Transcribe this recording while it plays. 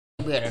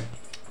Better.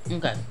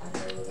 Okay.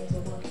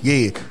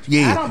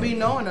 Yeah. I don't be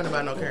knowing nothing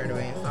about no current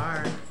events.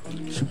 Sorry.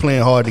 She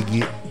playing hard to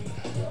get.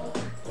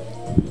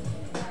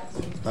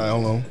 Alright,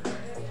 hold on.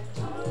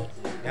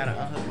 Gotta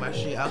unhook my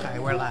shit. Okay,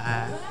 we're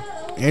live.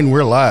 And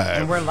we're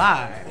live. And we're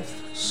live.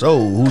 So,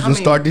 who's gonna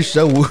start this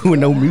show with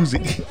no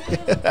music?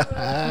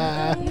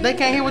 They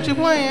can't hear what you're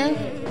playing.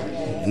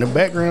 In the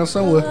background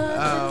somewhere.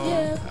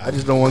 I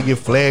just don't want to get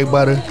flagged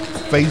by the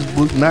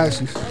Facebook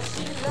Nazis.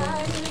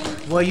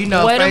 Well, you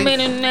know, Wait a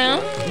minute now.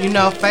 You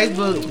know,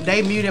 Facebook,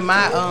 they muted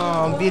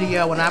my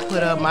video when I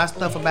put up my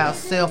stuff about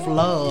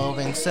self-love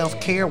and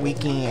self-care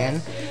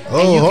weekend.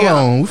 Oh, hold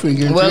on. We finna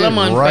get into Well, that I'm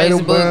on right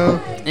Facebook,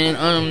 about.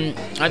 and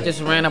I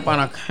just ran up on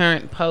a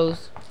current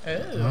post.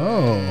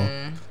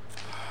 Oh.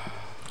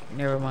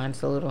 Never mind,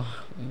 it's a little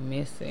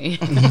messy.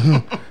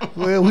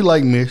 Well, we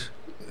like Miss.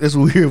 That's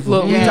what we're here for.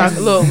 Look,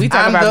 we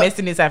talk I'm about the-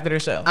 messiness after the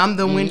show. I'm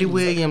the Wendy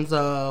Williams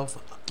of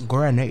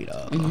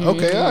Grenada.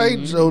 Okay, all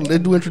right. So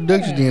let's do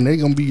introduction then. They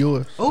gonna be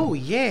yours. Oh,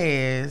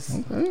 yes.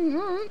 Okay,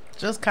 all right.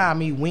 Just call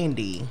me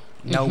Wendy.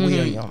 No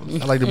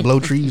Williams. I like to blow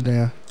trees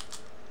down.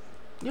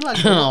 You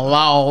like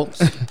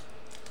Logs.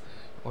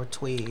 or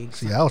twigs.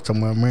 See, I was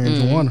talking about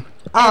marijuana.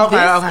 Oh,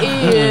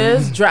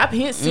 This is Drop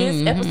Hint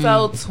Sis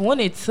episode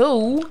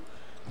 22.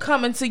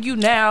 Coming to you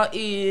now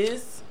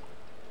is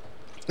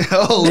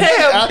Oh,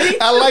 Damn.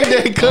 I like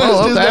that.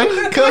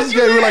 Cuz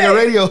gave me like a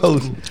radio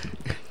host.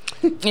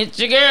 It's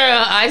your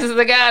girl, Isis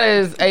the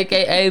Goddess,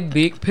 aka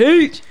Big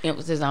Peach.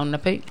 Emphasis on the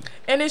P.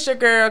 and it's your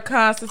girl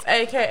Constance,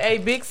 aka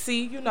Big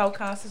C. You know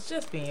Constance,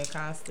 just being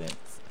Constance.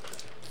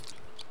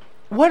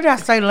 What did I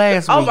say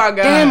last week? Oh my God.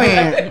 Damn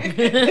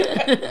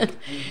it.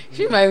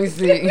 She made me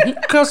sick.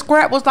 Because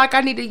Scrap was like,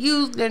 I need to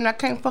use that and I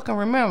can't fucking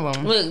remember.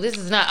 Look, this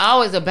is not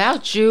always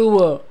about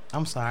you.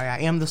 I'm sorry, I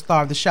am the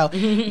star of the show.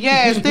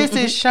 Yes, this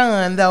is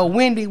Sean, the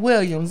Wendy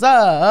Williams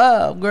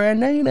of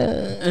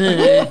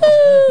Grenada.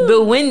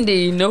 The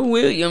Wendy, no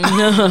William.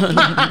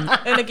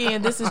 And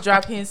again, this is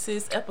Drop Hint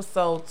Sis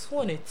episode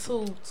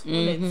 22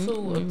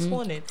 of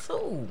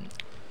 22.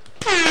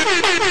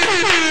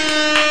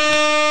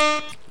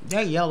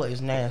 That yellow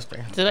is nasty.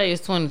 Today is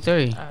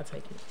 23. I'll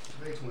take it.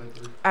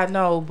 I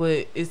know,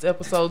 but it's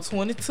episode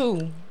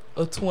 22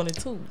 of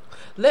 22.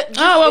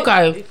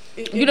 Okay.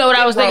 You know what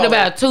I was thinking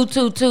about? 2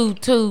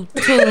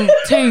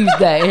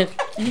 Tuesday.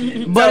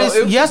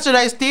 But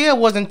yesterday still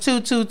wasn't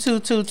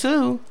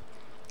 22222.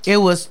 It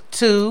was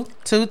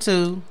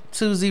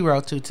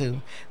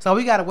 2222022. So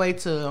we gotta wait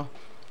till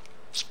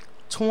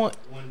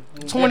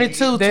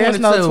 22. There's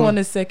no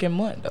 22nd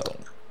month though.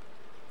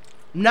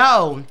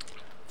 No.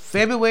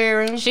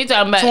 February. She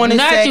talking about 22nd.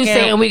 not you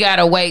saying we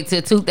gotta wait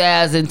till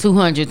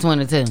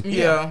 2222.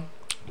 Yeah.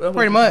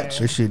 Pretty much.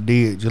 That shit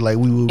did, just like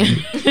we will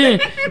be.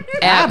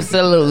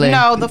 Absolutely.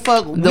 No, the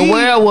fuck. The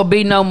world will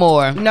be no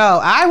more.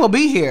 No, I will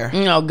be here.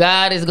 You know,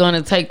 God is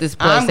gonna take this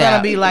place I'm gonna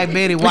out. be like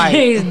Betty White.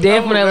 He's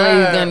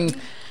definitely gonna.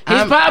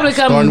 He's probably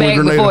coming back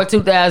Grenada. before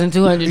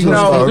 2220.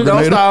 No,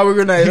 don't start with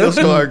Grenada. He'll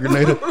start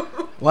Grenada.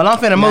 Well, I'm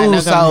finna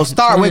move, so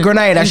start with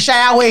Grenada,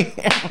 shall we?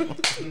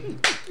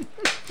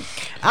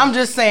 I'm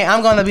just saying,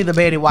 I'm gonna be the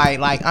Betty White.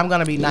 Like, I'm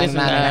gonna be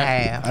 99 and a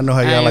half. I know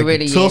how I y'all ain't like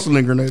ready the yet. tussle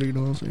in Grenada, you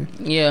know what I'm saying?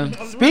 Yeah.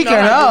 Speaking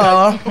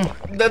of,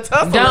 The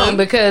tussle. Don't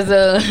because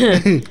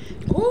Yeah.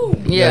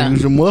 yeah.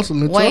 Use your muscle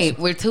and Wait,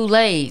 tussle. we're too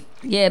late.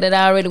 Yeah, that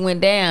already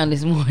went down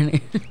this morning.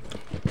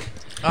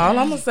 All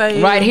I'm gonna say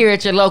is Right here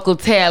at your local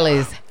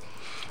Tallies.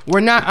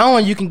 where not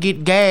only you can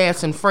get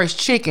gas and fresh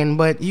chicken,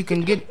 but you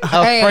can get A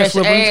fresh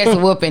ass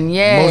whooping. Most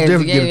Yes.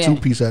 definitely yeah, get a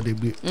 2-piece out there,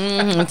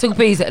 bitch. 2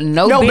 piece,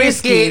 no, No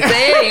biscuits. biscuit.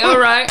 Hey, all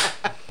right.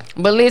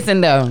 But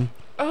listen though,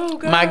 Oh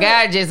God. my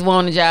guy just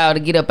wanted y'all to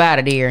get up out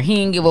of there. He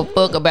didn't give a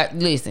fuck about.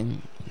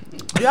 Listen,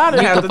 Y'all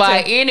didn't you have can to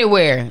fight take,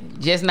 anywhere,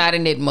 just not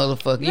in that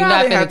motherfucker. You're Y'all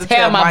not didn't have gonna to tear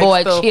tear my Mike's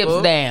boy stuff chips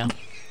up. down.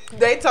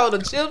 They told the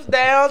chips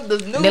down, the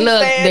The little,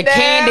 newsstand the down.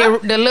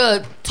 candy, the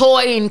little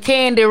toy and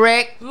candy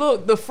rack.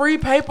 Look, the free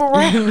paper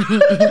wrap.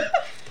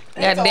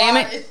 God damn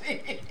it.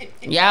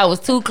 Y'all was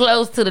too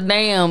close to the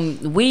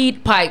damn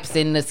weed pipes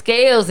and the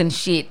scales and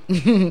shit.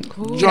 Get trying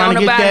on to up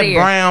get out that of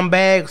here. brown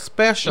bag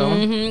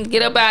special.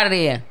 Get up out of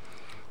there.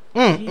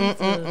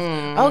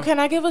 Oh, can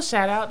I give a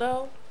shout out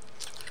though?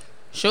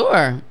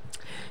 Sure.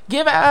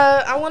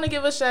 I want to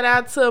give a shout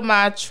out to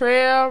my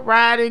trail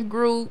riding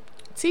group,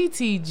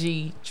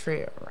 TTG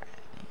Trail Riding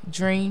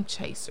Dream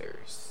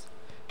Chasers.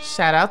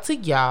 Shout out to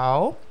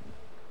y'all.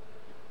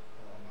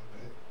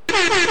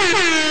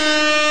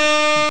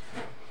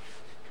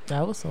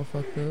 That was so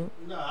fucked up.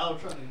 No, I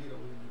was trying to get over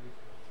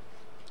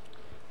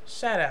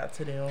Shout out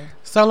to them.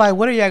 So, like,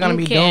 what are y'all gonna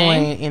be Okay.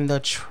 doing in the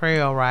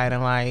trail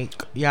riding? Like,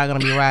 y'all gonna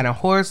be riding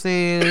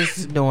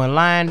horses, doing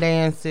line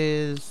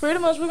dances? Pretty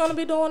much, we're gonna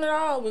be doing it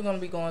all. We're gonna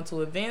be going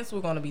to events.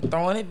 We're gonna be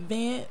throwing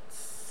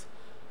events.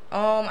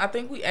 I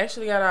think we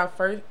actually got our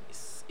first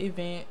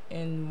event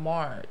in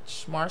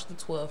March the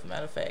 12th,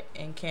 matter of fact,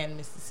 in Canton,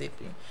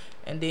 Mississippi,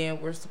 and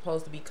then we're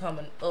supposed to be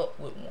coming up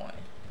with one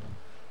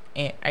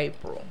in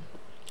April,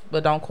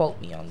 but don't quote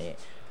me on that.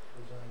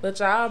 But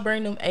y'all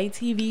bring them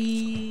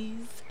ATVs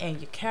and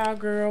your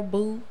cowgirl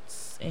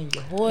boots and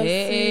your horses.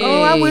 Hey.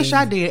 Oh, I wish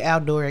I did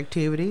outdoor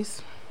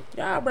activities.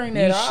 Y'all bring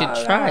that You all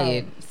should try out.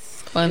 it.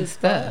 It's fun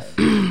stuff.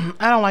 I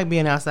don't like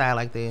being outside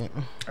like that.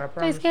 I They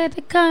promise. scared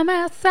to come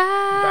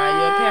outside.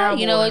 Buy your cowboy.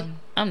 You know what?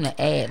 I'm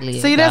the ad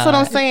lib. See, that's what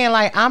I'm dog. saying.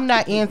 Like, I'm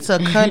not into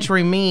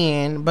country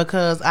men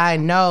because I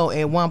know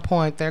at one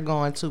point they're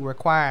going to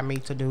require me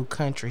to do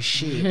country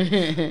shit.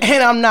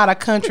 And I'm not a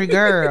country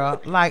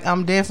girl. Like,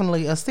 I'm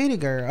definitely a city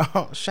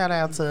girl. Shout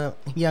out to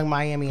Young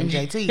Miami and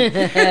JT.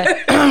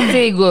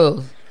 Big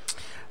girls.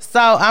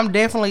 So, I'm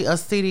definitely a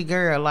city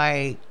girl.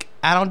 Like,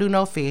 I don't do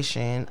no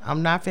fishing.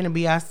 I'm not finna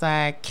be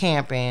outside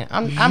camping.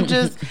 I'm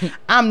just,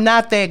 I'm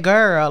not that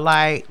girl.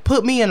 Like,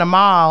 put me in a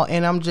mall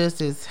and I'm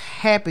just as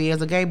happy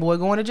as a gay boy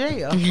going to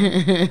jail.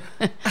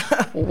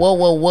 Whoa,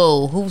 whoa,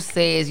 whoa. Who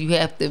says you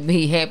have to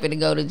be happy to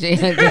go to jail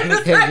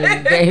because you're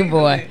a gay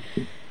boy?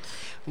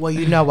 Well,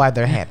 you know why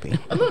they're happy.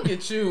 Look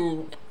at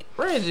you,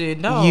 Reggie.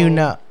 No, You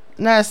know.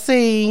 Now,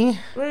 see,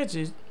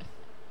 Reggie.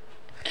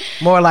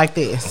 more like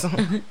this.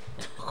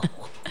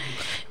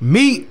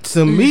 Meat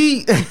to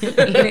meat.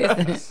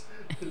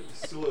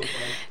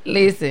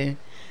 Listen,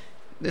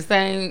 the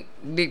same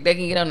dick they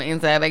can get on the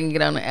inside, they can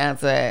get on the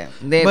outside.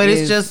 That But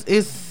is-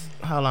 it's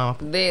hold on.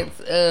 That's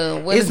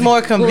It's more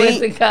What's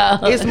convenient. it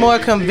called? It's more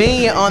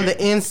convenient on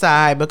the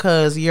inside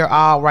because you're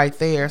all right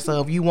there.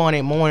 So if you want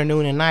it morning,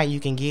 noon, and night, you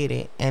can get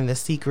it, and the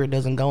secret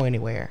doesn't go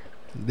anywhere.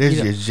 That's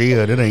just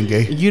jail. That ain't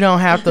gay. You don't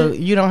have to.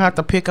 You don't have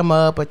to pick them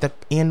up at the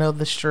end of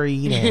the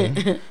street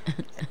and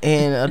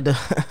in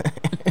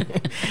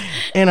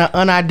an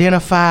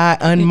unidentified,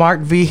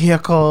 unmarked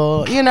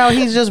vehicle. You know,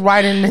 he's just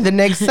right in the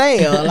next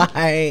sale.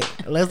 Like,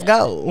 let's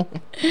go.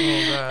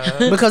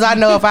 Because I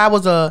know if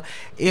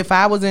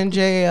I was in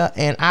jail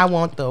and I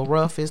want the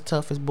roughest,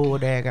 toughest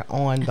bulldagger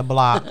on the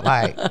block,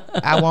 like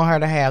I want her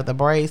to have the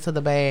braids to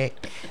the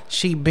back.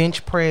 She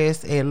bench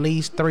press at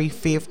least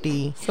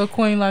 350. So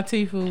Queen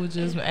Latifah was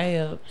just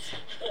abs.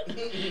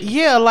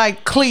 Yeah,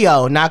 like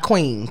Cleo, not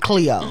Queen,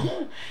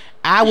 Cleo.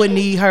 I would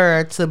need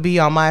her to be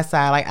on my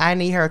side. Like, I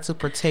need her to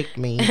protect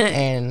me.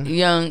 And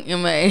Young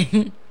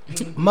M.A.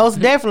 most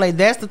definitely,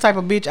 that's the type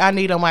of bitch I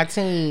need on my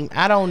team.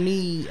 I don't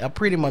need a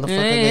pretty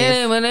motherfucker.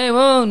 Yeah, but they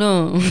won't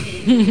know.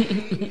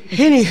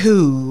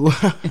 Anywho.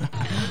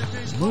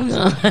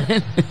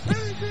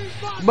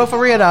 But for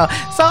real though,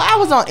 so I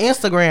was on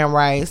Instagram,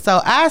 right?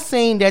 So I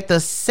seen that the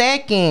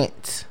second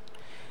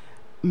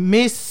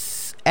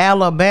Miss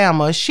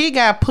Alabama, she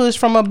got pushed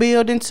from a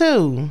building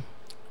too.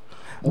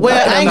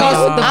 Well, What I'm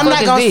the not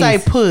fuck gonna is say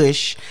this?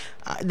 push.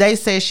 They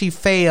said she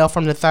fell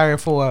from the third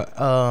floor.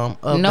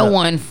 No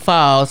one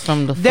falls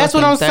from the. That's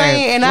what fucking I'm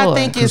saying, third and I floor.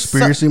 think it's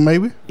Conspiracy,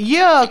 maybe?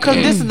 yeah, because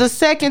this is the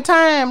second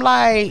time.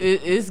 Like,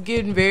 It's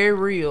getting very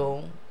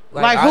real.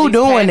 Like, all who these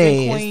doing pageant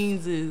this?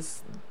 Queens is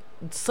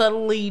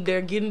subtly they're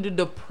getting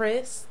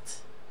depressed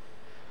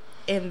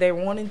and they're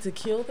wanting to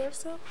kill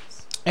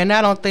themselves. and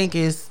I don't think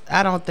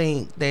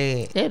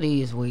that that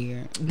is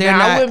weird. they're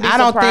Now, I not. wouldn't be I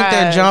don't think they're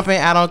surprised.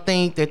 jumping. I don't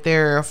think that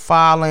they're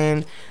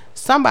falling.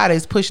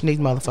 Somebody's pushing these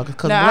motherfuckers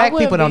because Now, black I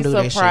people don't wouldn't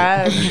do be that shit.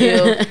 surprised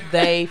if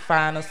they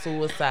find a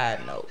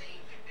suicide note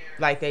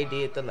like they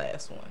did the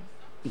last one.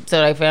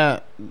 So they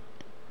found.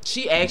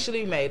 She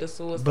actually made a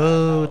suicide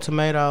Boo, note.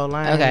 tomato,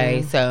 lime.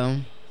 Okay, so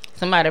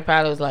somebody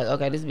probably was like,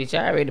 okay, this bitch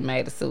already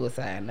made a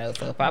suicide note.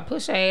 So if I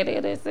push her head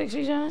in that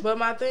section, John. But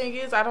my thing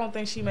is, I don't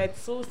think she made the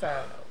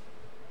suicide note.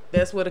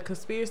 That's where the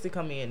conspiracy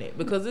come in at,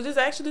 because it is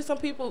actually some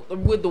people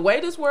with the way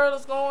this world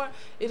is going.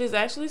 It is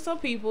actually some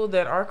people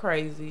that are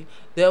crazy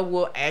that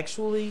will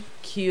actually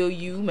kill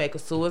you, make a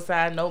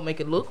suicide note, make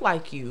it look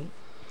like you.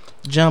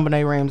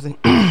 Jumbone Ramsey.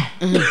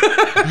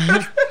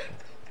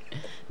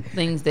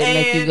 Things that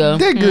make you go.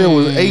 That girl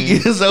was 8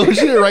 years old.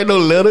 She didn't write no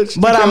letter. She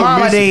But just her came up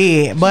mama missing.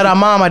 did. But her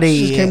mama She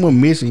just came did. up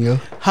missing, yo.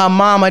 Her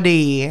mama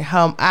did.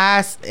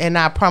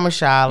 I promise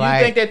y'all, You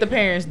like, think that the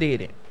parents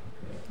did it?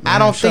 I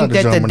don't shout think out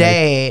to that the John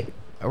dad,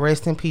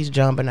 rest in peace,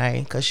 John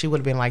Bonet, because she would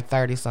have been like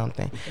 30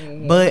 something.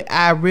 Mm-hmm. But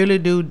I really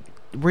do,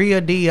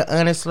 real deal,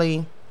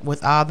 honestly,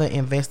 with all the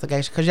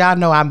investigation, because y'all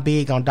know I'm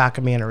big on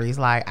documentaries.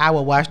 Like, I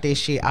would watch this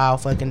shit all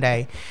fucking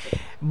day.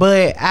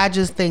 But I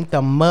just think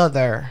the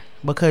mother,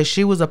 because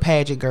she was a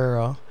pageant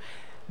girl,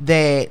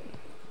 that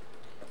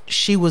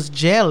she was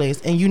jealous.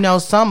 And you know,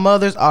 some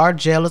mothers are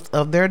jealous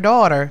of their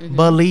daughter,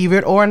 believe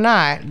it or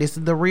not. This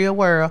is the real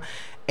world.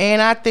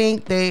 And I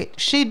think that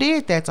she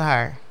did that to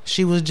her.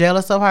 She was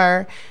jealous of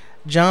her.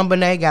 John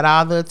Bonet got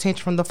all the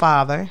attention from the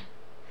father.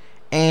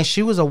 And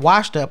she was a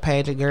washed up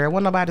pageant girl.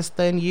 Wasn't nobody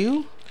studying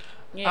you.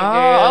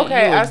 Yeah,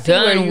 okay, you I were see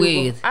where done you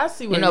with. go- I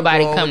see where Ain't you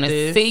nobody going come with to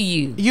this. see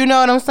you. You know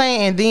what I'm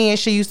saying? And then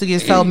she used to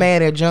get so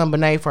mad at John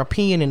Bonet for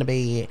peeing in the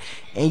bed.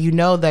 And you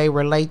know they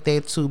relate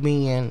that to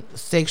being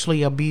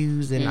sexually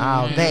abused and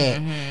all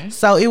that.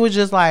 So it was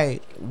just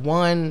like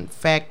one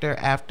factor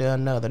after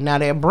another. Now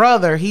that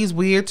brother, he's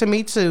weird to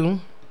me too.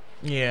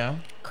 Yeah.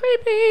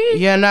 Creepy.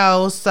 You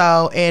know,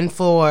 so, and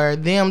for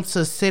them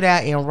to sit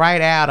out and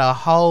write out a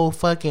whole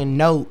fucking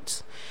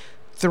note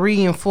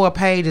 3 and 4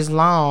 pages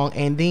long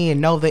and then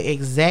know the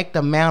exact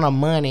amount of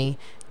money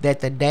that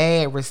the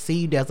dad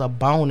received as a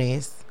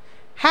bonus,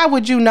 how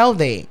would you know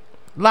that?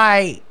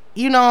 Like,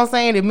 you know what I'm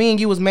saying? If me and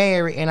you was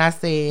married and I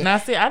said... Now,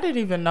 see, I didn't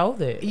even know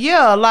that.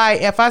 Yeah,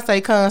 like, if I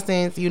say,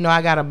 Constance, you know,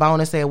 I got a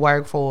bonus at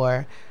work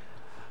for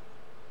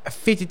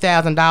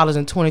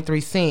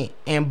 $50,000.23,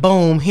 and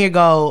boom, here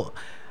go...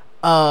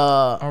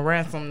 a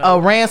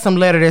ransom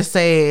letter that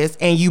says,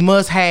 and you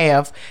must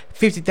have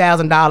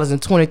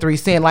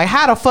 $50,000.23. Like,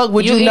 how the fuck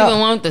would you know? You even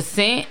want the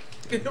cent?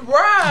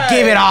 Right.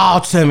 Give it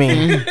all to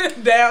me.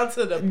 Down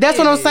to the That's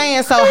what I'm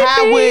saying. So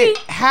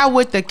how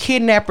would the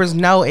kidnappers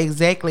know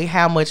exactly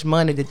how much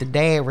money did the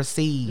dad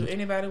receive? Do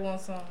anybody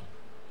want some?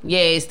 Yeah,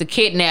 it's the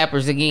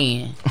kidnappers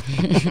again.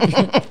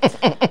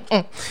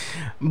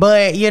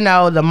 But you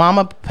know, the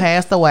mama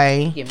passed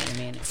away Give me a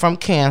minute. from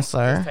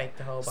cancer. Take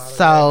the whole bottle.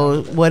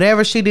 So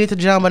whatever she did to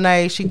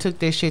JonBenet, she took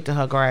this shit to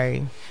her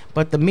grave.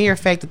 But the mere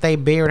fact that they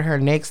buried her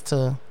next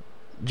to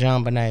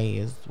JonBenet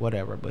is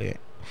whatever.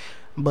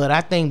 But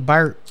I think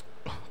Bert,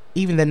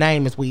 even the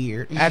name is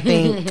weird. I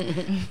think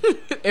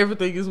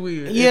everything is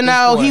weird. You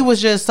know, he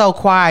was just so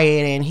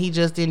quiet and he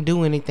just didn't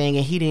do anything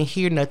and he didn't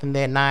hear nothing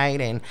that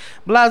night and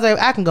blah blah.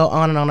 I can go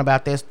on and on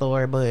about that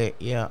story,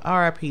 but yeah,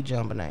 R.I.P.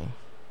 JonBenet.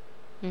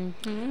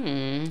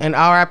 And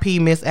R.I.P.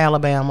 Miss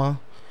Alabama.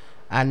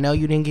 I know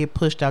you didn't get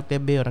pushed out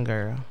that building,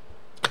 girl.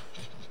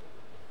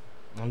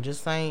 I'm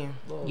just saying.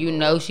 You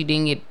know she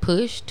didn't get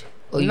pushed,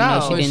 or you No,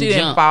 know she didn't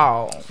jump.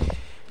 fall.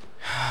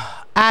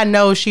 I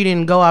know she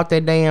didn't go out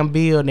that damn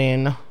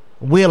building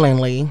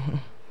willingly.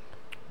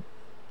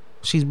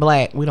 She's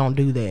black. We don't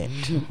do that.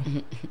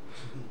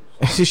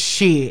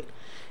 Shit.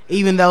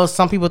 Even though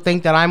some people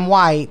think that I'm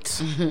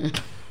white.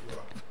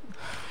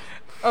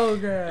 Oh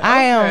god.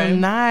 I am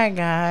not,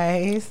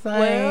 guys.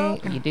 Well,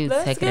 You do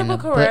let's take it give in a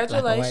the butt like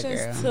a white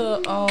congratulations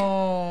girl. to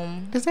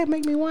Does that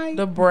make me white?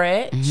 the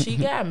brat. She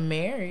got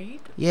married.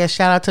 Yeah,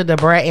 shout out to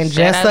Debrat and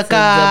Shout out to Jessica. the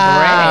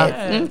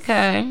Brat.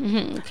 Okay.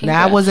 Mhm.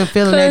 Now I wasn't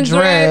feeling that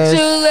dress.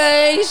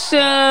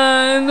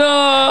 Congratulations!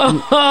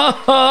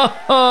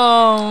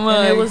 Oh my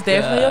And it was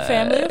definitely a God.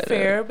 family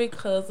affair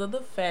because of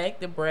the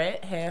fact that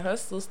Brat had her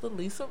sister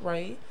Lisa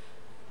Ray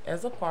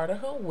as a part of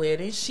her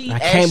wedding. She I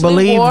can't actually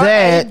believe wore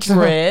that. a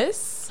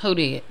dress. Who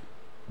did?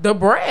 The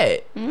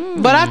Brat.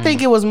 But I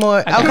think it was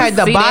more can okay.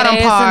 The see that bottom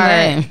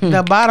ass in part,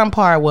 the bottom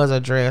part was a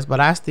dress, but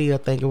I still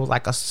think it was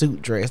like a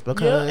suit dress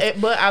because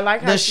But I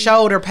like how the she,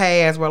 shoulder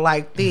pads were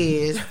like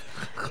this,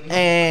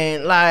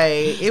 and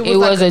like It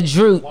was a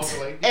droop.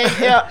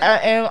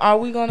 and are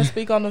we gonna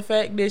speak on the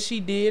fact that she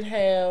did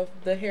have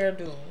the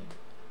hairdo?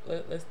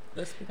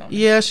 Let's speak on that.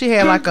 yeah. She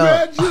had like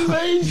a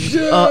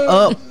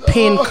up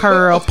pin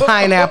curl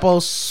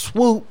pineapple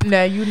swoop.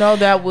 Now you know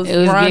that was It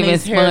was giving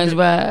Ronnie's hairdo.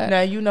 SpongeBob.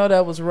 Now you know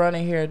that was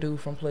running hairdo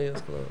from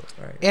Players Club,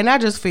 right? And I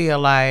just feel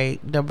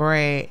like the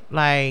Brat,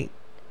 like,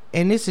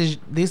 and this is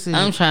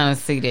I'm trying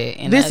to see that.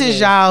 And this I is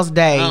just- y'all's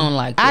day. I don't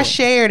like I that.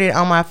 shared it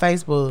on my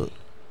Facebook.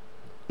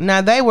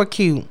 Now they were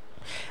cute.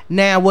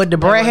 Now what the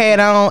Brat had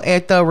on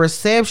at the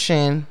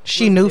reception,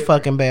 she knew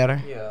fucking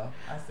better. Yeah,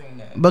 I seen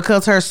that.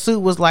 Because her suit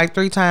was like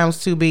 3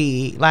 times too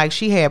big. Like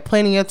she had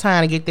plenty of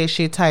time to get that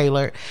shit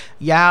tailored.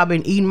 Y'all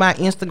been eating my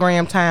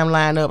Instagram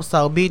timeline up,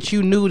 so bitch,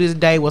 you knew this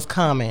day was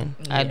coming.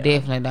 I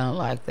definitely don't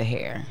like the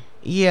hair.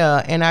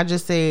 Yeah, and I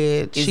just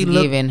said It's she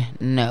giving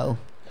no.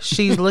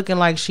 she's looking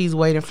like she's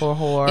waiting for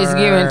her. It's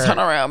giving turn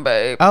around,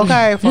 babe.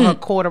 Okay, for her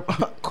court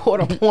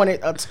appointed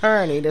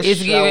attorney to It's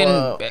show giving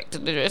up. back to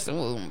the dressing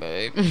room,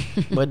 babe.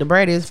 But the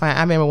Brat is fine.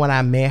 I remember when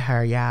I met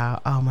her, y'all.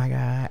 Oh my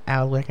god,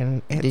 I was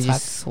working at Did you Taco.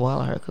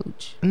 swallow her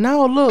cooch?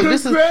 No, look,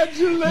 this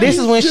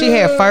is when she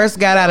had first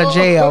got out of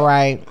jail,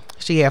 right?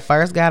 She had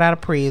first got out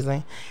of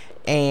prison,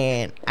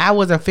 and I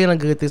wasn't feeling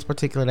good this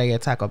particular day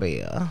at Taco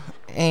Bell,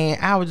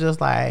 and I was just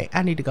like,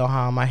 I need to go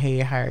home. My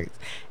head hurts,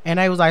 and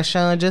they was like,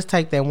 Sean, just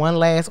take that one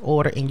last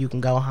order and you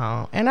can go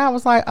home. And I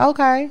was like,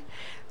 okay.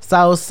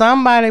 So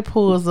somebody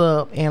pulls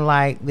up in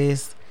like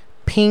this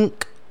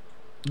pink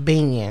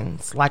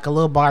Benz, like a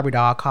little Barbie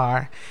doll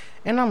car,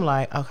 and I'm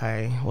like,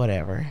 okay,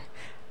 whatever.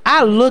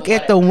 I look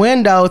at the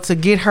window to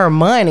get her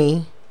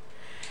money.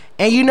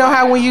 And you know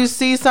how when you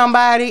see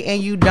somebody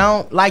and you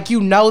don't, like,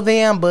 you know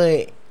them,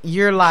 but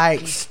you're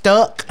like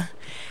stuck.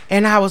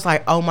 And I was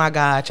like, oh my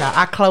God, y'all.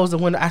 I closed the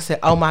window. I said,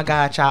 oh my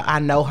God, y'all, I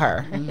know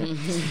her.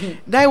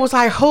 They was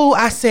like, who?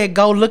 I said,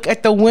 go look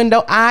at the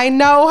window. I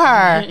know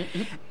her.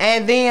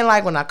 And then,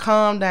 like, when I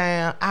calmed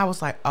down, I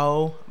was like,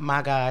 oh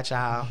my God,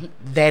 y'all.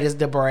 That is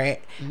the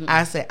Brat.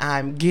 I said,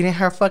 I'm getting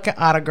her fucking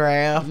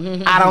autograph.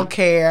 I don't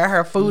care.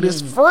 Her food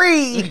is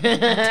free. She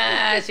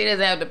doesn't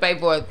have to pay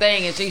for a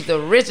thing, and she's the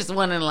richest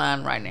one in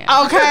line right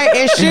now. Okay,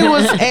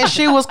 and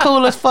she was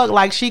cool as fuck.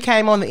 Like, she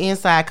came on the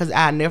inside because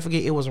I'll never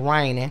forget, it was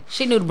raining.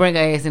 She knew to bring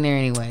her ass in there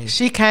anyway.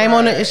 She came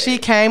on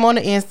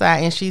the inside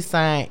and she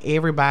signed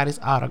everybody's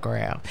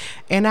autograph.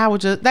 And I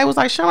was just, they was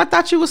like, Sean, I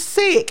thought you was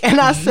sick. And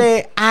I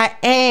said, I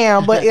am.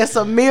 am, but it's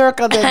a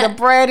miracle that the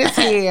bread is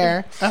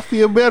here. I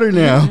feel better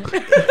now.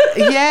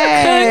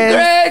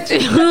 Yes.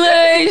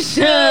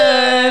 Congratulations.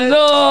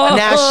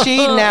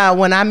 Oh. Now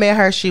when I met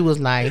her, she was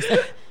nice.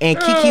 And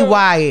Kiki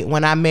Wyatt,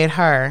 when I met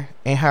her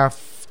and her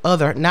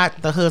other,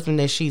 not the husband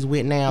that she's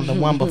with now, the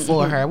one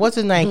before her. What's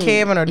his name?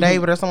 Kevin or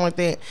David or something like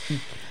that.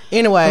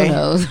 Anyway, Who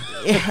knows?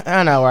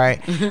 I know,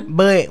 right?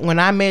 But when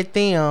I met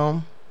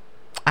them,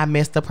 I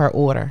messed up her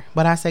order.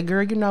 But I said,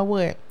 girl, you know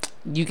what?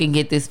 You can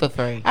get this for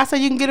free. I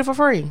said, you can get it for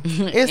free.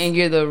 And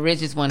you're the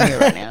richest one here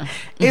right now.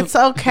 It's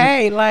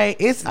okay. Like,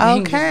 it's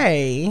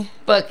okay.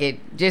 Fuck it.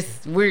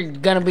 Just, we're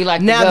going to be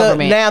like Now the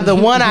government. the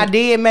one I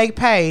did make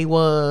pay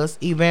was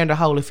Evander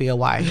Holyfield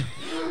wife.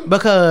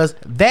 Because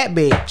that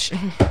bitch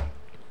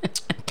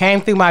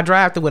came through my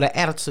drive-thru with an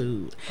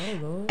attitude. Oh,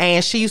 Lord.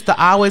 And she used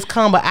to always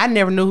come, but I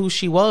never knew who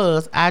she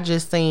was. I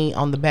just seen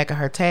on the back of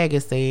her tag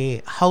it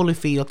said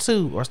Holyfield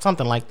 2 or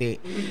something like that.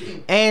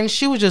 And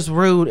she was just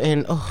rude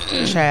and,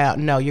 child,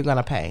 no, you're going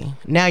to pay.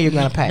 Now you're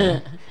going to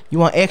pay. You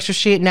want extra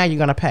shit? Now you're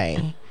going to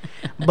pay.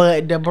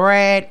 But the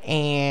Brad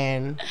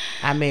and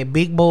I met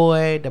Big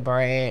Boy, the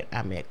Brad,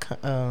 I met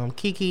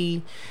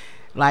Kiki.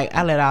 Like,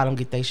 I let all them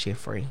get their shit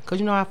free.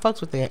 Because, you know, I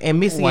fucks with them. And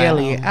Missy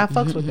Elliott, I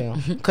fucks with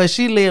them. Because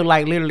she lived,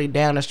 like, literally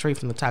down the street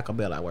from the Taco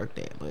Bell I worked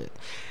at. But,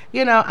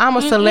 you know, I'm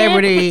a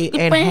celebrity.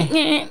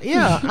 And,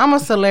 yeah, I'm a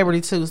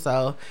celebrity, too.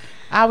 So,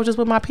 I was just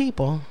with my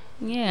people.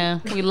 Yeah,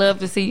 we love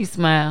to see you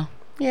smile.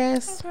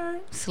 Yes.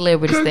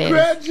 Celebrity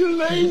status.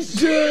 Congratulations.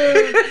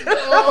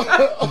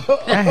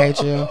 I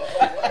hate you.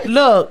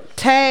 Look,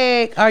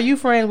 Tag, are you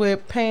friends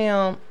with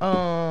Pam?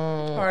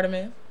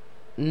 Hardiman.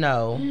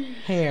 No,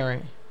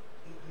 Herring.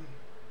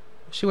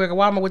 She work at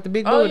Walmart with the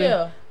big Oh, booty.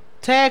 yeah.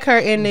 Tag her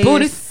in this.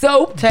 Booty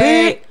so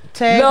big.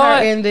 Tag Lord,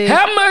 her in this.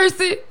 have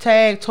mercy.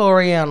 Tag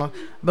Toriana,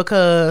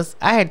 because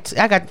I got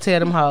to tell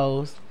them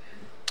hoes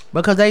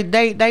because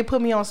they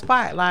put me on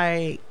spot.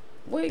 Like,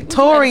 Wait,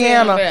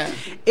 Toriana,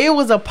 it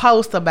was a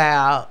post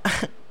about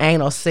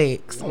anal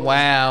sex.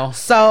 Wow.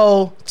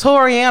 So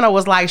Toriana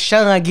was like,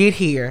 Sean, get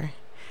here.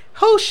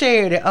 Who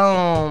shared it?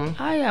 All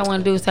y'all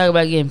want to do is talk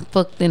about getting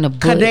fucked in the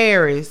butt.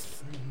 Kadaris.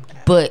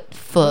 Butt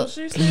fuck.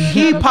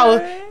 He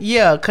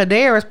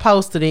Kadaris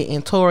posted it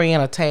and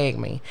Toriana tagged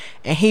me.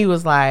 And he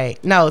was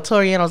like, no,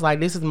 Toriana was like,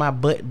 this is my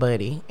butt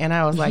buddy. And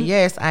I was like,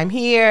 yes, I'm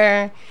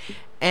here.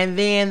 And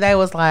then they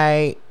was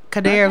like,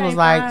 Kadaris was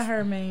like, find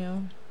her,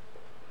 ma'am.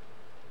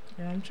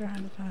 Yeah, I'm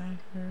trying to find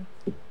her.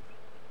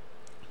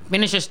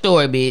 Finish your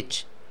story,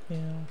 bitch. Yeah.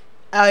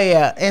 oh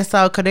yeah. And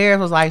so Kadaris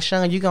was like,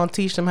 Sean, you gonna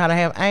teach them how to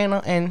have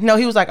anal? And no,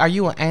 he was like, are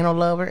you an anal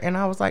lover? And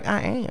I was like,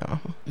 I am.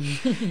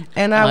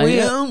 And I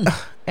will.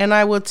 And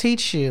I will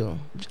teach you.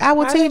 I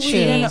will teach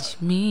you.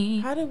 Teach me.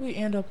 How did we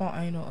end up on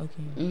anal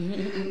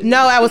again?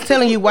 No, I was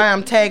telling you why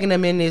I'm tagging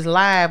them in this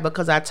live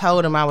because I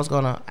told him I was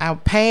gonna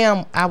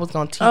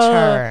teach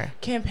her.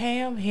 Can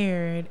Pam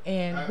Herod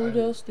and who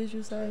else did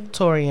you say?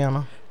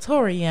 Toriana.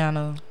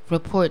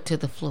 Report to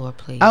the floor,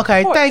 please. Okay,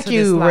 Report thank to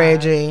you, this live.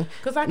 Reggie.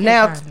 'Cause I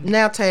can't find it.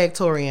 Now tag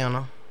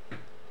Toriana.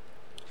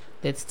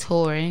 That's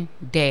Tori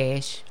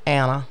dash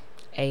Anna.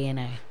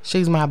 ANA.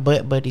 She's my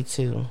butt buddy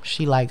too.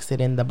 She likes it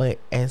in the butt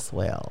as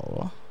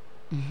well.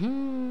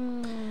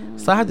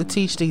 So I have to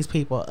teach these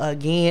people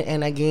again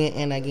and again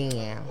and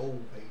again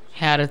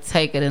How to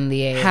take it in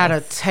the ass. how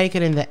to take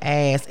it in the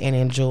ass and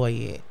enjoy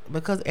it,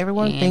 because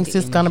everyone And thinks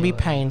it's gonna be enjoy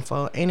it.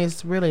 painful, and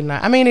it's really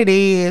not. I mean, it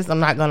is. I'm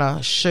not gonna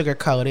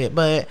sugarcoat it,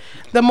 but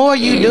the more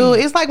you do,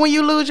 it's like when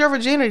you lose your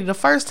virginity. The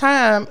first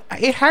time,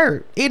 it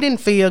hurt. It didn't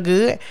feel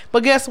good,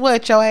 but guess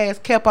what? Your ass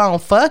kept on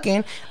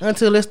fucking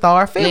until it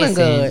started feeling Listen,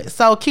 good.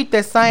 So keep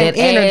that same that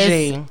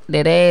energy.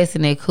 That ass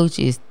and that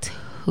coochie is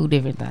two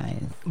different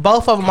things.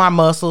 Both of them are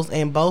muscles,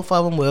 and both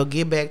of them will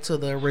get back to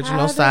the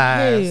original How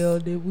size. the hell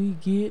did we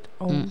get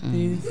on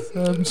this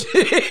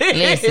subject?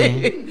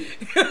 Listen.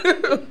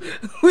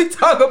 We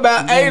talk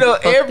about Getting anal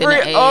fucked in every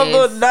the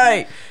other ass.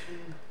 night.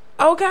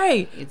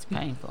 Okay, It's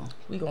painful.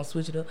 we gonna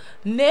switch it up.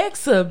 Next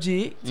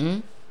subject,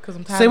 because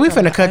I'm tired. See, of we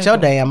talking finna about cut your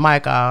anal. damn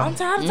mic off. I'm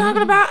tired of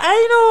talking about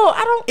anal.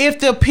 I don't. If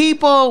the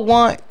people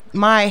want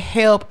my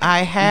help, I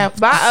have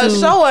By a to.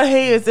 show of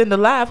hands in the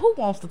live, who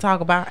wants to talk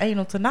about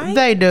anal tonight?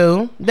 They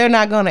do. They're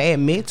not gonna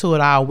admit to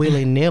it all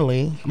willy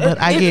nilly, but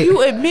if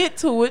you admit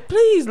to it,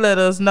 please let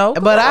us know.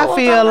 But I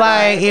feel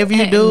like if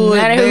you do it,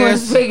 Not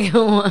everyone's there's,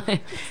 picking one.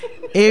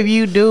 if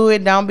you do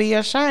it, don't be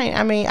ashamed.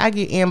 I mean, I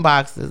get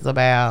inboxes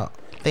about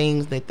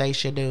things that they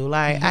should do.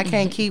 Like, I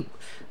can't keep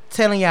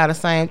telling y'all the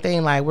same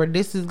thing. Like, where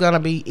this is gonna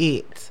be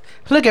it.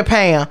 Look at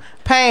Pam.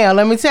 Pam,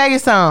 let me tell you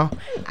something.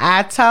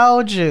 I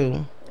told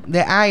you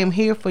that I am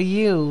here for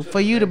you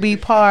to be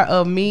part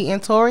of me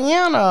and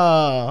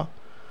Toriana.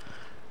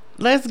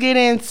 Let's get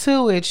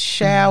into it,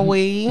 shall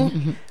we?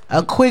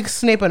 A quick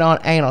snippet on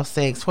anal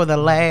sex for the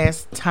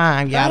last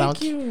time. Y'all Thank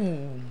don't.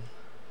 you.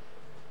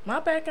 My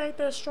back ain't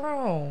that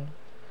strong.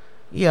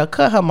 Yeah,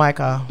 cut her mic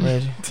off,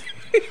 Reggie.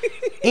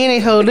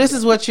 Anywho, this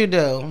is what you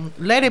do.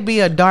 Let it be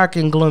a dark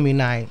and gloomy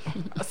night.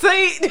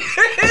 See,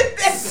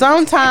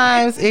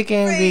 Sometimes it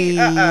can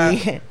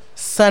be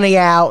sunny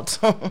out.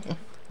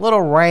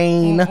 little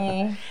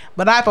rain.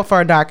 But I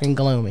prefer dark and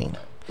gloomy.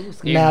 Ooh,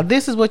 scary. Now,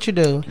 this is what you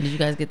do. Did you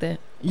guys get that?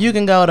 You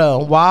can go to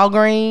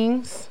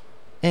Walgreens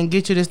and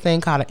get you this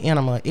thing called an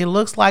enema. It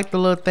looks like the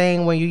little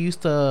thing when you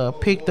used to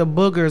pick the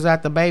boogers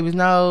out the baby's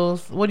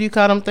nose. What do you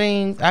call them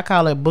things? I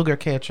call it booger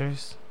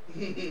catchers.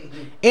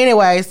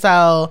 Anyway,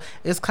 so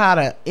it's called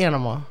an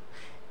enema.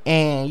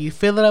 And you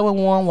fill it up with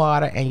warm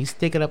water and you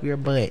stick it up your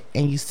butt.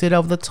 And you sit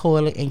over the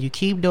toilet and you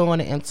keep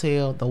doing it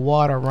until the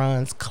water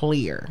runs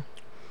clear.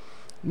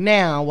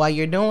 Now, while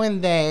you're doing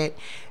that,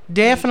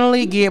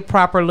 definitely get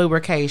proper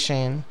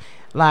lubrication.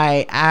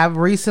 Like, I've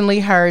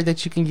recently heard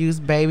that you can use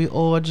baby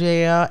oil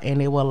gel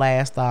and it will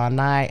last all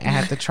night. I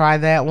have to try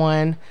that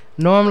one.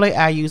 Normally,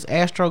 I use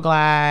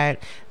Astroglide.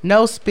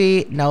 No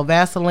spit, no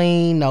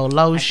Vaseline, no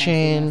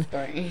lotion,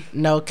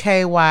 no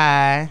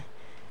KY.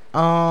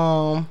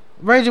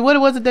 Reggie, what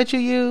was it that you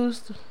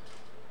used?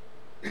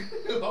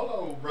 Hold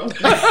on, bro.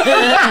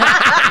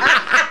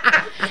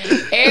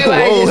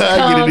 Everybody just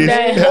calm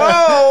down.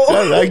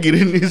 Whoa. I get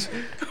in this.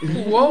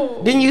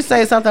 Whoa. Didn't you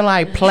say something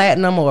like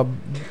platinum or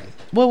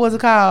what was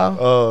it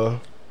called?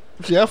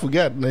 See, I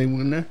forgot the name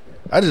in there.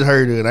 I just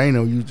heard it. I ain't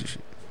know use this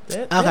shit.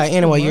 Okay,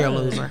 anyway, you're a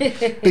loser.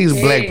 These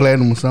black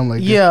platinum or something like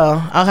that.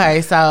 Yeah.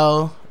 Okay,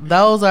 so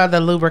those are the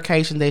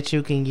lubrication that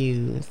you can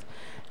use.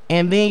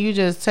 And then you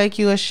just take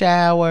you a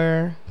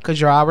shower because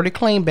you're already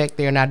clean back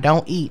there. Now,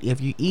 don't eat. If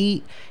you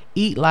eat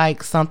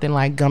like something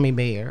like gummy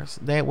bears.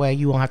 That way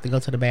you won't have to go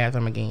to the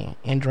bathroom again.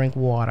 And drink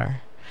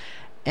water.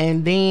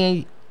 And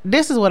then,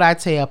 this is what I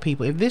tell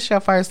people. If this your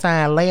first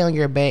time, lay on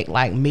your back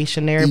like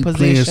missionary Eat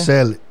position. plenty of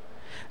salad.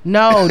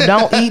 No,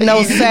 don't eat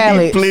no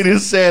salad. Eat plenty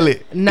of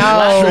salad.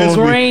 No.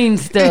 Green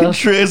stuff.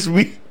 Trust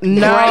me.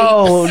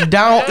 No,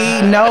 don't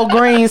eat no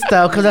green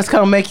stuff because that's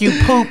going to make you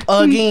poop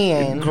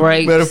again.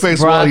 Grapes, Matter of fact,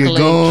 swallow broccoli, your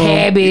gum.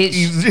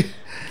 cabbage,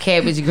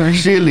 cabbage green.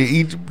 Chili.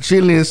 Eat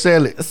chili and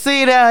salad.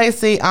 See that?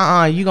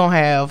 You going to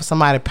have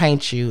somebody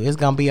paint you. It's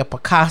going to be a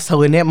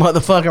Picasso in that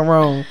motherfucking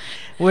room.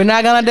 We're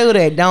not going to do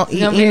that. Don't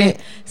eat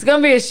It's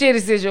going to be a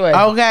shitty situation.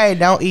 Okay,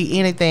 don't eat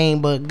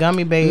anything but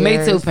gummy bears. Me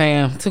too,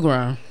 Pam. Too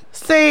grown.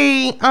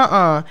 See,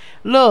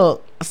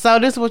 Look, so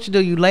this is what you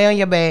do. You lay on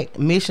your back,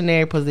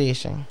 missionary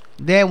position.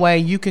 That way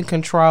you can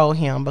control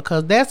him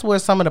because that's where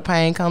some of the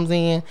pain comes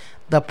in,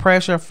 the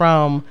pressure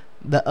from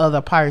the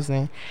other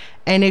person.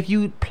 And if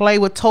you play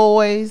with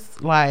toys,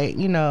 like,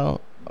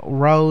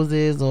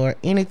 roses or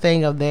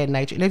anything of that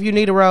nature. And if you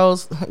need a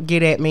rose,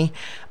 get at me.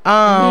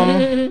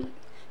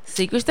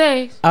 Secret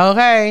stage.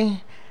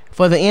 Okay.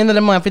 For the end of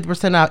the month,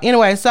 50% off.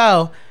 Anyway,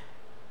 so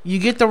you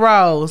get the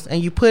rose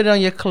and you put it on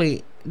your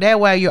clit. That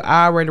way you're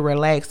already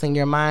relaxed and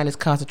your mind is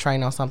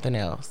concentrating on something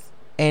else.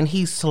 And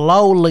he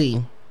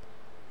slowly,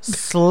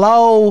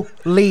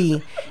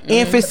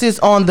 emphasis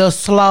on the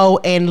slow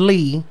and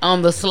lee.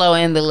 On the slow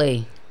and the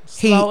lee.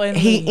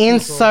 He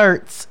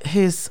inserts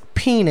his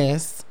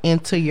penis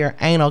into your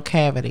anal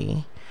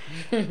cavity.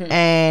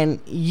 And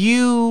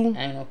you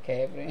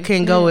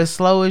can go as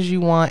slow as you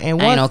want.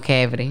 And Anal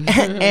cavity.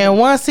 And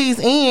once he's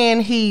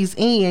in.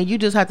 You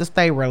just have to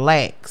stay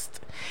relaxed.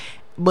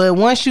 But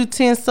once you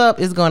tense up,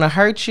 it's going to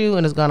hurt you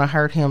and it's going to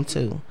hurt him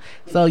too.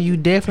 So you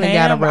definitely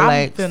got to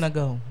relax. I'm finna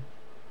go.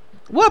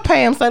 What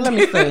Pam say? Let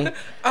me see.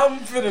 I'm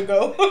finna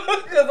go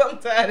because I'm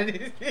tired of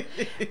this.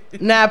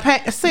 Now,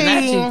 see.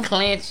 Not you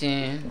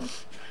clenching.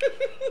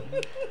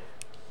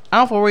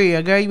 I'm for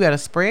real, girl. You better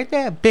spread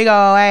that big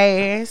old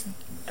ass.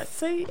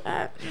 See,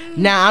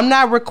 now, I'm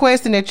not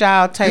requesting that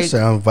y'all take. That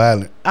sounds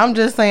violent. I'm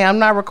just saying, I'm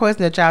not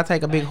requesting that y'all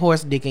take a big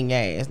horse dick in your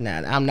ass.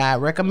 Now, I'm not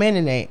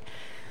recommending that.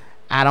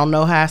 I don't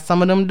know how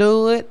some of them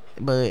do it,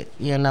 but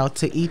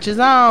to each his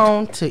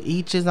own. To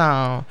each his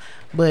own.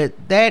 But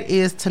that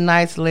is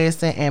tonight's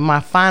lesson and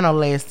my final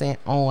lesson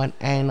on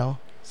anal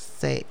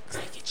sex.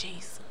 Thank you,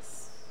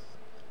 Jesus.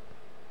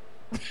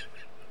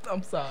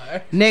 I'm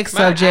sorry. Next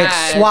subject,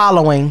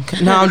 swallowing.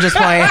 No, I'm just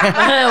playing.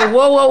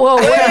 Whoa.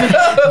 Wait a minute.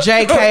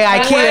 JK,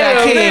 I kid.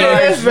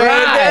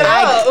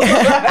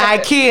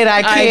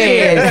 I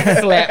kid.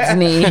 Slaps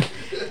me.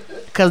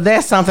 Because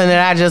that's something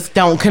that I just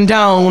don't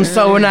condone,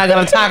 so we're not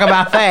going to talk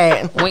about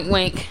that. Wink,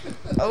 wink.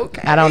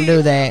 Okay. I don't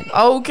do that.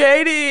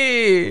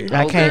 Okay, then.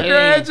 I can't.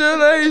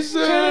 Congratulations.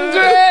 I'm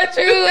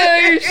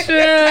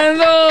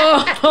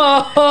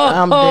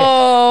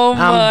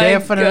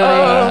definitely.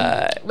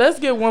 God. Let's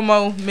get one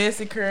more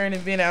messy current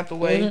event out the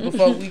way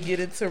before we get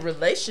into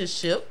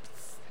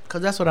relationships.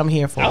 Because that's what I'm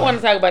here for. I want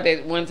to talk about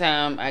that one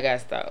time I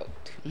got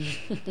stalked.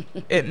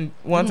 And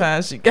one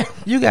time she got.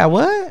 You got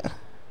what?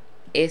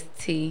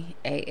 STALKED.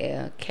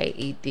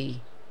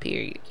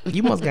 Period.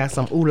 You must got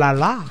some ooh la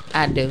la.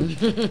 I do.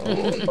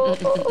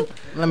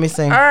 Let me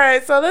see. All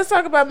right, so let's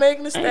talk about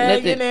Megan Thee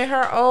Stallion and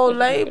her old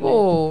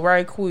label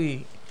right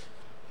quick.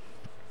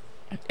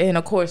 And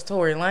of course,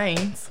 Tory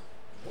Lanez.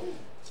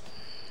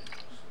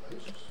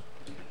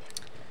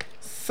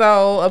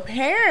 So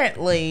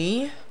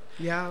apparently,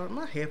 y'all,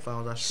 my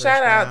headphones are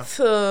shout out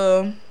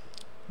to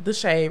the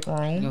Shade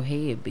Room. Your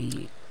head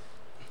big.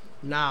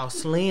 No,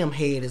 Slim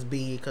head is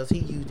big because he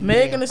used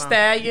Megan Thee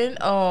Stallion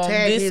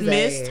Tag his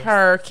dismissed ass.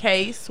 her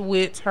case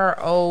with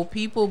her old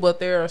people, but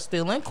they are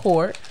still in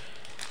court.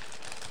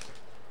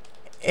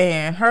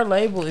 And her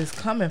label is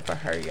coming for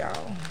her,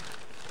 y'all.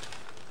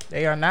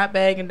 They are not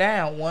bagging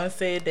down. One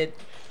said that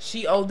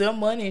she owed them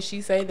money, and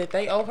she said that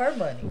they owe her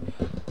money.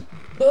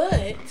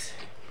 But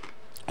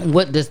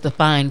What does the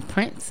fine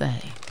print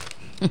say?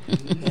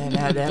 and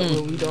now that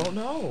what we don't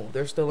know.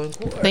 They're still in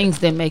court. Things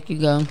that make you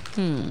go,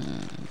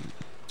 And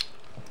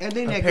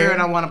then that girl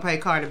don't want to pay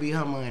Cardi B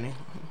her money.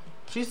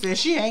 She said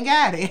she ain't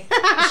got it.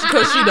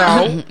 Because she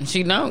don't.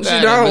 She don't. She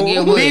Got don't. It,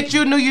 but get what? Bitch,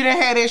 you knew you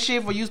didn't have that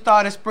shit when you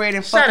started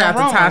spreading Shout fucking out to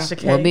rumors. Tasha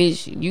K. Well,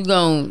 bitch,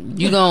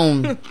 you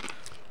gon'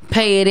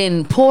 pay it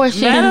in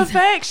portions, Matter of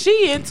fact,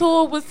 she into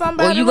it with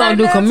somebody. or you right gonna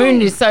do now,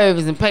 community too.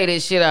 service and pay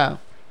that shit out.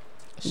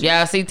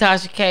 Y'all see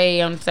Tasha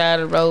K on the side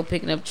of the road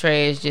picking up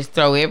trash, just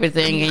throw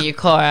everything in your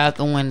car out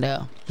the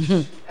window.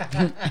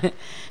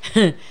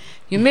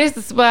 You missed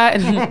the spot.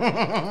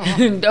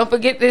 Don't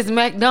forget this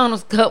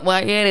McDonald's cup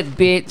while you're at it,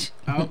 bitch.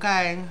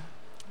 Okay.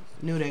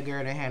 Knew that girl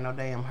didn't have no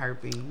damn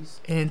herpes.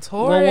 And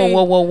Tory.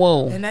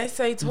 Whoa. And they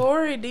say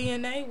Tory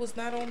DNA was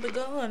not on the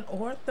gun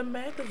or the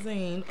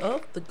magazine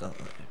of the gun.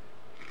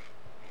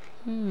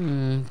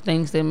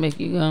 Things that make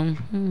you go,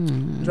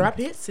 Drop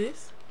hit,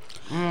 sis.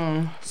 Well,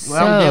 I'm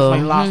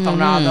definitely lost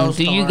on all those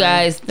do you stories.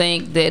 guys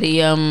think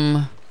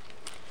that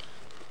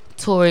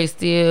Tory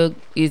still,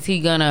 is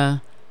he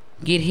gonna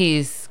get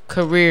his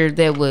career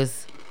that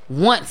was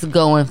once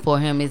going for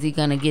him? Is he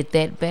gonna get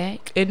that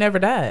back? It never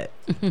died.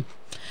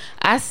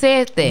 I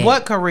said that.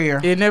 What career?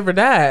 It never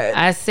died.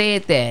 I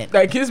said that.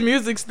 Like, his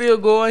music's still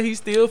going. He's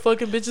still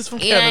fucking bitches from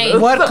It Canada.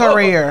 ain't- What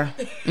career?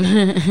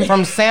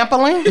 From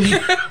sampling?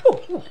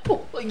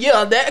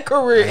 Yeah, that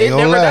career. Ain't It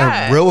gonna never lie,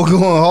 died. bro was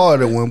going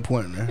hard at one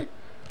point now.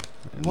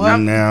 What?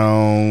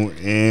 Now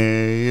it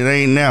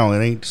ain't now.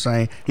 It ain't the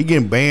same. He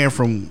getting banned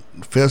from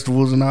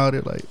festivals and all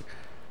that. Like,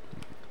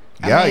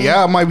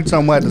 y'all might be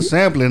talking about the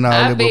sampling and all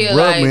I that, but feel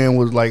Brugman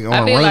was like on I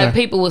a feel run. like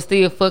people were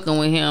still fucking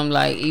with him,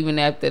 like even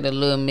after the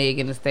little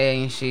Megan Thee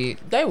Stallion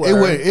shit. They were.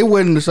 It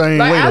wasn't the same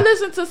Like, way. I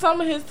listen to some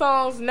of his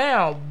songs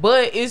now,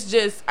 but it's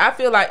just, I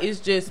feel like it's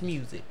just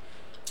music.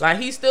 Like,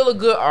 he's still a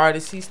good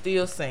artist. He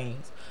still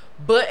sings.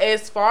 But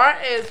as far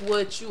as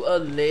what you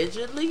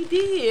allegedly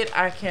did,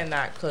 I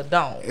cannot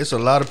condone. It's a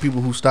lot of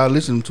people who stopped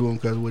listening to him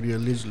because of what he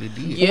allegedly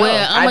did. Yeah,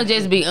 Well, I'm I- gonna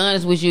just be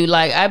honest with you.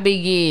 Like, I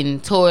be getting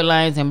Tory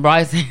Lanez and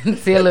Bryson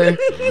Tiller.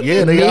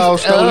 Yeah, they all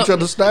mixed stole up. each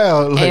other's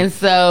style. Like, And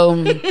so,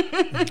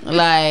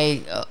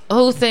 like,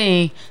 who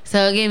sing?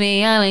 So give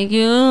me all of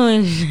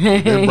you.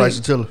 that's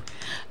Bryson Tiller.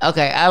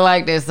 Okay, I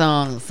like that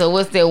song. So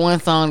what's that one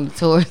song that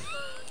Tory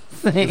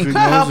If sing? you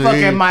Cut her gonna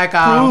fucking say, mic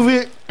off.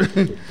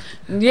 Prove it.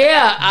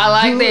 Yeah, I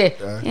like Do it.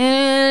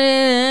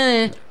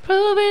 that.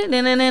 Prove it.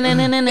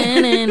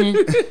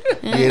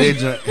 Yeah, they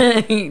jump.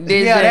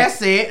 Yeah,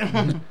 that's it.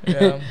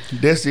 Yeah.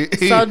 That's it.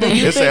 So do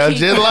you That think sounds he,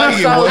 just like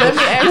it. so boy. let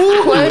me ask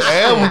the question.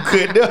 Album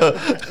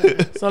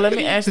cut up. So let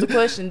me ask the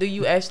question: do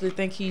you actually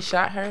think he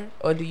shot her,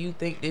 or do you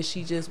think that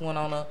she just went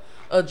on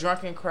a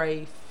drunken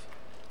crave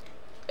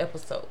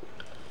episode?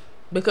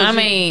 Because I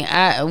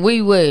mean,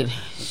 we would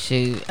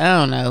shoot. I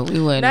don't know. We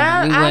wouldn't.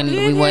 Nah, I did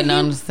We wasn't hear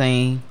on you. the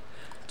scene.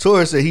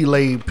 Tory said he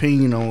laid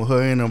peen on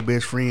her and her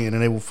best friend,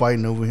 and they were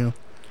fighting over him.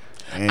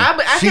 And I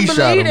can shot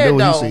believe him. that,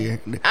 That's what though. he said.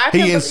 I can He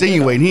believe it,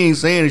 insinuated. He ain't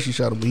saying that she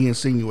shot him, but he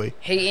insinuated.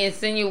 He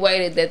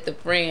insinuated that the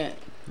friend.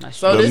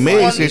 So But this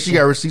Meg one- said she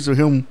got receipts of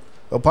him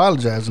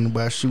apologizing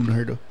about shooting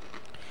her though.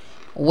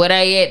 Where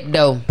they at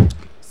though?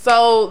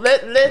 So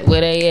let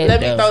Where they at let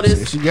me though? throw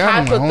this She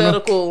got him, I don't know.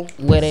 hypothetical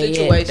Where they at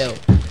situation.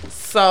 though?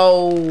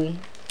 So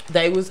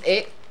they was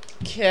at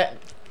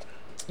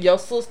your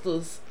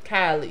sister's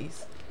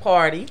Kylie's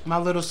party. My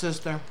little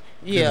sister.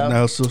 Yeah.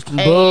 Now sister. And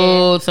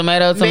Boo!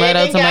 Tomato! Megan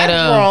got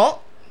Tomato! drunk,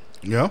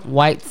 Yeah.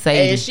 White and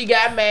Sadie. she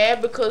got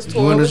mad because You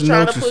Tori want was us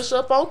trying to notice? push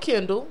up on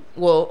Kendall,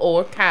 well,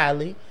 or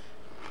Kylie.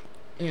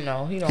 You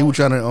know, he He was don't.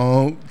 trying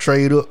to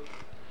trade up.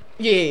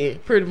 Yeah,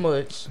 pretty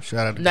much.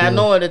 Shout out to Not Killer.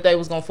 knowing that they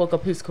was gonna fuck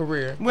up his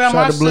career. Well,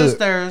 Shot my the blood.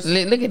 sisters,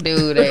 Look at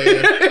dude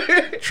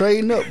ass.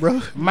 Trading up,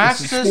 bro. my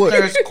This is what-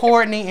 sisters,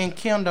 Courtney and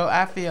Kendall,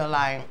 I feel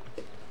like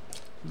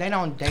they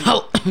don't date.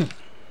 Oh,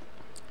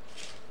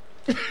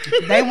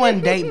 They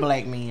wouldn't date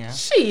black men.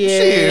 Shit.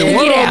 Shit,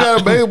 one of them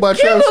got a baby by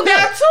Travis Kendall Scott.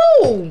 got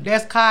two.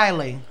 That's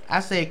Kylie. I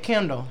said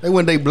Kendall, They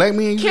wouldn't date black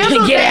men.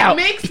 Kendall Get got out.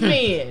 mixed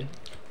men.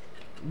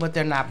 but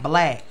they're not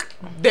black.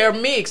 They're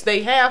mixed.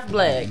 They half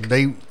black.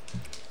 They,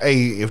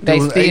 hey, if They they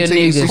was still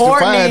niggas.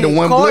 1865, the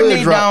one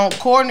blood drop.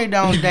 Courtney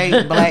don't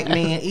date black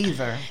men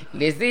either.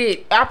 that's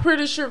it. I'm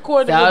pretty sure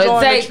Courtney That's will all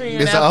it join the take.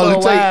 trend That's all after a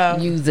it take.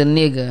 while. Use a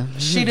nigga.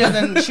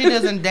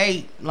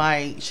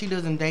 She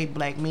doesn't date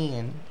black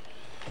men.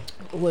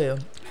 Well,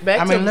 back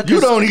I mean, to look You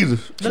at- don't either.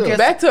 Look at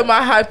back to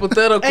my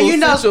hypothetical And you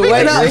know,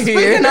 situation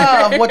here. speaking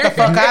of what the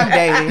fuck I'm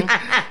dating,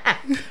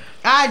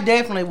 I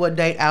definitely would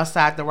date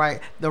outside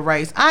the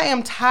race. I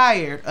am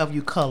tired of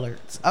you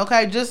coloreds.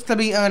 Okay, just to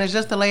be honest,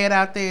 just to lay it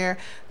out there.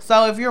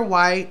 So if you're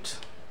white,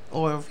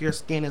 or if your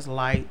skin is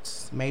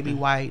light, maybe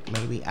white,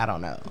 maybe, I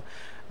don't know.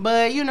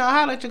 But, you know,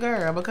 holla at your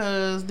girl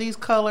because these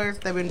colors,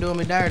 they've been doing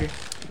me dirty.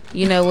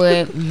 You know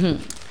what?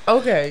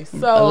 Okay, so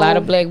A lot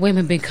of black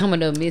women been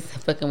coming up miss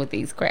fucking with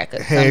these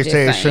crackers. So I'm just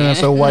Hashtag Sean saying.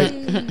 so white.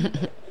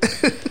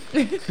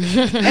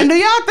 And do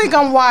y'all think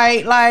I'm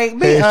white? Like,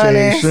 be Hashtag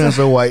honest. Sean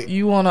so white.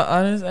 you want an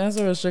honest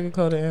answer or a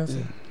sugarcoated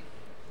answer?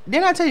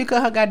 Didn't I tell you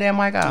cut her goddamn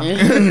mic off?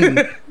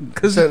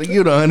 So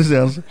you don't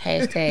understand.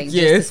 Hashtag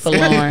Yes. justice for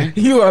Lauren.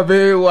 You are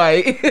very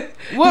white.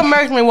 What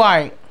makes me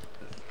white?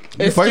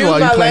 First of all,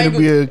 you claim to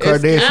be a I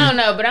Kardashian. don't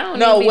know, but I don't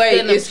No, need to be wait.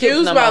 spilling them Excuse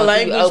chips no my more, so you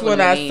language open when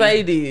them I again. I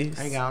say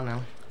this. don't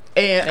know.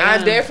 And I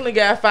Damn. definitely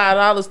got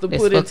 $5 to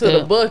That's put into fucked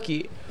the up.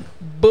 bucket.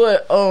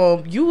 But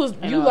you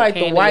know, like the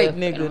candy white left,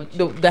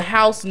 nigga, the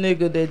house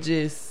nigga that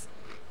just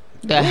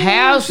The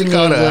house She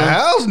called a nigga.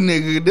 house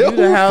nigga. you That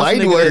the whole house fight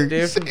nigga that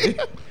works. definitely.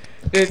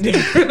 That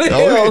definitely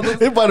Oh,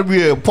 helps. it about to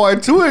be a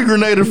part 2 of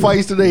Grenada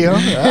fights today, huh?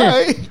 All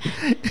right.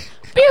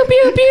 Pew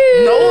pew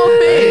pew. No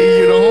Hey,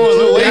 you offense.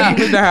 know what? Yeah,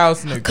 you the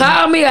house nigga.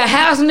 Call me a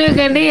house nigga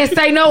and then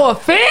say no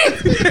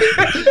offense.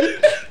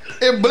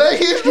 In Black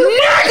History.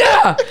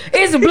 Nigga,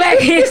 it's Black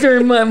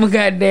History Month.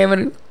 God damn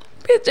it,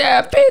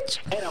 bitch, bitch.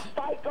 And a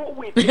fight go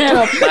with And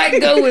a fight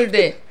go with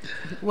it.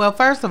 Well,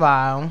 first of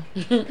all,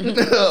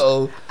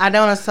 Uh-oh. I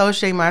don't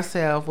associate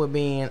myself with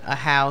being a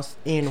house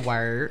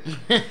N-word.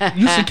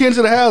 You should kin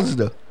to the houses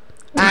though.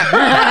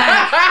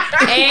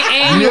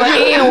 And you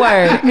an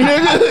N-word.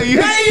 Nigga,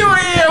 you, Hey, you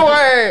an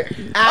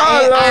word.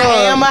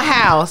 I am a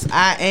house.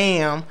 I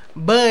am.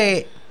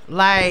 But,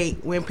 like,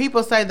 when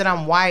people say that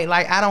I'm white,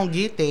 like, I don't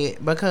get that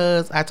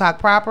because I talk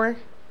proper.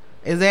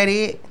 Is that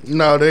it?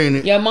 no, they ain't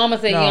it. Your mama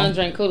said No. you don't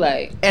drink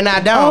Kool-Aid. And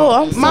I don't. Oh,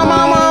 I'm My sorry.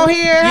 mama on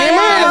here. Hey, Yeah.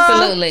 mama.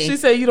 Absolutely. She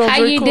said you don't How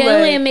drink you Kool-Aid.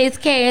 doing, Miss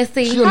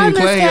Cassie? She don't even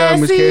Miss claim y'all,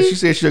 Miss Cassie. Cass. She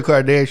said she a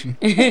Kardashian.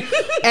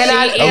 And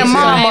I She and is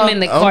mama. claiming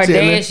the I'm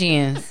telling.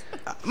 Kardashians.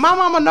 My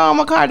mama know I'm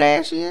a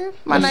Kardashian.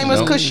 My name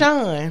is No.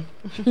 Kashawn.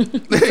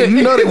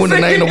 You know they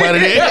wouldn't name nobody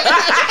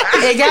that.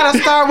 It gotta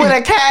start with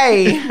a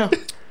K.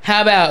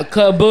 How about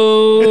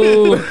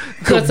kaboo?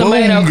 Cut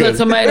tomato, cut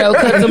tomato,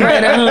 cut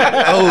tomato.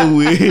 Oh,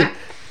 yeah.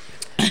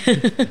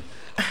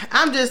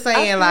 I'm just I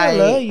saying, still like,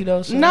 love you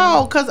though, Shannon.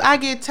 no, cause I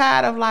get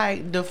tired of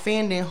like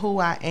defending who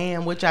I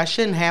am, which I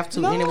shouldn't have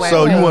to anyway.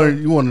 So But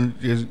you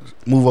want to just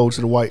move over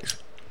to the whites?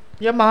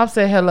 Your mom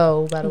said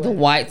hello, by the The way.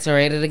 whites are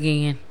at it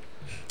again.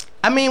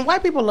 I mean,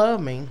 white people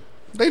love me.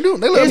 They do.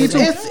 They love you It's too.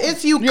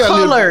 it's you You gotta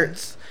live-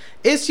 colors.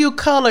 It's you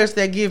colors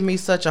that give me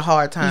such a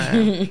hard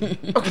time.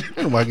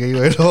 Nobody gave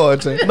you a hard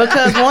time.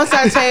 Because once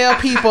I tell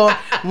people,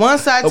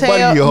 once I Nobody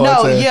tell, give you a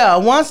hard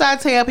time. once I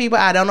tell people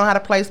I don't know how to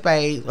play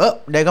spades, oh,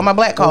 there go my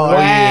black card. Oh,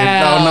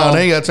 yeah. Wow. No,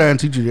 they ain't got time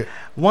to teach you that.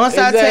 Once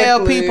I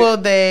tell Exactly. people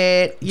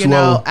that, you Too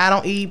know, old. I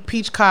don't eat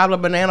peach cobbler,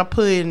 banana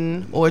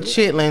pudding, or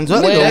chitlins,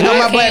 oh, Well, there go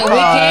my we black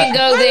can't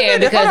card. go there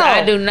because hold I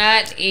on. do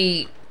not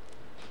eat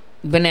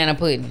banana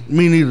pudding.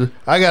 Me neither.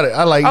 I got it.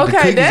 I like the Okay,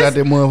 cookies out that's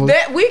there, motherfucker.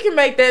 that. We can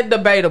make that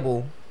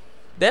debatable.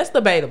 That's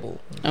debatable.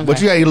 Okay. But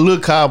you gotta eat a little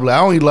cobbler. I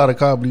don't eat a lot of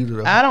cobbler either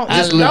though. I don't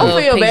I eat. love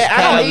Don't feel peach bad.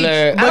 I don't eat-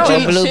 cobbler, I don't or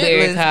eat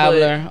blueberry chitlins,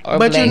 cobbler, or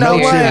but you know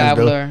blackberry what?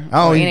 cobbler, I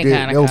don't or eat any that.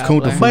 kind That of was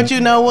cobbler. comfort food. But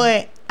you know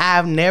what?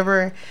 I've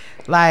never,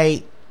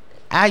 like,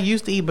 I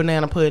used to eat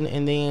banana pudding,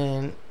 and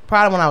then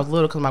probably when I was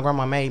little because my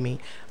grandma made me.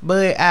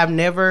 But I've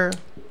never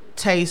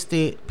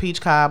tasted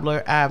peach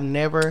cobbler. I've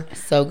never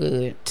So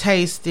good.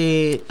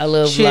 tasted I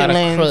love a lot of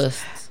chitlins.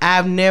 crusts.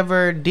 I've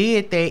never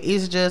did that.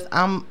 It's just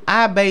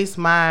I base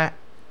my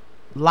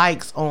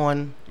likes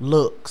on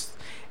looks.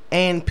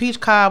 And peach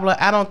cobbler,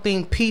 I don't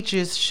think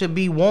peaches should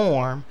be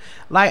warm.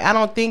 Like, I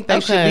don't think they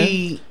should Okay.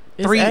 be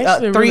It's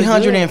actually really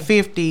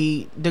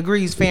 350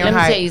 degrees Let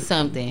Fahrenheit. me tell you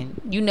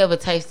something. You never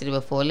tasted it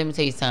before. Let me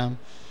tell you something.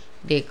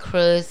 That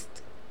crust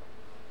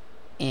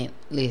and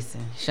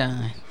listen,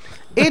 Sean.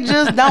 It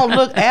just don't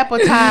look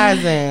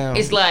appetizing.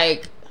 It's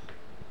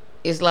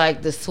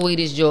like the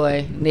sweetest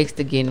joy next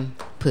to getting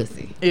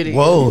pussy. It is.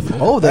 Whoa.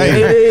 Oh, It they.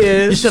 You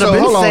is. should have So,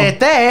 been hold on. said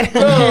that.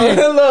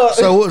 Look.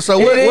 So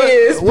what? It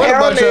is, What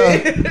about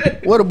pound y'all?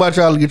 What about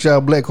y'all to get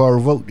y'all black card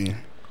revoked then?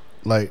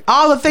 Like,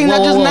 All the things I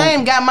Whoa, just whoa, whoa.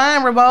 named got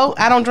mine revoked.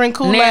 I don't drink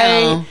Kool-Aid.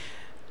 Now,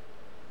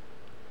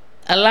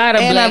 a lot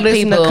of And I black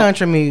listen people, to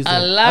country music. a I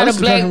lot of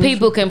listen to black country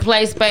people can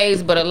play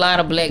spades, but a lot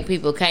of black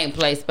people can't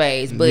play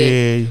spades. But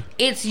yeah.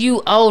 it's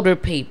you older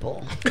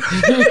people She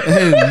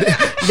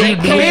that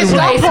can't Bitch,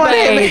 play don't point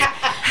at me.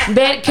 spades.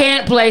 That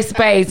can't play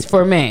spades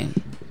for me.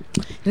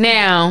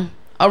 Now,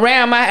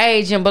 around my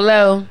age and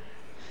below,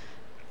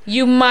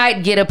 you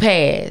might get a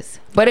pass.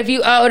 But if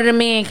you older than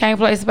me and can't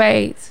play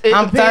spades, It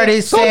I'm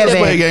depends. Some play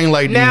 37. game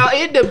like Now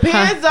this. it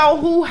depends on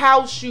who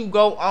house you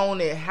go on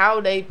and how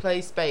they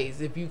play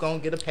spades. If you gonna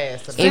get a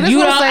pass or not. if that's you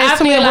what don't, I'm saying, I it's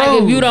too feel many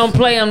like if you rules. don't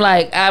play them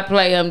like I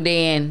play them,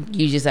 then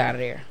you just out of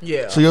there.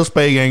 Yeah. So your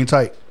spade game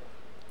tight.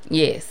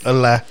 Yes. A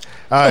lie.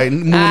 All right,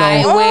 moving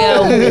I on.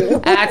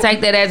 will. I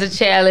take that as a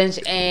challenge,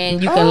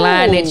 and you can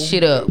line that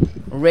shit up. So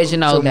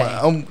Reginald Day.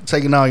 I'm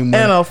taking all your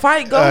money. And a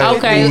fight go. All right.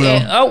 with Okay. Moving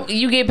and- oh,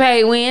 you get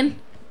paid when?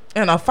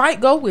 And a fight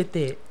go with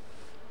it.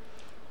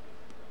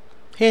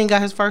 He ain't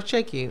got his first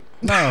check yet.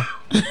 No.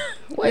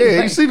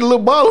 Wait. You see the little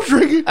bottle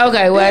drinking?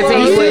 Okay, well, I tell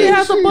you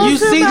what. You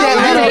see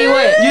I tell you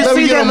what. You Let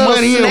me see get that the little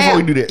money in snap. before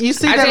we do that. You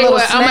see I that tell you little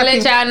what, I'm gonna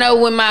let snapping? y'all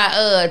know when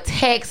my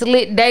tax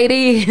lit date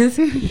is,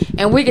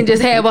 and we can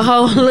just have a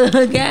whole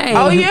little game.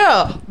 Oh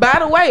yeah. By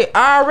the way,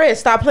 IRS,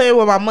 stop playing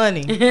with my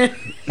money.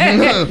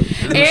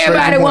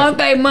 Everybody want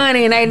their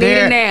money and they need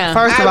it now.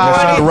 First of I all,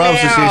 want Shonda it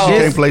Robinson said she now.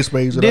 can't play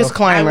spades at all. I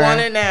disclaimer. want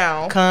it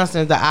now.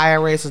 Constance, the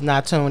IRS is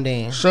not tuned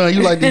in. Son,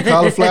 you like the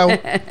cauliflower?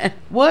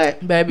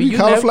 What? Baby, You you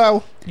never,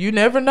 cauliflower? you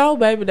never know,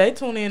 baby. They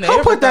tune in to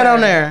Who put that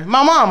on everything. there?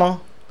 My mama.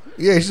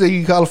 Yeah, she said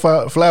you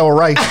cauliflower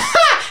rice.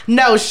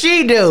 No,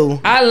 she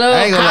do. I love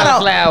I ain't gonna lie.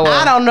 cauliflower.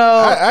 I don't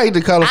know. I ate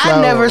the cauliflower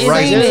I've never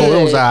rice seen before. it.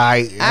 It was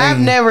alright. I've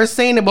never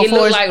seen it It before.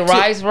 look like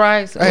rice.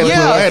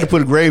 Yeah. I had to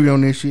put a gravy on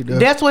this shit though.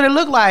 That's what it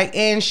looked like.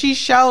 And she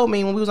showed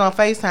me when we was on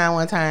FaceTime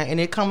one time and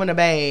it come in a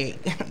bag.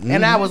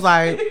 And I was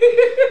like,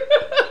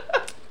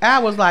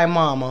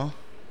 mama.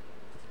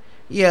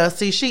 Yeah,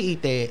 see, she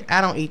eat that.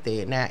 I don't eat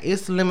that. Now,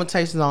 it's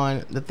limitations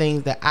on the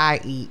things that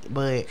I eat,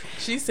 but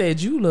She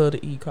said you love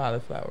to eat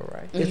cauliflower,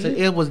 right?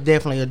 it was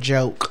definitely a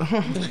joke.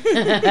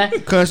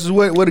 Constance,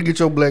 what to get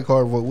your black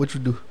card vote? What you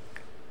do?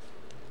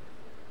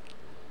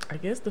 I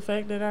guess the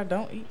fact that I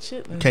don't eat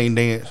chitlins. Can't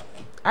dance.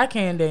 I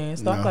can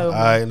dance. Don't play All with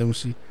me. right, let me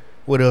see.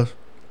 What else?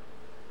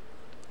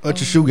 What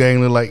your shoe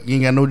gang look like? You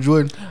ain't got no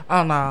Jordan?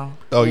 Oh no,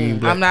 Oh, you ain't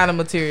black. I'm not a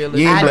materialist.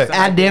 You ain't I, black.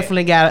 I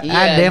definitely got Yeah,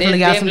 I definitely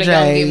got some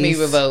definitely gonna get me J's.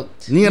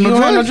 revoked. You ain't You no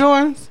don't have Jordans?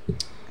 no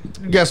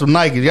Jordans? You got some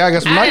Nikes. Y'all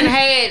got some I Nikes? done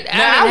had, Nah,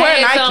 I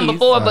wear had some Nikes.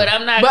 before, but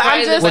I'm not But I'm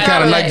crazy just- What about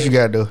kind of that. Nikes you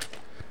got though?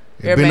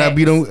 Air It better not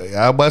be Max. them.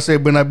 I was about to say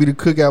it better not be the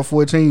Cookout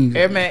 14s.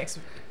 Air Max.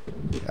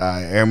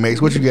 Alright, Air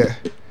Max. What you got?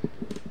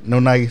 No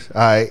Nikes.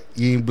 Alright,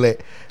 you ain't black.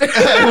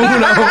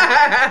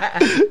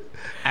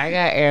 I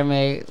got Air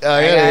Max. Oh,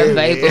 I yeah, got yeah.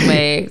 Vapor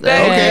Max.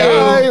 Okay,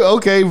 alright,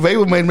 okay.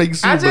 Vapor may make you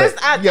see I black.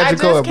 just, I You got your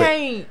just card back.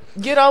 can't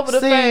get over the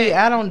See, fact.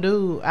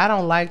 I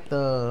don't like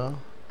the.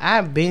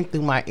 I've been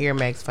through my Air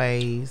Max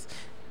phase.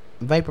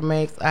 Vapor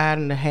Max, I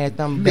done had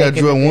them. You back got in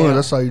the drill day. ones.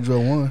 That's how you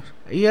drill ones.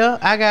 Yeah,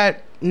 I got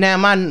now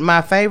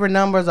my favorite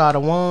numbers are the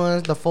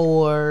 1s, the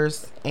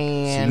 4s, You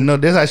and know,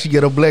 that's how she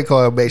get her black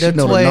card back. She The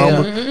know 12.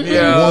 the number.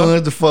 Yeah. The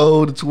ones, the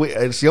 4, the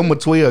 12. See, I'm a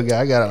 12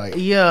 guy. I got like,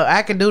 yeah,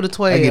 I can do the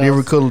 12. I get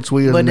every color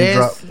 12 But and they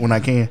drop that's- when I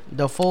can.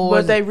 the 4s,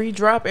 But they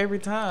redrop every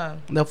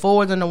time. the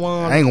 4s and the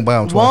 1s. I ain't gonna buy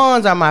them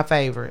twice. 1s are my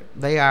favorite.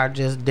 They are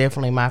just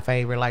definitely my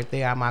favorite. Like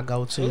they are my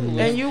go-to.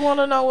 And you want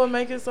to know what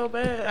make it so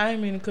bad? I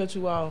ain't mean to cut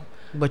you off.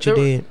 But you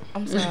the- did.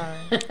 I'm sorry.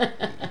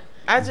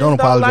 I just Don't don't,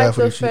 apologize like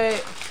for the this shit.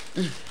 fact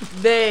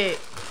that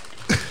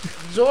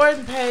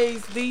Jordan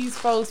pays these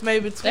folks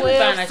maybe Let me 12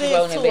 find out you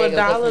rolling cents that to bag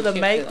up, $1 put to some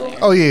make chips in them,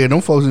 Oh yeah,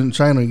 them folks in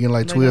China getting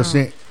like They 12 don't.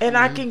 cents. and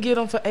I can get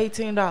them for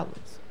 $18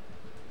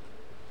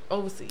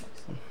 overseas.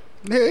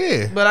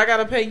 Yeah. But I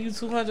gotta pay you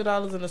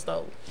 $200 in the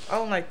store. I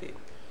don't like that.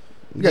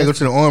 You gotta go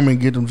to the army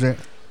and get them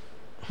cents.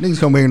 Niggas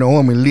come here in the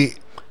army lit.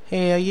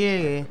 Hell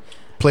yeah.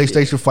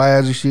 PlayStation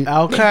 5s and shit.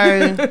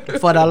 Okay.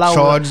 For the low.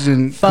 Chargers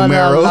and For the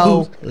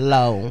Camaros.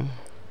 low.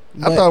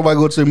 I thought about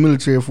going to the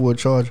military for a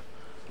charger.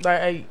 Like,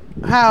 hey,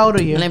 How old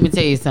are you? Let me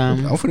tell you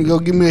something. I'm finna go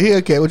get me a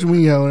haircut. What you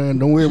mean, y'all? Man?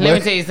 Don't worry Let me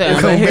about tell it. you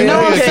something. Come You back. know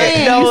what I'm Okay.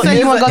 saying? No, You said you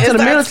it's want to go a- to the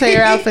it's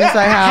military. I was finna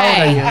say, how old are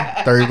Hey.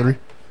 you? 33. Let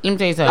me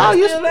tell you Oh, something.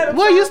 you Still let 'em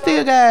well, you find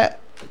still got.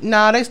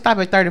 No, they stop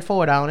at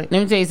 34, don't it?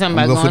 Let me tell you something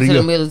I'm about going for going to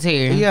the the year.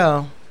 military.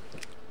 Yeah.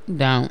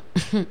 Don't.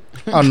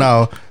 Oh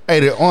no. Hey,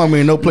 the army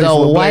ain't no place The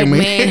for a black white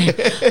man.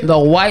 man, the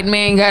white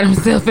man got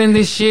himself in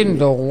this shit. And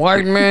the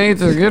white man needs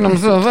to get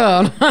himself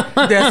out.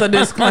 that's a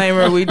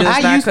disclaimer. We I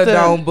just not used to-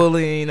 condone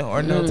bullying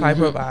or no type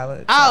of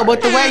violence. Oh,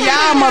 but the way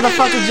y'all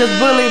motherfuckers just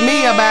bullied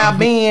me about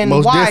being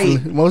Most white.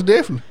 definitely. Most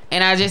definitely.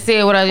 And I just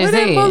said what I We just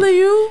didn't said. bully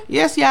you.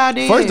 Yes, y'all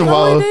did. First of No,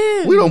 all, it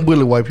didn't. we don't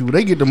bully white people.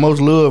 They get the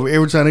most love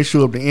every time they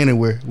show up to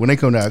anywhere. When they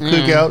come to our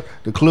cookout,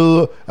 the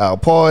club, our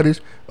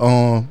parties,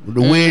 the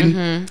wedding,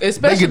 they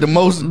Especially get the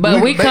most.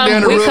 But we they down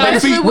come, to we rub their come,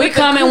 feet. we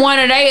come in one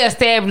of their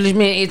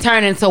establishment. It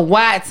turn into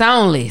whites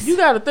only. you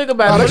got to think Oh,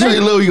 about they it. show When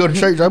you love you go to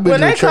church. I've been when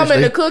to they the church. come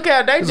in They, the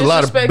cookout, they there's a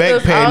lot of disrespect back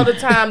us patting. all the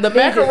time. The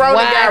macaroni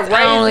got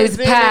Whites only raisins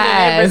in it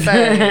and pies.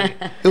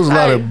 everything. it was a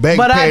lot of back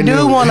But I patting.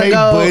 do want to Hey,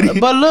 go. buddy.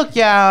 But look,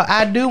 y'all,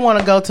 I do want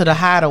to go to the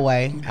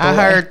Hideaway. I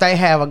heard they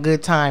have a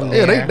good time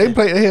Yeah, there. they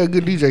play. They have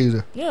good DJs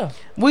there. Yeah.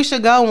 We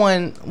should go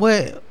one.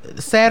 What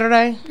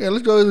Saturday? Yeah,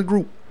 let's go as a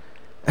group.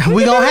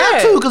 We gonna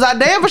have to, cause I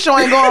damn for sure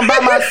ain't going by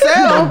I'm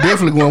myself.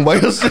 definitely going by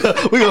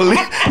yourself. We gonna leave.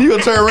 You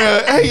gonna turn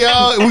around. Hey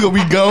y'all, we gonna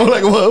be gone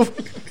like a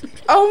motherfucker.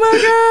 Oh my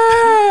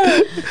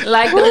God.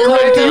 Like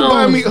the Can you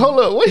buy me? cartoon. Hold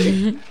up.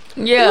 Wait.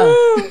 Yeah.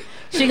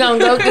 She gonna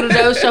go through the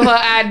door, show her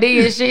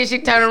ID and shit. She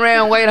turn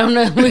around, wait on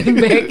us, we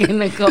back in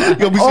the car. You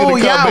gonna be Oh, sitting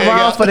the car y'all bag wrong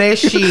out. for that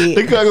The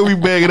shit. car gonna be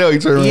bagging out. You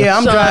turn around. Yeah,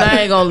 I'm Son, I driving.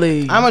 ain't gonna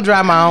leave. I'm gonna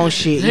drive my own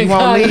shit. You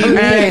won't leave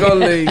I ain't me.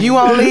 gonna leave. You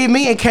won't leave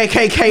me in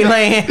KKK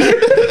land.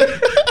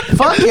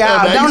 Fuck y'all.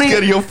 Now you Don't scared of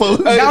even. your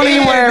folks. Don't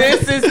even worry.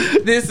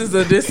 This is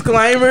a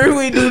disclaimer.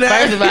 We do not.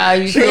 First of all,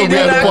 you She gonna we be do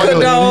at the not parking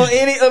lot. condone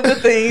any of the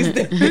things.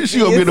 That She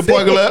gonna be in the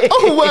parking lot.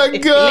 Oh my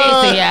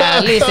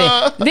god! Listen,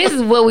 y'all. Listen. This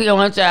is what we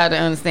want y'all to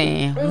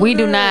understand. We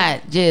do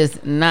not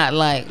just not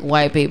like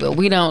white people.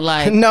 We don't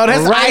like No,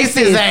 that's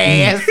ISIS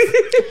ass.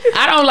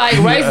 I don't like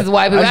racist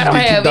white people. I I don't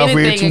just get have kicked off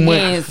every anything 2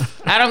 months.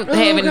 against. I don't have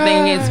anything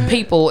against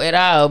people at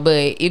all.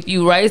 But if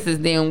you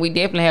racist, then we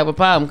definitely have a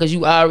problem because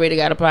you already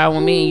got a problem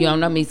with me. And you don't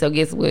know me, so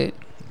guess what?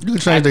 You can I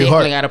change their definitely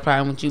heart. got a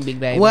problem with you, big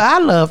baby. Well, I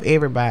love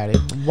everybody.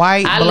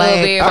 White, I love black.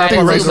 everybody. I think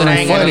Everybody racism ain't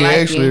is gonna funny like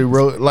actually, you.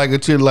 bro. Like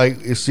until like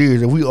it's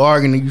serious. If we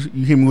arguing and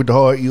you hit me with the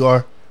hard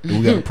ER, then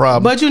we got a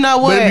problem. But you know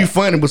what? But it'd be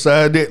funny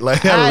besides that.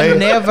 Like I laugh.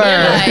 never.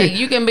 Yeah, like,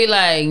 you can be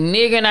like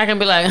nigga, and I can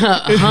be like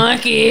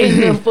hunky.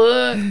 The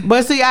fuck?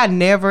 But see, I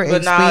never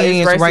But nah,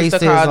 it's experienced racist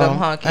to call them racism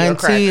hunky or until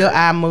cracker.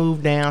 I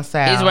moved down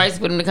south. It's racist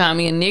for them to call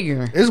me a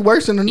nigger. It's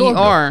worse in the north.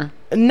 though. ER.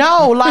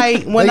 No,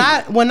 like when They-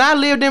 when I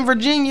lived in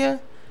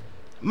Virginia,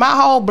 my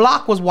whole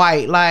block was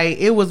white. Like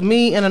it was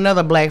me and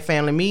another black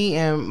family. Me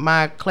and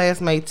my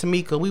classmate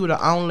Tamika. We were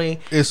the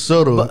only It's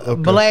subtle. up there.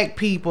 black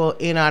people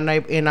in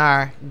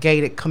our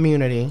gated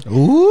community.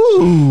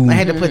 Ooh. I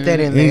had to put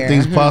that in there.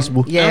 Anything's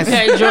possible. Yes.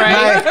 Okay,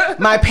 Dre.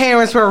 my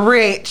parents were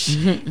rich.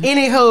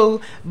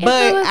 Anywho,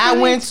 but was I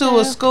rich, went to though.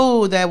 a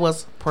school that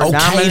was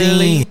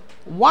predominantly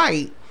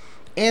white.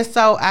 And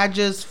so I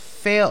just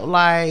felt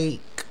like,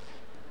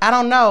 I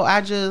don't know,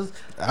 I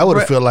I would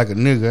have felt like a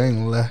nigga. I ain't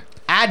gonna lie.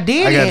 I I got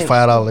didn't.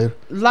 $5 later.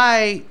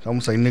 Like, I'm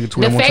gonna say nigga The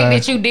 20 more fact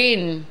times. that you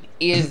didn't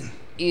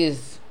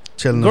is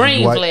Telling us green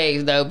it's white.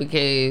 flags though,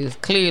 because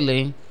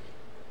clearly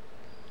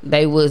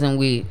they wasn't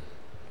with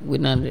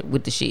none of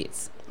with the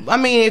shits. I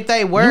mean, if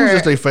they You was were,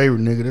 just their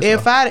favorite nigga.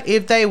 That's all.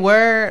 if they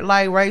were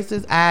like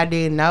racist, I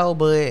didn't know,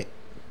 but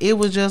it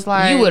was just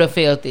like, You would have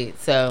felt it.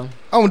 So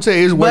I'm gonna tell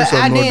you, it's worse But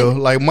I up north though.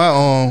 didn't- Like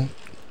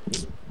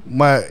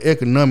my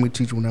economic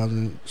teacher when I was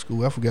in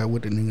school, I forgot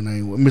what the nigga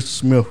name was, Mr.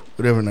 Smith,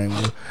 whatever his name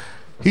was.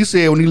 He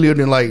said when he lived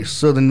in like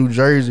southern New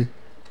Jersey,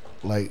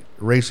 like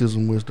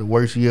racism was the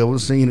worst he ever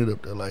seen it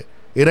up there. Like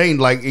it ain't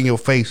like in your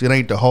face, it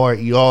ain't the hard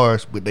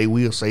ERs, but they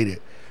will say that.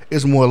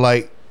 It's more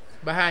like,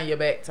 behind your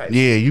back type.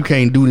 yeah, you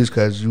can't do this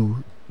because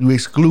you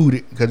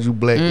excluded because you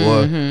black,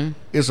 Mhm.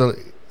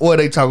 or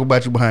they talk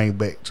about you behind your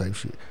back type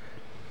shit.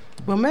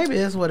 well, maybe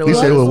that's what it He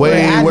was. said it was but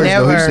way I worse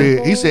never,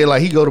 though. He said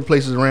like he go to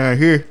places around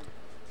here,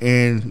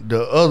 and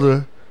the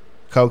other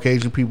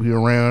Caucasian people here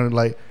around,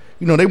 like,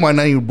 you know, they might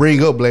not even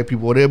bring up black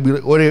people, or they'll be,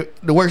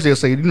 the worst they'll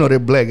say, you know, that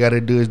black guy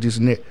that does this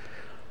and that.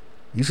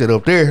 You said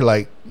up there,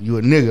 like, you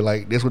a nigga,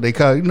 like that's what they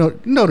call you know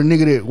the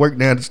nigga that work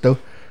down the store.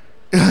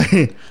 Now,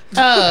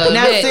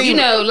 that, see- you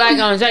know, like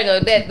on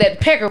Django, that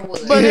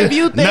Peckerwood. But if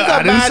you think No,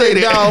 I didn't about say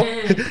it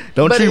that. though,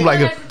 Don't But treat him it- like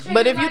a.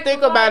 but if you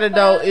think about it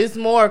though, it's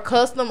more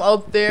custom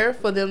up there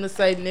for them to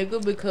say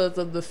nigga because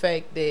of the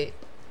fact that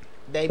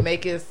they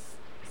make us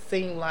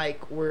seem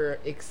like we're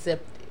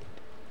accepted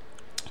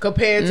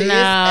compared to it's No.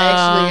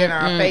 actually in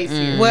our face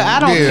here. Well, I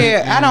don't Yeah.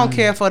 care. I don't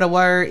care for the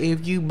word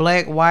if you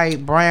black,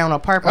 white, brown, or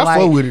purple. I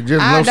like, fuck with it.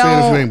 Just I no saying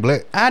if you don't- ain't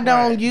black. I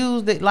don't Right.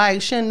 use it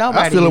like shouldn't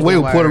nobody. I feel a use way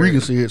the with Puerto word.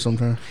 Rican see it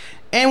sometimes.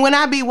 And when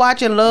I be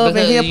watching Love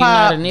Because and you Hip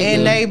Hop not a nigga.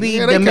 and they be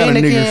Yeah, they kinda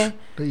Dominican, niggas.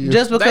 They is.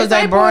 just because they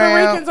they say Puerto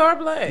brown. Ricans are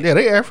black. Yeah,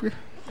 they African.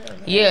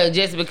 Yeah,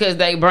 just because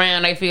they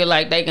brown, they feel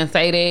like they can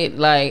say that.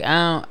 Like, I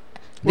don't.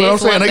 Well, I'm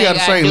that's saying one they got thing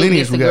the I same do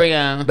lineage we disagree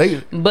got. on.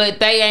 They But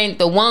they ain't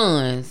the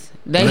ones.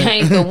 They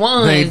ain't the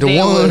ones. They ain't the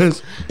that was-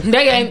 ones.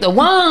 They ain't the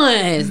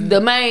ones.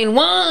 The main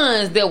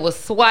ones that was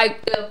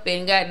swiped up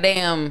and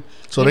goddamn.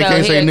 So you they know,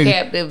 can't say held nigga.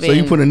 captive So you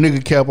and- put a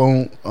nigga cap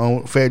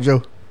on Fat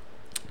Joe.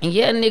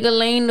 Yeah, nigga,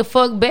 lean the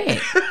fuck back.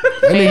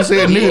 That nigga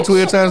said nigga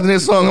 12 times in that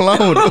song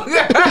alone.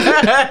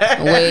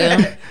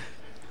 Well,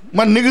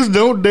 My niggas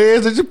don't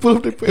dance. They just pull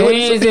up their pants.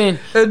 hands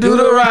in. Do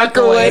the rock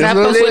away. And I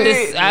That's fuck what with I'm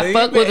this. I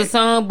fuck with the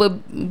song,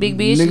 but big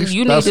bitch, Niggas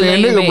you stop need to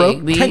saying lean nigga, bro.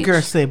 back, That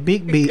girl bitch. said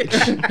big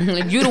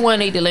bitch. You the one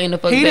need to lean the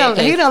fuck He back.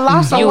 done- he done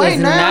lost some You weight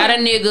is now. not a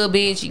nigga,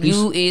 bitch.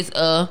 You is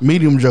a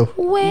Medium Joe.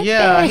 wet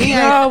Yeah, he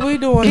ain't. Y'all, we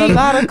doing a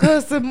lot of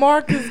cussing.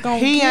 Marcus gonna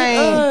He get ain't-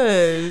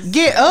 us.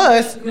 Get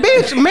us,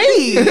 bitch, me.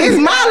 It's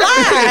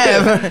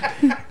my life.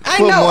 Ain't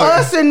Foot no mark.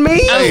 us and me.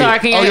 I'm Hey, sorry,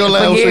 can on you your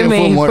line, I'm forgive saying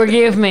me? footmark.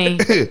 Forgive me.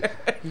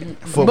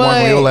 Foot mark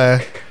on your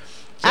line.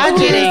 I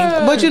kidding.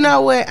 just, but you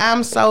know what?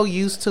 I'm so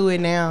used to it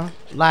now.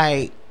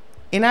 Like,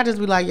 and I just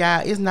be like,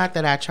 y'all, it's not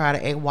that I try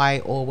to act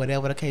white or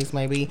whatever the case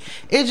may be.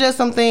 It's just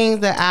some things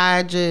that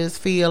I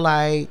just feel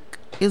like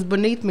is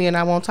beneath me and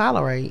I won't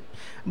tolerate.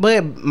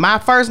 But my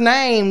first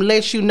name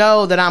lets you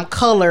know that I'm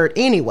colored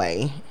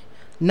anyway.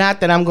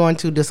 Not that I'm going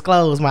to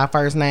disclose my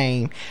first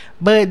name,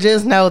 but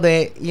just know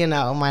that, you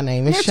know, my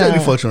name is Man, tell me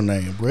Sean. fuck your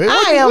name, bro.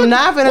 I am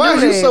not finna Why do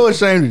is you that. so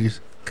ashamed of this?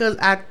 Cause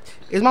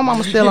is my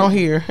mama still on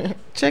here?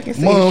 Check and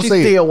see Mom, if she's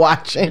say it. still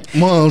watching.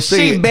 Mom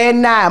She said. better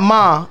not,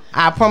 Mom.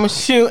 I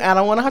promise you, I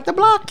don't want to have to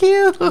block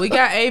you. We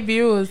got 8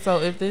 viewers, so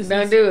if this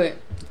Don't is do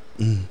it.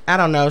 I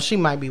don't know. She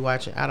might be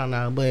watching. I don't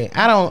know, but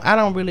I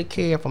don't really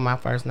care for my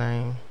first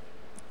name.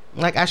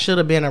 Like I should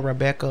have been a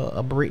Rebecca,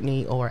 a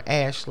Brittany, or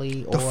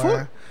Ashley, The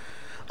fuck?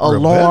 a Rebecca?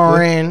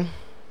 Lauren.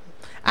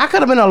 I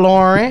could have been a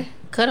Lauren.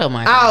 Cut up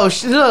my. Oh,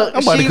 look.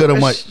 I'm about to cut her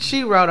mic.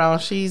 She wrote on.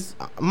 She's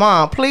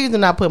Mom. Please do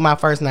not put my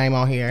first name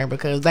on here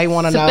because they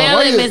want to know. Spell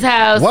it, Miss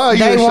House. Why are you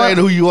They ashamed want- of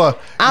who you are?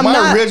 I'm my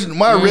not-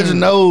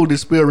 original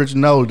is spelled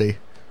Reginaldi.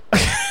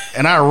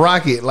 And I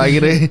rock it like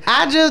it ain't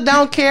I just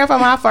don't care for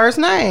my first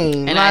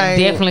name. And I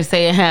definitely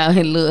say how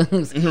it looks.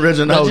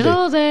 Reginaldi.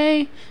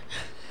 Jose.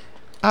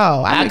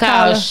 Oh, I be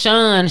call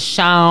calling-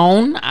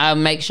 Sean. I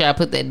make sure I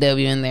put that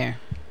W in there.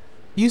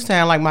 You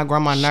sound like my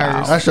grandma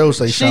nurse. I sure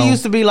say She Sean.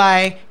 used to be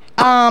like,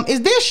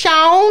 is this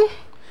Sean?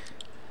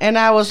 And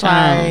I was Sean.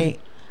 like,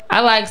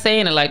 I like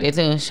saying it like that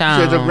too. Sean.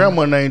 Said your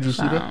grandma name, you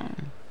see that? Sean.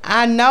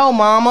 I know,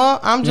 Mama.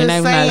 I'm Your just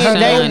name not saying Sean.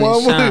 they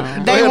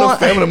Sean. They They want- want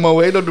family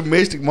moment. Ain't no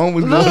domestic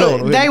moments going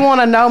look. on. They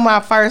want to know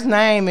my first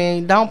name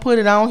and don't put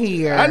it on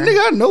here.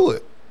 I know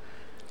it.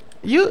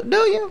 You do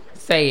you?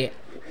 Say it.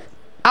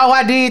 Oh,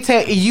 I did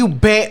tell you.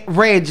 Bet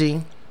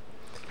Reggie.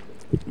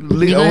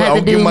 You gonna have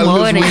to do more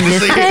than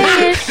just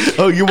say it.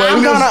 Oh, you my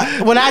I'm lips.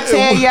 gonna when I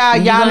tell y'all,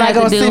 You y'all gonna not have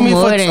gonna to do see me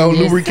more for. than Oh,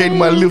 just lubricating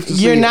my lips to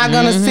You're say not it.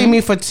 gonna see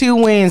me for 2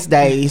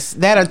 Wednesdays.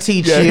 That'll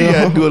teach Yeah, you. you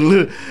gotta do a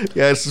little. You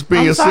gotta suspend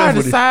I'm yourself sorry to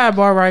with it.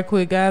 sidebar right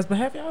quick, guys, but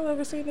have y'all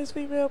ever seen this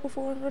female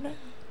before,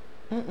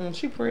 Renee?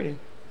 She pretty.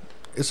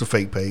 It's a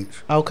fake page.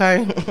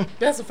 Okay.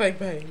 That's a fake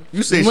page.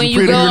 You said When she you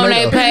pretty. go on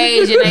Renee. their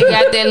page and they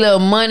got that little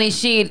money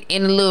shit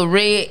in the little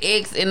red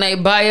X in their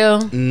bio,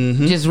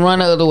 just run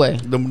the other way.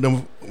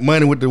 The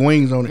money with the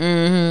wings on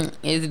it.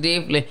 It's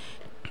definitely,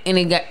 and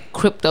it got And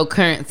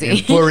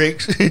cryptocurrency.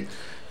 Forex.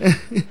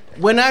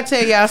 When I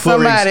tell y'all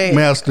Forex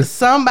master.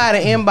 somebody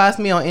inboxed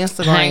me on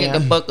Instagram. Hang it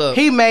the fuck up.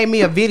 He made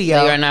me a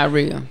video. They are not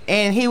real.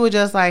 And he was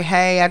just like,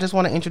 hey, I just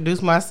want to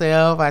introduce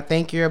myself. I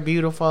think you're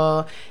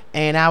beautiful.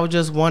 And I was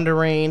just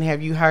wondering,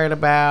 have you heard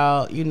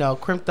about,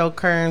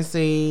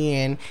 cryptocurrency?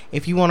 And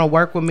if you want to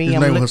work with me, His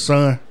name was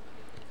Hassan.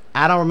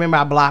 I don't remember.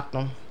 I blocked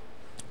him.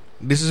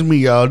 This is me,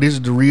 y'all. This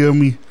is the real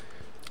me.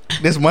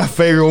 This is my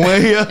favorite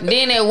one here.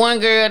 Then that one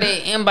girl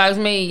that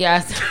inboxed me,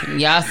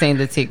 y'all seen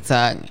the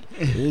TikTok.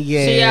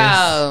 Yes. She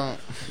y'all,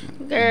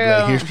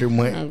 girl. Black History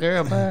Month.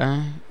 Girl,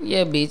 bro.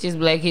 Yeah, bitch. It's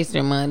Black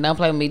History Month. Don't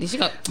play with me. She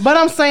gonna But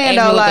I'm saying,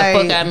 ask me though, what the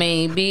like, fuck I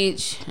mean,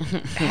 bitch.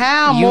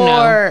 how You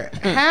know.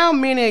 how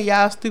many of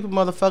y'all stupid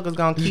motherfuckers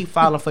gonna keep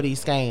falling for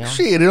these scams?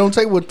 Shit, it don't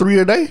take 3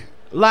 a day.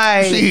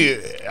 Like,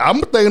 Shit,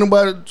 I'm thinking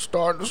about it.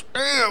 Starting to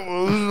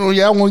scam.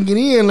 Y'all want to get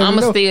in? Let me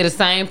I'ma know. steal the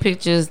same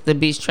pictures the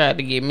bitch tried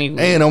to get me with.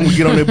 And I'm gonna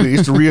get on that bitch.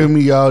 It's the real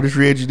me, y'all. This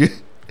Reggie.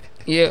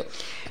 Yep.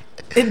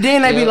 and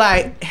then they be Yep.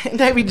 like,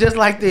 they be just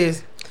like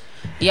this.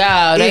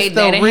 Y'all, they It's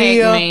the hacked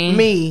real me.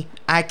 me.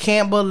 I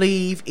can't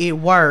believe it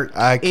worked.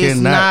 I It's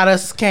cannot. not a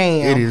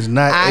scam. It is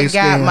not I a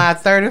got scam. my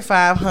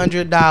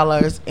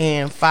 $3,500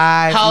 in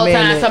 5 Whole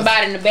minutes. time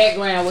somebody in the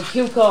background with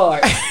cue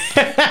cards.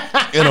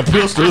 And a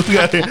pistol.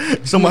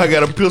 Somebody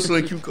got a pistol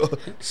and cue card.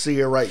 See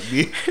it right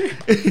there.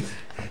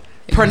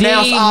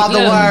 Pronounce all the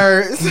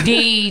words.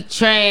 D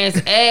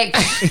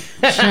transaction.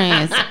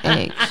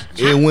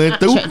 It went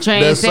through the same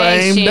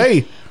transaction.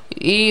 day.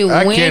 It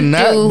I went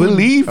cannot through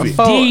believe it.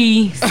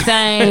 the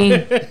same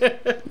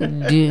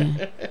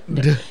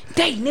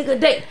day, nigga,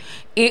 day.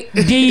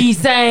 The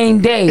same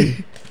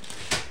day.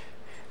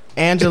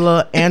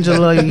 Angela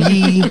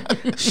Yee,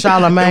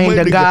 Charlemagne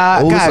the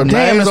God. Oh, it's God some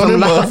damn, names it's on a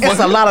this lot. motherfucker. It's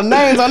a lot of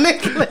names on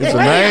this. It's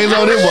some names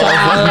on this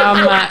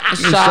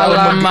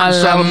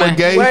motherfucker. Charlemagne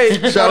Gay.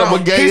 Wait,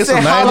 Charlemagne Gay. He It's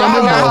some said, names hold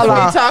on this on, hold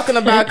motherfucker. on. We talking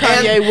about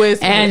Kanye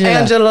West.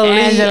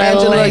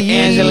 Angela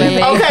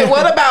Yee. Okay,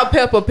 what about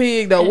Peppa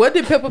Pig though? What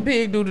did Peppa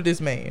Pig do to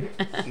this man?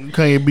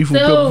 Kanye beef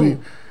with So- Peppa Pig.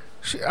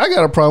 Shit, I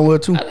got a problem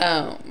with her too.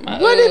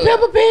 What did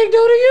Peppa Pig do to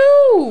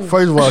you?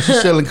 First of all,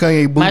 she's selling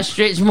Kanye My boots.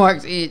 stretch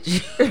marks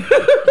itch.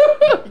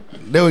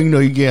 That way you know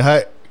you getting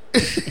hot.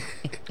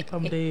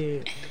 I'm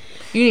dead.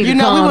 You need You to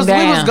know, we calm was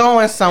down.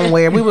 going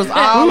somewhere. We was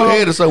all We on,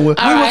 headed somewhere.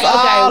 we was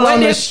all what on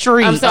the did-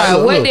 street. I'm sorry.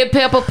 Look, What look. did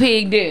Peppa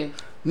Pig do?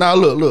 Now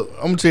look.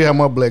 I'm gonna tell you how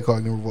my black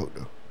card get revoked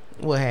though.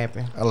 What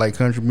happened? I like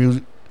country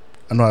music.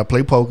 I know how to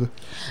play poker.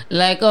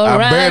 Like a I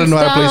barely know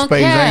how to play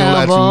spades. I ain't gonna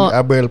lie to you. cowboy.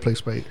 I barely play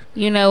spades.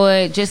 You know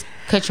what? Just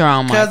cut your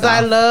own mic Because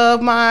I off.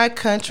 love my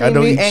country I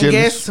don't music. eat And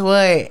chilies. guess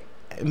what?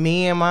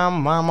 Me and my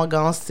mama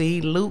gonna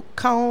see Luke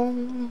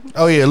Combs.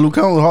 Oh yeah, Luke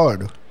Combs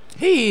hard though.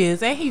 He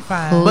is, and he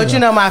fine. But you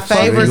know my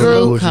favorite Fuck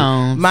group? bullshit.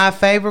 Combs. My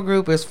favorite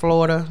group is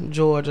Florida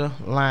Georgia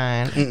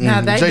Line. Now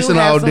they Jason do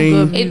have some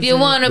Aldean. good If you music.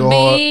 wanna Go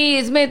be,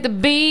 it's meant to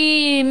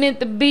be, meant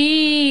to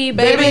be,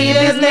 Baby,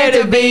 it's meant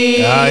to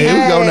be. Ah, here we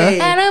go now. Hey.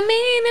 I don't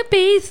mean to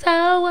be so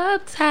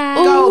uptight.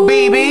 Go,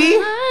 BB.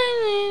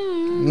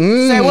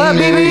 Say what,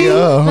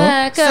 BB?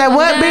 Like Say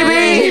what,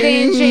 BB?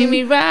 Didn't treat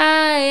me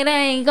right. I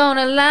ain't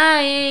gonna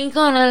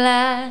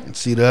lie.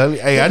 See the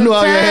hey, I knew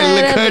all y'all had a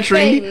little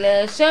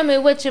country. Show me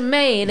what you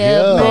made Yeah.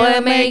 of. Boy, Boy,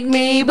 make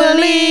me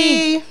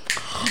believe.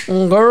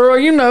 Girl,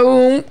 you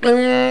know,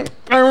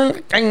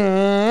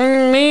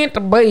 meant to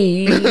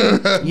be.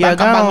 Yeah,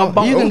 go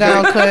on. You can go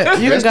and cut.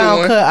 You can That's the go one.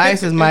 and cut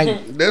Isis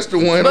mic. That's the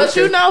one. But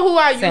you know who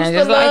I used Sound to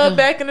just like love him.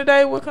 back in the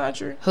day with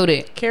country? Who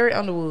that? Carrie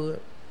Underwood.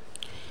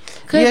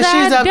 'Cause Yeah,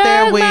 she's I up there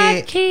dug my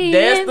with- key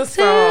That's the into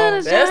song.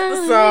 That's the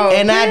jungle. song.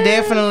 And I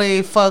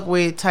definitely fuck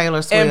with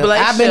Taylor Swift. And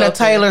Blake I've been a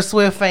Shelton. Taylor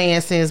Swift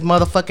fan since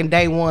motherfucking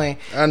day one.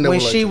 I never When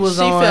liked she her. was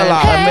She on fell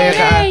off. America.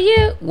 Hey,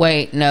 you.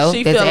 Wait, no,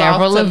 She that's fell off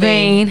Avril to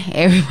me. Lavigne.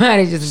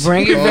 Everybody just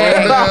bring it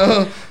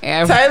back.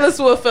 Avril. Taylor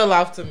Swift fell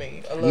off to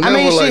me. A little I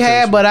mean, Never liked she Taylor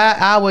had, Swift. but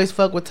I always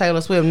fuck with Taylor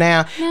Swift.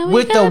 Now, Now we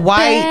with the got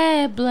white,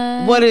 bad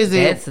blood. what is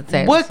it? That's a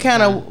Taylor What Swift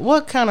kind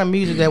song. of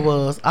music that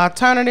was?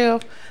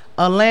 Alternative,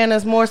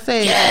 Alanis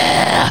Morissette.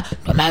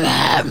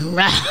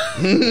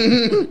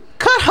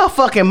 Cut her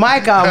fucking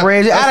mic off,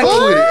 Reggie. I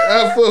fuck with it.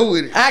 I fuck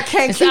with it. I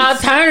can't It's keep.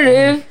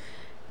 alternative.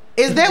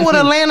 Is that what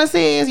Alanis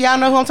is? Y'all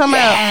know who I'm talking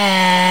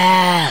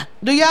about?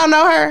 Do y'all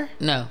know her?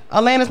 No.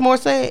 Alanis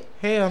Morissette.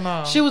 Hell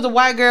no. She was a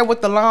white girl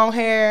with the long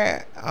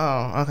hair.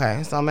 Oh,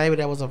 okay. So maybe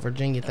that was a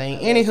Virginia thing.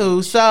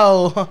 Anywho,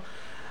 so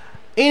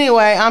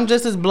anyway, I'm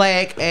just as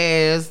black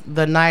as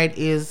the night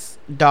is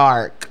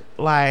dark.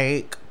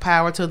 Like,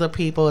 power to the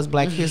people. It's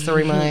Black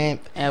History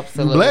Month.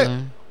 Absolutely. Black?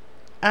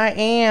 I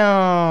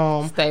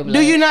am. Stay black.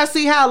 Do you not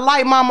see how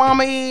light my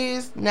mama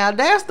is? Now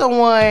that's the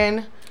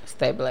one.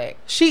 Stay black.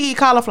 She eat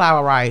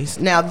cauliflower rice.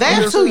 Now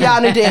that's who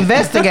y'all need to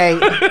investigate.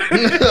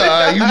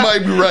 You might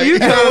be right. You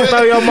trying to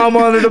throw your mama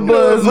under the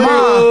bus,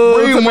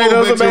 Bring him Tomato,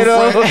 over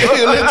tomato. back to the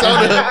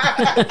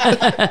front.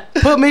 Let's talk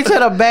Put me to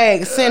the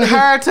back. Send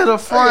her to the I got a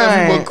few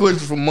more front.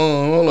 questions from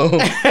Mom. Hold on.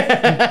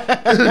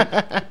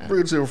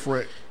 Bring it to the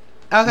front.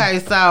 Okay,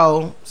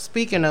 so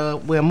speaking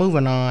of, we're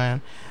moving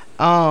on.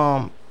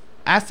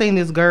 I seen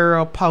this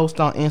girl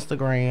post on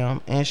Instagram,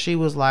 and she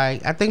was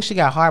like, I think she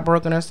got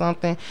heartbroken or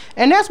something,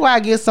 and that's where I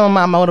get some of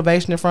my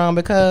motivation from,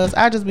 because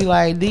I just be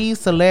like, these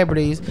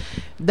celebrities,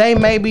 they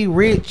may be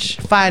rich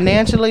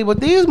financially, but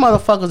these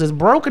motherfuckers is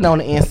broken on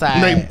the inside.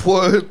 Name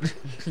poor.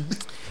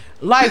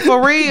 Like,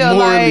 for real,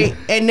 Morally. like,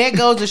 and that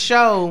goes to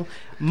show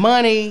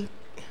money.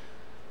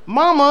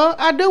 Mama,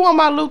 I do want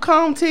my Luke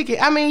Combs ticket.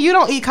 I mean, you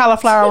don't eat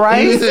cauliflower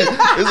rice. It's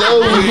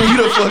over with. You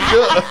done fucked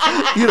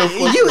up. You done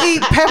fucked You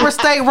eat pepper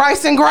steak,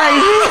 rice, and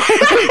gravy.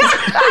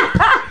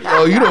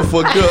 Oh, you done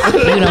fucked up.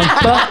 You done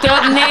fucked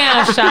up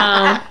now,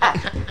 Sean.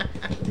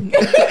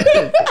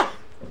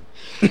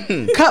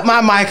 Cut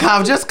my mic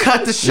off. Just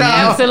cut the show.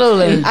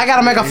 Absolutely. I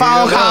gotta make a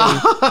phone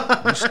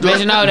call. Let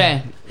you know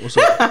that. What's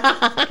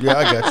up? Yeah,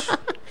 I got you.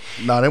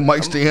 Nah, that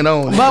mic staying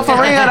on. But for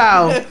real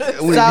though,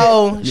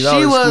 so You know,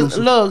 she was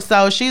exclusive.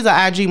 so she's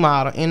an IG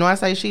model, and when I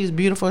say she's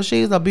beautiful,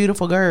 she's a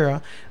beautiful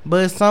girl.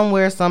 But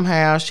somewhere,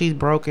 somehow, she's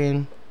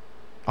broken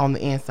on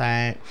the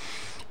inside,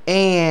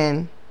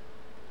 and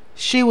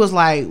she was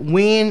like,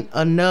 "When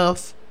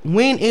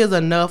is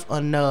enough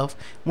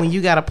when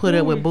you gotta put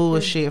up with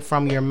bullshit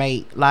from your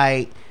mate?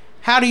 Like,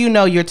 how do you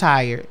know you're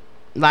tired?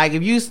 Like,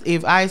 if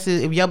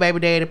your baby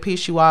daddy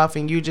piss you off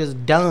and you're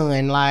just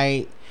done,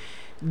 like."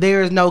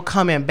 There's no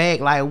coming back.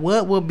 Like,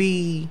 what would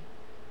be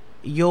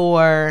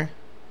your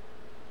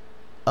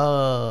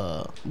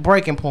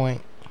breaking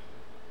point?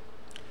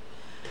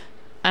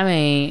 I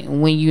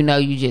mean, when you know,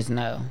 you just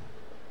know.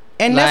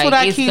 And that's what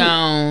I it's keep.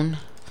 gone.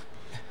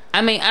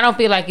 I mean, I don't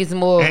feel like it's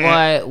more of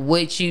like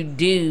what you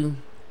do,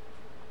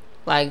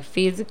 like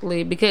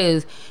physically,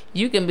 because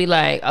you can be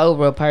like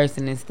over a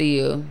person and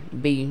still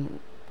be,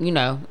 in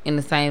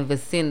the same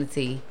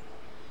vicinity.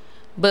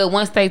 But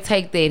once they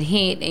take that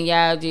hint and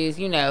y'all just,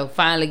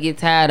 finally get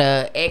tired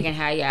of acting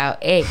how y'all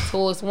act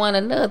towards one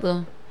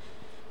another,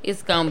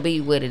 it's gonna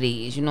be what it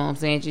is. You know what I'm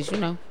saying? Just,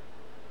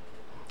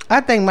 I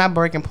think my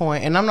breaking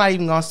point, and I'm not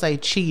even gonna say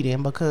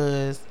cheating,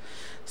 because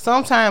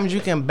sometimes you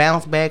can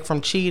bounce back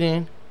from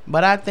cheating,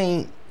 but I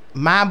think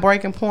my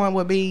breaking point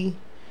would be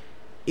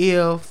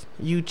if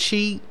you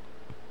cheat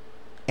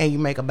and you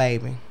make a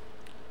baby.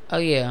 Oh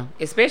yeah,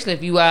 especially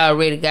if you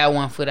already got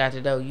one foot out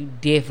the door, you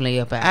definitely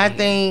up out. I here.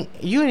 think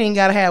you ain't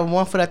gotta have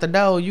one foot at the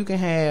door. You can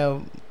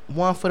have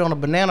one foot on a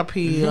banana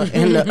peel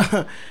and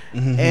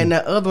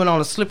the other one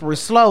on a slippery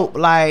slope.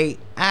 Like,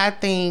 I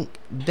think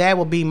that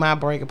would be my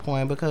breaking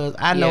point, because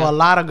I know a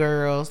lot of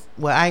girls.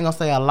 Well, I ain't gonna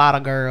say a lot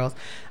of girls.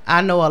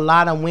 I know a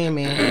lot of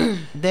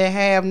women that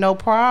have no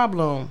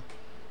problem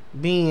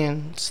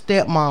being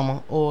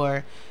stepmama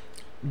or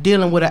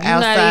dealing with an You're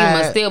outside. not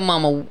even a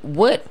stepmama.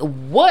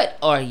 What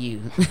are you?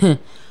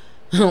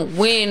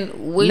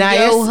 when Now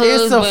your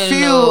it's a husband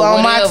few or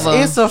on whatever,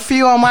 it's a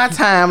few on my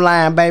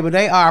timeline, baby.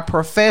 They are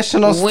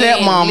professional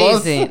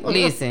stepmamas.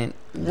 Listen.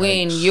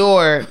 When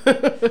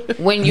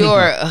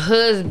your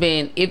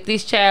husband, if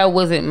this child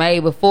wasn't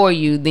made before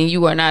you, then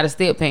you are not a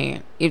step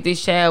parent. If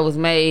this child was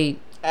made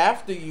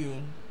after you.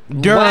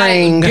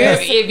 During,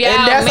 if y'all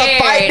and that's married, a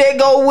fight that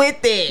go with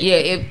it. Yeah,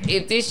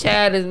 if this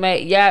child is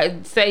made, y'all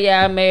say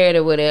y'all married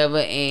or whatever,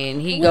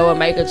 and he go and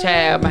make a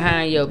child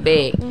behind your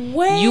back,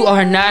 you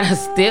are not a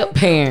step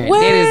parent.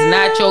 That is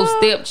not your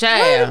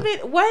stepchild. Wait a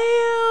minute.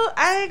 Well,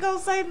 I ain't gonna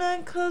say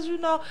nothing, cause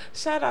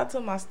shout out to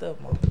my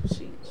stepmom.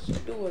 She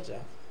do her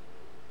job.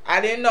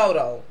 I didn't know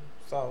though,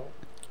 so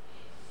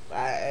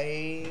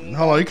I.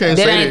 Hold on, you can't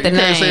That say ain't that. the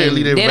You can't say that. name.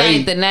 Leave that That ain't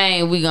vague. the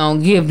name we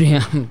gonna give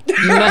them.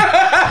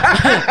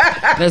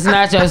 That's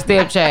not your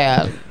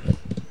stepchild.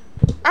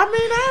 I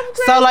mean, I'm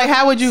So like,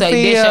 how would you So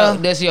feel?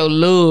 that's your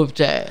love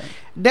child.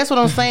 That's what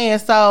I'm saying.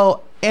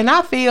 So, and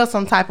I feel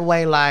some type of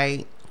way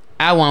like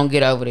I won't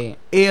get over that.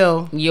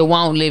 if You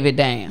won't live it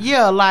down.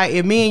 yeah, like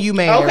if me and you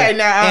married. okay.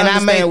 Now I and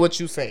understand what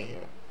you saying.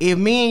 if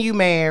me and you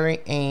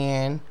married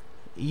and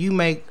you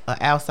make an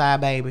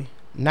outside baby,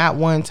 not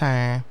one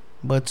time,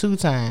 but 2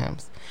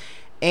 times,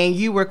 and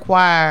you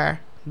require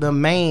the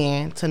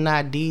man to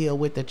not deal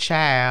with the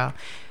child,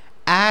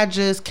 I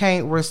just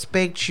can't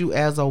respect you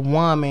as a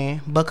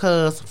woman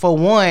because, for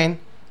one,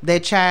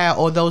 that child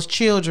or those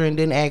children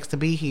didn't ask to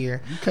be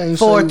here. You can't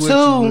For say what 2,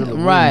 you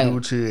really right. do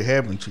till it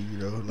happen to you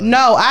though. Like,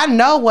 No, I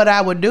know what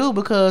I would do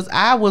because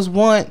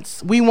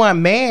we weren't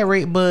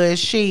married, but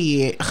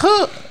shit.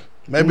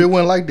 maybe it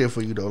wasn't like that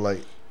for you though.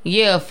 Like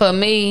Yeah, for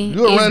me,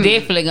 You it's around-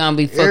 definitely gonna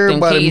be fuck them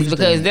everybody kids meets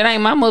because them. that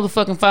ain't my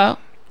motherfucking fault.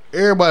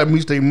 everybody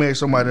meets they met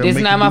somebody. That It's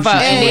make not you my do fault,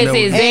 shit and you that's never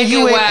do. exactly And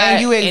you why.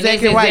 and you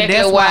exactly right.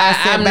 That's why I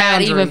set I'm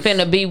not even boundaries.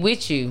 finna be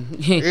with you.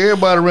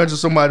 Everybody runs to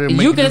somebody. That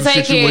make You do can the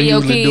take shit care of wouldn't your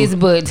usually kids, do.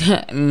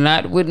 but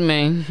not with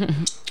me.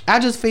 I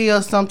just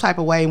feel some type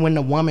of way when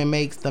the woman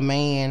makes the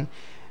man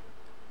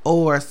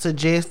or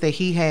suggests that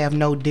he have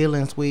no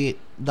dealings with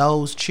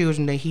those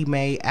children that he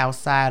made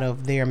outside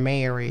of their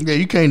marriage. Yeah,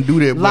 you can't do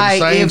that. But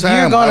Like at the same if you're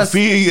time, gonna I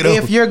feel you though.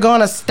 if you're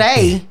gonna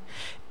stay,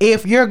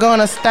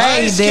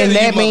 then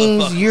that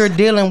means you're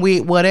dealing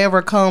with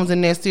whatever comes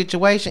in that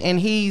situation. And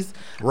he's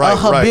Right, a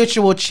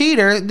habitual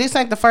cheater. This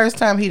ain't the first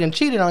time he done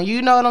cheated on you.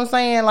 You know what I'm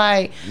saying?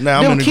 Like Nah,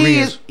 I'm them in kids,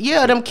 agreement.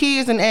 yeah, them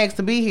kids didn't ask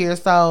to be here.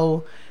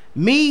 So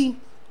me,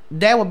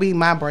 that would be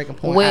my breaking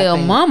point. I Well,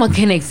 think. mama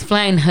can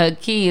explain her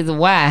kids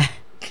why.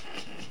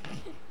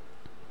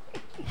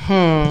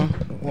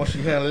 Once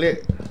you handle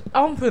it,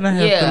 I'm finna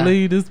have Yeah. to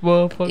leave this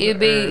motherfucker. It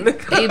be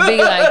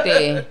like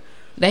that.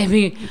 They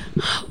be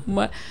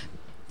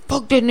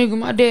fuck that nigga.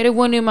 My daddy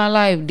wasn't in my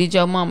life. Did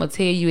your mama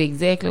tell you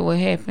exactly what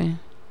happened?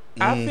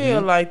 I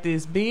feel like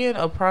this being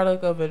a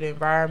product of an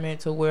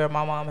environment to where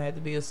my mom had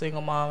to be a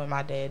single mom and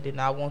my dad did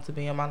not want to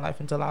be in my life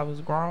until I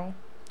was grown.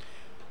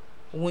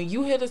 When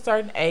you hit a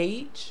certain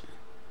age,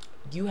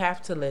 you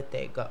have to let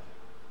that go.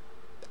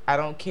 I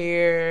don't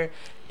care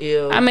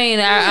if I mean,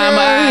 you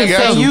I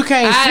got to. You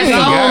can't I see. assume,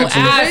 got to.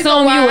 I The reason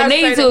assume why you I would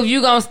say need to that- if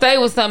you gonna stay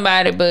with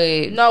somebody,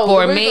 but No,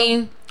 for the me,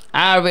 reason-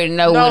 I already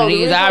know No, what the it is.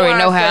 reason I already why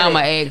know I how said I'm it.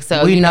 gonna act.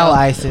 So We you know know,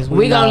 ISIS.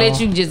 we gonna know. let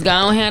you just go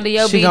on handle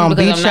your She business gonna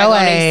because beat I'm not your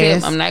gonna ass.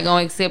 accept. I'm not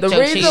gonna accept The your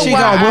reason cheating. She why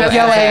gonna whoop I your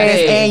said ass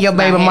that. and your It's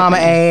baby not mama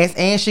happening. ass,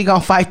 and she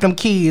gonna fight them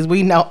kids.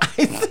 We know.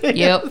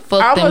 Yep,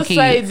 fuck I them would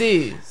say kids.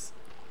 this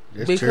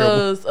that's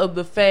because of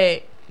the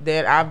fact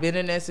that I've been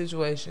in that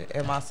situation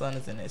and my son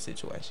is in that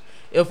situation.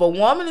 If a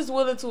woman is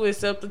willing to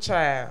accept a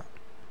child,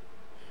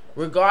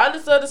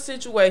 regardless of the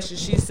situation,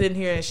 she's sitting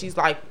here and she's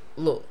like,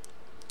 look,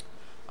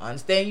 I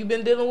understand you've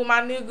been dealing with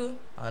my nigga.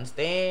 I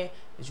understand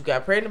that you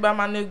got pregnant by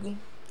my nigga.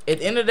 At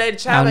the end of the day, the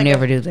child I'll ain't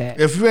never gonna- do that.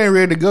 If you ain't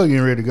ready to go, you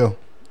ain't ready to go.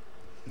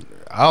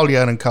 All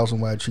y'all done caught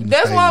somebody cheating.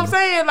 That's stay what I'm with them.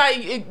 saying.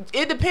 Like,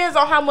 it depends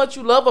on how much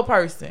you love a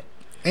person.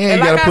 And you like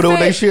gotta I put over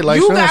said, their shit like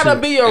you Sean gotta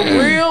said. be a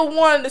real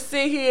one to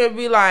sit here and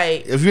be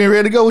like, If you ain't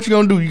ready to go, what you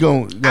gonna do? You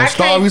gonna I starve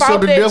can't yourself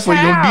fault to that death, or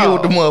you gonna deal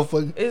with the child.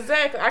 motherfucker?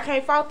 exactly, I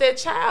can't fault that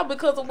child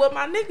because of what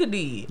my nigga did.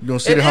 You gonna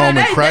sit at the end home of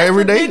and the cry that's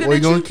every the day, nigga or you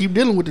that gonna keep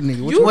dealing with the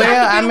nigga? What You you Well,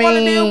 got to be the one to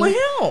deal I with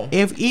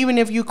mean, him. even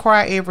if you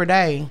cry every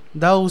day,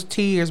 those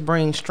tears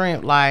bring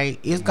strength.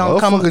 Like it's gonna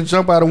come. motherfuckers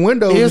jump out of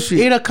windows and shit.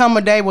 It'll come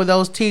a day where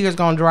those tears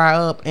gonna dry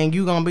up, and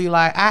you gonna be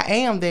like, I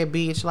am that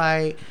bitch.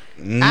 Like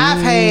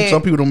I've had.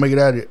 Some people don't make it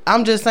out of it.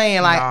 I'm just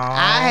saying, like No.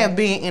 I have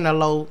been in a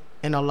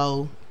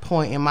low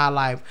point in my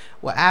life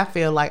where I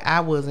feel like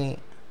I wasn't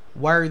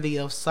worthy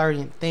of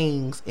certain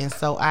things, and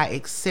so I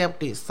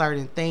accepted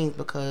certain things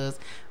because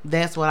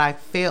that's what I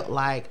felt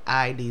like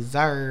I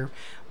deserved.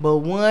 But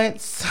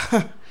once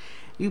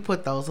you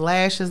put those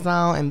lashes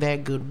on and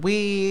that good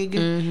wig,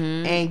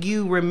 and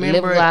you Lip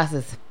remember,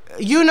 glosses.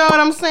 you know what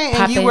I'm saying,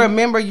 and you Poppin'.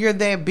 remember you're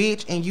that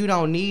bitch, and you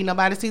don't need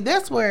nobody. See,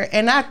 that's where,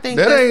 and I think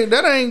That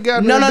that's- ain't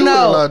got No, nothing no, to do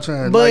with no. a lot of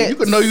times. But- Like, you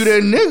can know you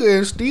that nigga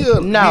and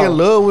still No. be in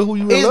love with who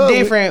you in it's love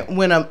different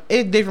when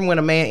it's different when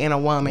a man and a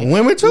woman.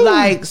 Women too.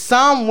 Like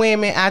some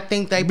women, I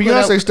think they with. put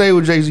Beyonce up, stayed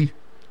with Jay-Z.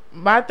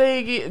 My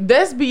thing is,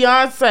 that's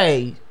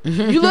Beyonce.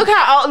 You look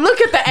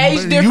look at the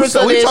age You difference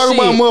so of we that talking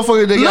shit. about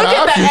motherfuckers that Look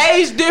got at options. the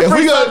age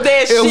difference of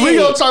that shit. If we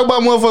gonna talk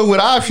about motherfuckers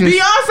with options,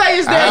 Beyonce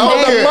is I that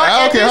don't care. I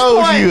don't care how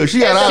old she is. She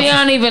got She options.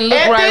 don't even look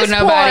At right with this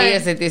nobody point-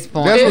 else at this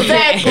point. That's what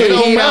Exactly. it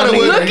don't matter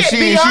Look what at she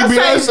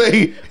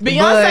Beyonce.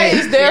 Beyonce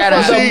is there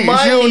But for the she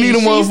money. don't need a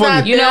She's motherfucker.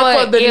 not You know there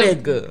what? for the If,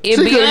 nigga. if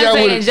She could've got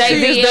Beyonce with- and Jay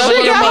She's Z there ever for she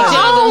put the each got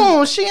other, her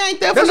own. She ain't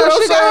there for That's no what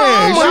I'm shit.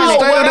 saying. She No, stayed what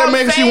with that I'm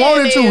man 'cause she saying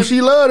wanted to. is-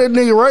 She loved that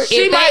nigga, right? She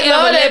if might they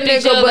ever love that left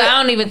each nigga, other, but-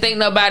 I don't even think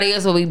nobody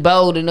else will be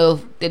bold enough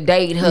to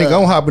date her. Nigga,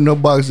 don't hop in no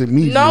box at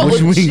me. No, what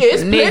you mean?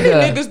 it's plenty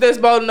Nigga. niggas that's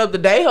bold enough to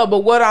date her. But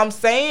what I'm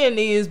saying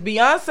is,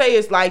 Beyonce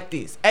is like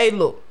this. Hey,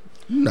 look.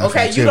 Not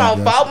Okay, finna you tell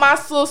don't me, fault my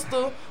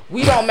sister.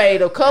 We done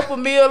made a couple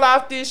meal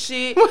off this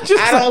shit. you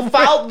I don't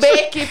fault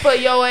Becky for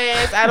your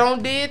ass. I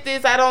don't did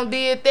this. I don't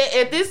did that.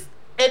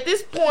 At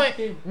this point,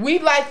 we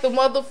like the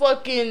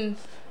motherfucking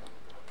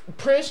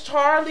Prince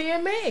Charlie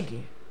and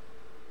Meghan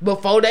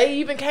before they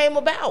even came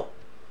about.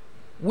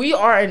 We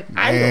are an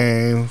idol.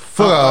 Man,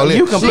 fuck all that.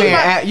 You shit.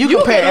 compare You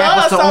compare can love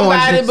apples to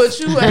somebody, oranges. but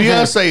you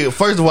Beyonce,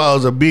 first of all,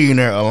 is a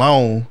billionaire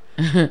alone.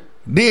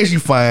 Then she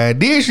fine.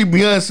 Then she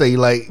Beyonce.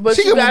 Like, But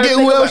she you can gotta get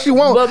think whoever about- she but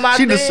want. my She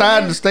thing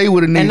decided to is- stay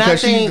with a nigga And I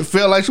because she think-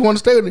 felt like she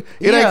wanted to stay with it.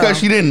 It ain't Yeah. because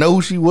she didn't know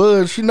who she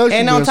was. She knows she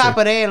And Beyonce. on top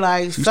of that,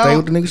 like She stayed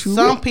with the nigga she was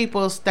some with.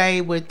 people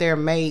stay with their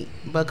mate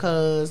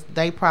because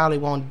they probably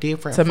want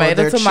different Tomato, for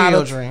their tomato.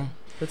 children.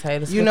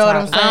 Potatoes. You know what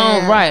I'm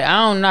saying?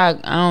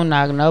 I don't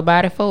knock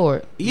nobody for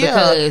it. Yeah,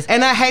 Because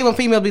and I hate when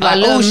females be a like,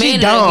 little "Oh, she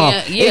minute dumb."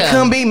 again, yeah. It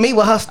couldn't be me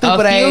with her a stupid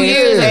few ass.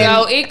 years and,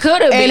 ago, it could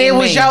have been and it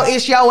was me.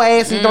 it's your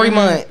ass in 3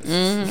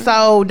 months.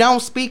 So don't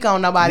speak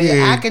on nobody.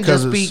 Yeah, I can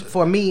just 'cause speak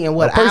for me and a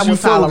what I person you would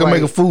fuck with can make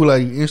a tolerate. fool out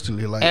of you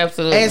instantly. Like,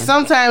 Absolutely. And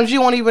sometimes you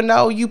won't even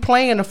know you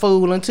playing the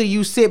fool until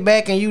you sit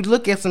back and you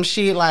look at some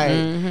shit like,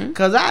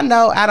 cause I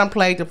know I done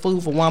played the fool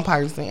for one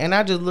person, and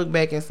I just look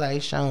back and say,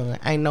 Sean,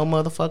 ain't no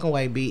motherfucking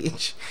way,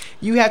 bitch.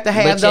 You have to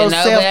have But you those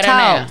know self better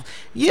talks. now.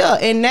 Yeah,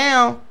 and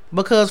now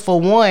because for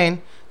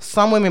one,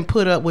 some women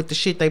put up with the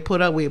shit they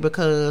put up with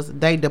because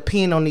they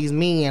depend on these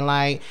men.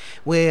 Like,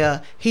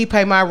 well, he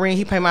pay my rent,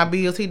 he pay my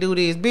bills, he do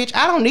this. Bitch,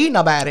 I don't need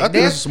nobody. I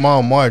think it's a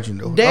small margin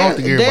though. I don't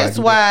think everybody That's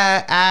do that.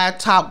 why I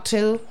talk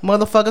to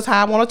motherfuckers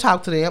how I want to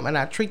talk to them, and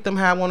I treat them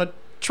how I want to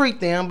treat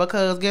them,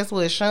 because guess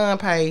what? Sean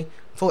pay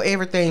for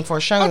everything for I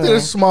Sean. think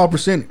it's a small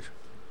percentage.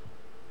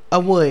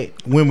 Of what?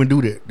 Women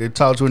do that. They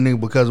talk to a nigga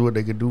because of what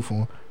they could do for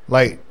him.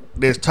 Like,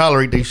 they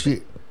tolerate their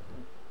shit.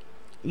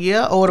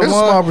 Yeah, or the That's a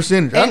small one.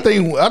 percentage. and-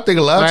 I think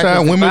a lot of Like,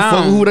 times if women I fuck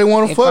with don't- who they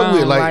want to if I fuck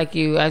with. don't Like,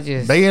 you, I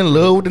just they in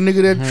love with the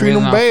nigga that treat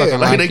them not bad. fucking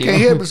Like, like they you.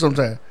 can't help it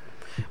sometimes.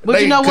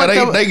 But you know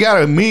what? They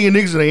got a million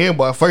niggas in their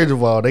inbox. First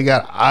of all, they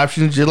got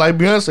options just like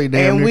Beyonce.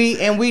 Damn And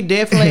near. we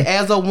definitely,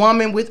 as a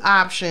woman with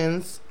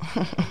options,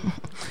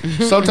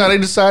 Sometimes they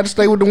decide to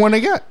stay with the one they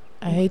got.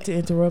 I hate to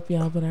interrupt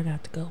y'all, but I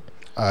got to go.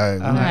 All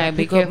right. All right,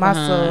 be Pick up careful, my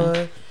hon.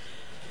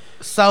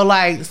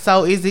 son.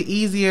 so is it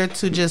easier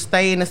to just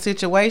stay in a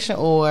situation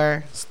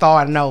or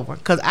starting over?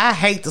 Because I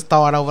hate to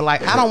start over.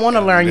 Like, I don't want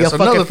to learn your That's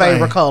another fucking favorite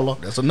thing. color.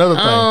 That's another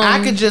thing.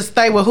 I could just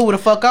stay with who the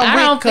fuck I'm I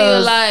with. don't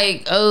feel 'cause-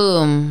 like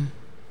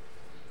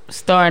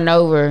starting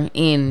over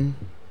in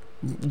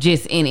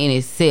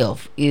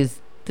itself is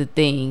the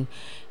thing.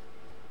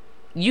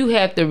 You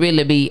have to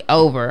really be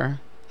over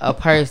a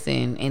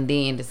person and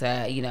then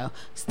decide,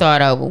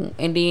 start over.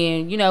 And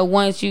then,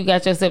 once you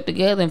got yourself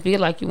together and feel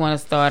like you want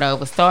to start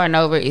over, starting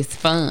over is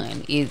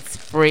fun. It's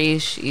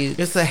fresh.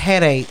 it's a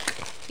headache.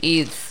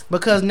 It's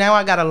Because now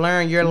I gotta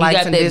learn your you likes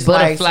got and that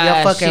dislikes. Your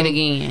butterfly fucking shit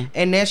again.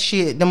 and that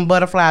shit, them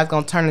butterflies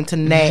gonna turn into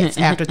gnats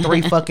after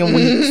 3 fucking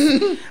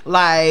weeks.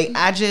 Like,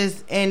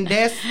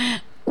 that's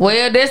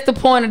Well, that's the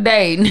point of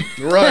dating.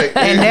 Right.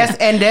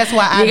 and that's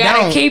why I You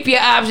gotta don't. keep your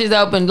options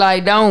open.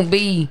 Like, don't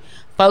be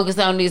focused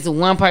on this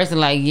one person.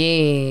 Like,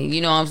 yeah,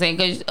 you know what I'm saying?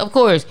 Because of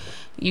course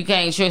you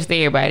can't trust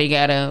everybody. You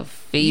gotta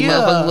feed Yeah.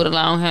 motherfuckers with a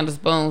long handle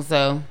spoon.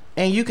 So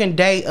And you can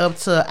date up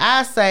to,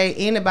 I say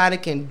anybody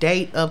can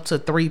date up to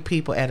 3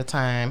 people at a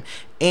time.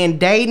 And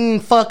dating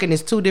and fucking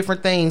is 2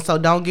 different things. So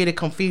don't get it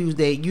confused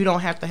that you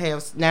don't have to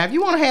have. Now, if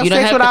you want to have You don't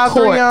sex have with to all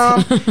 3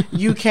 court. of them,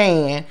 you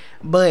can.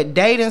 But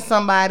dating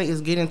somebody is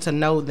getting to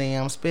know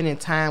them, spending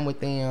time with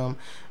them,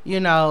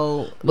 but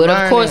learning.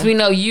 of course we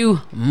know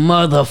you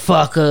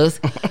motherfuckers.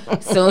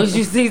 Soon as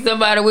you see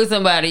somebody with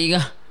somebody, you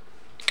go,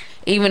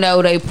 even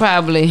though they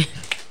probably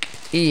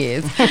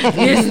is,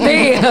 you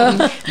still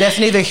That's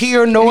neither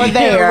here nor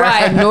there.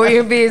 right, nor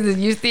your business.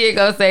 You still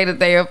gonna say that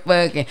they are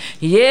fucking.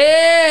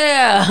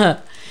 Yeah.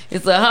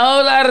 It's a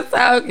whole lot of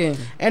talking.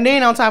 And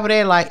then on top of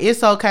that, like,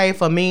 it's okay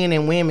for men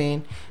and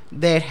women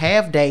that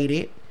have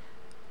dated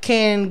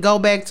can go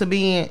back to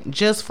being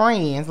just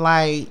friends.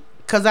 Like,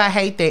 cause I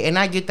hate that, and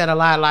I get that a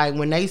lot. Like,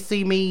 when they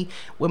see me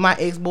with my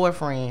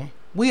ex-boyfriend,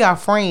 we are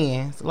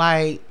friends.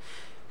 Like,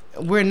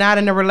 we're not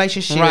in a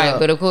relationship. Right,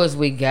 but of course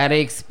we gotta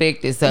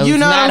expect it. So You it's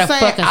know not what a I'm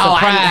saying? fucking Oh, I know.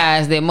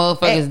 surprise that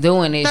motherfuckers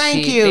doing this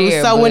Thank shit. you.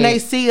 there, So when but- they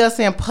see us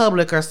in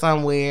public or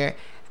somewhere,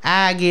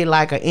 I get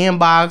like an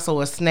inbox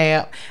or a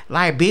snap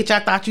like, bitch, I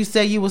thought you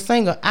said you were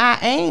single. I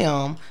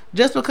am.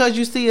 Just because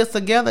you see us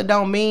together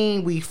don't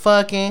mean we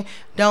fucking,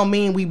 don't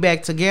mean we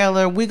back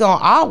together. We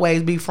gonna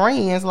always be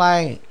friends.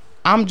 Like,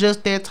 I'm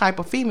just that type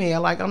of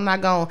female. Like, I'm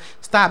not gonna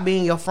stop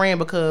being your friend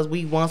because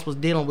we once was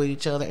dealing with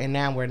each other and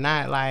now we're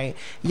not. Like,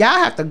 y'all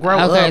have to grow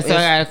up. Okay, so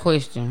I and- got a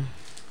question.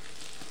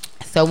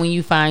 So when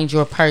you find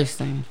your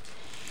person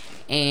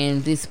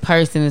and this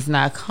person is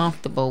not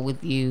comfortable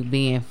with you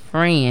being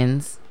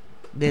friends,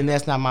 then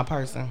that's not my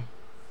person.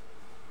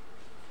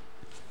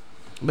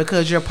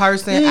 Because your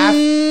person, I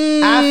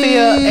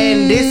feel,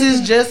 and this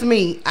is just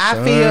me. I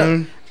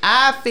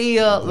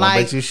feel Like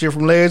like your shit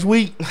from last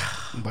week.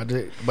 About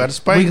to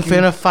spank we you.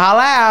 finna fall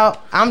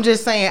out. I'm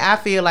just saying, I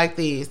feel like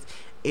this.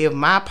 If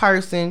my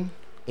person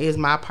is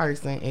my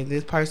person and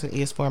this person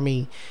is for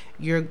me,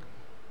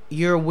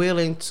 you're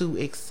willing to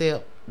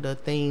accept the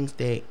things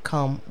that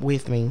come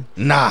with me.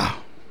 Nah.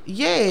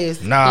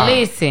 Yes. Nah.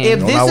 Listen. If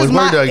Don't this always is work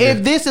my like that.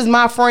 if this is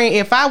my friend,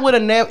 if I would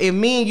have never, if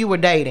me and you were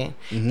dating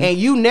and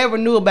you never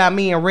knew about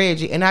me and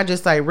Reggie, and I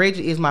just say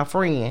Reggie is my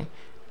friend,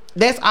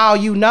 that's all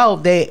you know,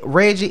 that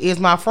Reggie is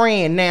my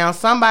friend. Now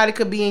somebody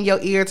could be in your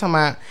ear talking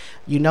about,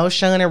 you know,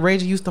 Sean and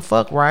Reggie used to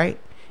fuck, right?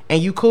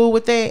 And you cool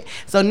with that?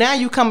 So now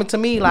you coming to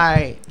me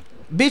like,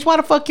 bitch, why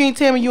the fuck you ain't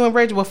tell me you and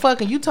Reggie were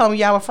fucking? You told me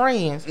y'all were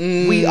friends.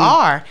 We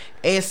are.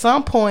 At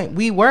some point,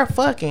 we were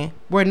fucking.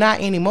 We're not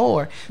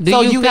anymore. Do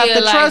so you you feel have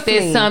to like trust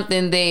there's me.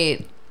 something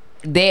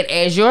that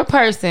as your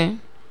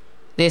person,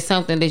 there's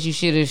something that you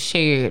should have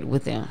shared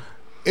with them?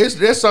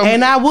 That's something.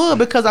 And I would,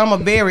 because I'm a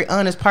very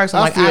honest person.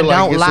 I Like, feel I like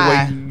don't it's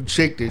lie. the way you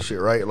check this shit,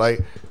 right? Like,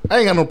 I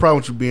ain't got no problem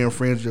with you being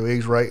friends with your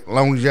ex, right? As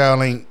long as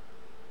y'all ain't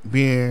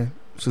being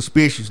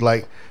suspicious.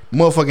 Like,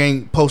 motherfucker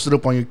ain't posted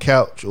up on your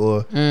couch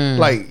or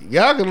like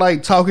y'all can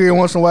like talk here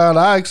once in a while.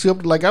 I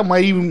accept it. Like, I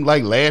might even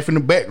like laugh in the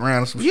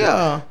background or some shit.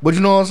 Yeah. But you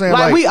know what I'm saying?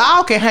 Like, we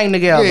all can hang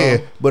together. yeah.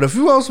 But if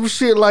you want some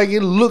shit like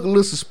it look a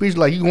little suspicious,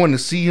 like you want to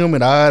see him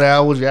at odd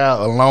hours,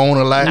 y'all alone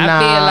a lot. I Nah,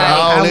 feel like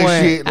all I that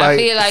wouldn't. shit. I Like,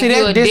 feel like See, you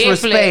that's would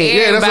disrespect. definitely.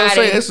 Yeah, that's what I'm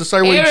saying. It's a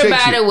certain way you check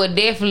Everybody shit. would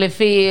definitely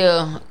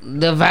feel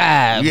the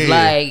vibe. Yeah.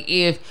 Like,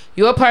 if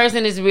your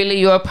person is really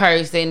your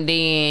person,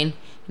 then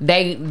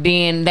they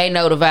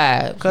know the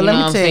vibes. Cause you let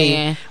know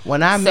me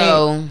what I'm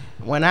tell saying? you,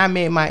 when I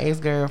met my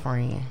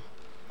ex-girlfriend,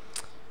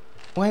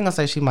 well, I ain't gonna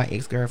say she my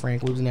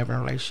ex-girlfriend. 'Cause we was never in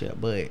a relationship,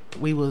 but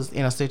we was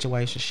in a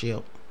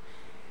situationship.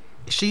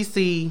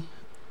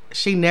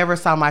 She never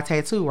saw my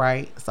tattoo,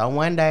 right? So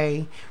one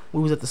day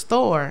we was at the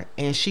store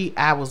and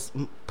I was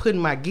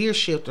putting my gear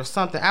shift or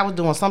something. I was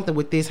doing something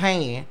with this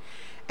hand,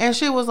 and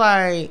she was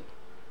like,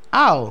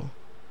 "Oh,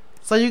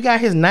 so you got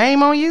his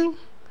name on you?"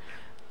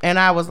 And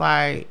I was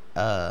like,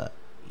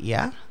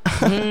 yeah.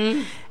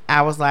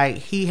 I was like,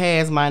 he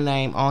has my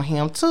name on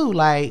him too.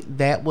 Like,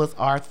 that was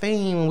our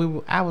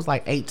thing. I was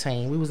like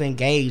 18. We was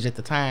engaged at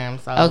the time.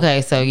 So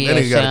Okay, so yeah,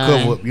 that nigga got a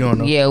Sean, cover up. You don't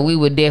know. yeah, we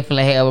would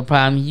definitely have a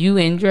problem. You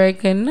and Drake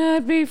could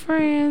not be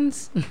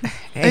friends.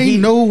 and he,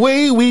 Ain't no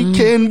way we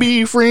can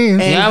be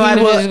friends. and Y'all he might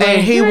will, just go,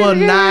 and he will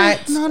not.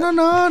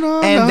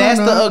 No. And that's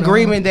the no.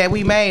 agreement that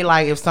we made.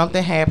 Like, if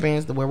something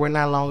happens where we're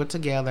not longer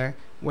together,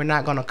 we're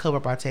not gonna cover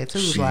up our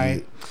tattoos. Shit.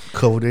 Like,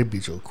 Cover that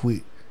bitch up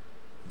quick.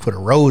 Put a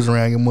rose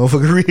around your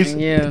motherfucking wrist.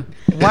 Yeah.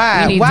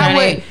 why?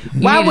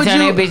 Why would turn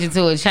you? that bitch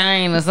into a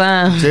chain or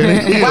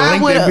something?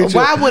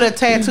 Why would a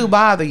tattoo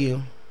bother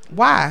you?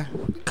 Why?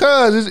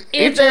 Cause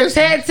It's a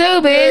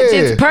tattoo, bitch. Yeah.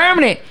 It's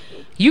permanent.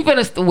 You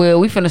finna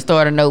we finna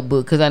start a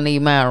notebook because I need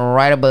mine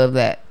right above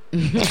that.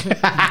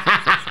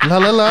 La,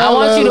 la, la, I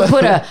want you la, to la.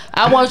 put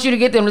I want you to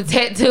get them to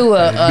tattoo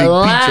a Big peach on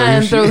line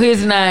your through shit.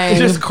 his name.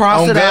 Just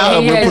cross On it God, out.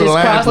 I'm gonna yeah, put a just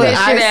line cross through that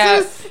it. shit out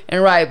ISIS.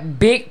 and write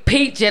Big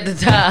Peach at the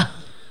top.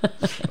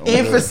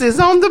 Emphasis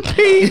on the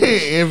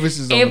P.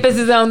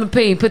 Emphasis on the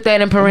P. Put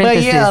that in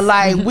parentheses. But yeah,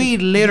 like, we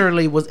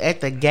literally was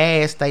at the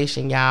gas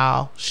station,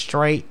 y'all,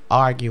 straight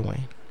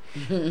arguing.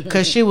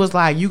 Cause she was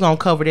like, "You gonna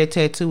cover that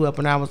tattoo up?"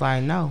 And I was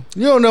like, "No."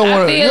 You don't know I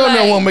want feel you don't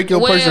know like, want to make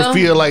your person well-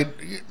 feel like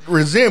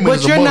resentment. But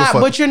is a you're not.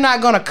 motherfucker. But you're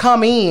not gonna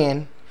come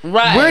in.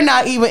 Right. We're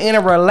not even in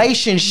a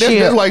relationship.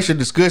 That's why you should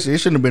discuss it. It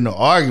shouldn't have been no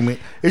argument.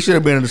 It should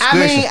have been a I discussion.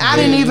 mean, I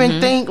didn't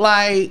even think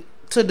like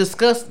to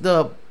discuss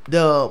the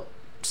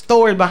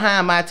story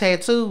behind my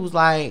tattoos.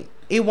 Like,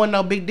 it wasn't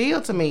no big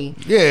deal to me.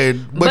 Yeah,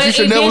 but you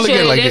should never look at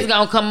it like it's that.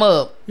 gonna come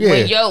up.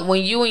 Yeah.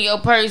 When you and your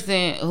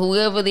person,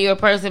 whoever your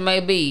person may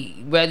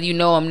be, whether you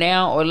know them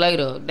now or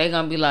later, they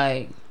gonna be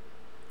like,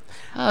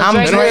 I'm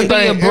Drake Drake. must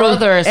be your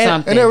brother or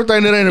something. And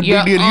everything that ain't a big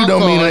Your deal to you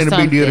don't mean uncle it ain't or a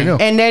big deal to something.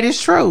 them. And that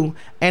is true.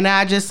 And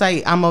I just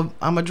say I'm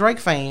a Drake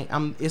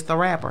fan. It's the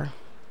rapper.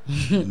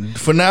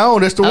 For now,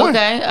 that's the one.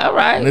 Okay, all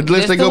right. Unless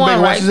That's they the go back one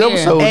and watch right this there.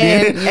 episode,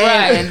 then.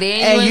 Right, and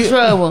then you in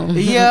trouble.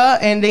 Yeah,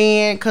 and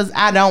then because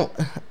I don't,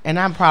 and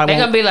I'm probably They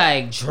gonna be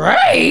like,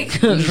 Drake.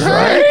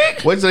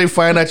 Wait till they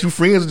find out you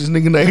friends with this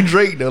nigga named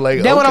Drake. They're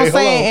like, that's what okay, I'm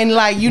hold saying. on. And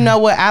like, you know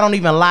what? I don't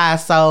even lie.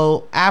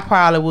 So I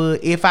probably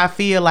would, if I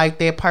feel like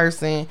that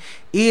person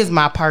is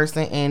my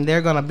person and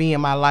they're gonna be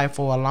in my life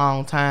for a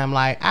long time.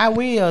 Like, I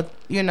will,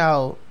 you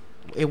know,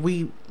 if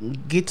we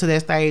get to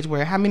that stage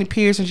where how many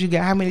piercings you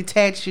got, how many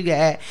tats you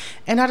got,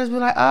 and I just be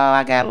like, oh,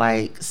 I got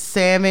like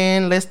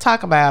 7. Let's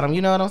talk about them.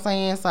 You know what I'm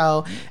saying?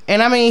 So,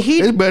 and I mean,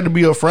 It's better to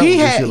be upfront with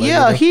this shit like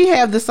that. he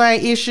have the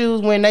same issues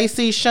when they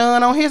see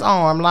Sean on his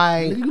arm.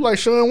 Like, You like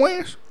Sean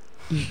Wayans?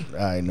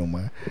 I ain't know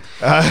man.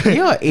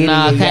 you're an idiot.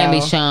 Nah, it can't be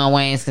y'all. Sean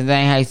Wayans because they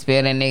ain't how you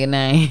spell that nigga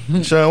name.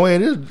 Sean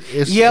Wayans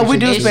is. Yeah, we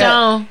do It's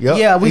spell. Sean. Yep,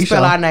 Yeah, we he's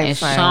spell Sean. our name the It's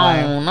same way.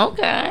 Sean.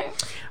 Okay.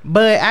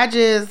 But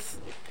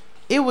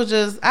it was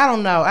just, I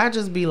don't know. I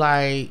just be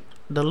like,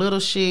 the little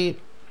shit,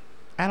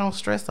 I don't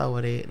stress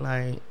over that.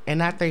 Like,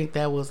 and I think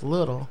that was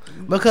little.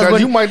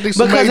 Because you might think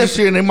some major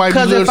shit and it might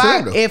be little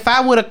shit, though. if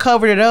I would have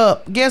covered it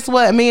up, guess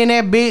what? Me and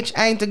that bitch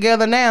ain't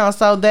together now.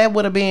 So that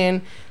would have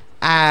been,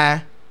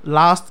 I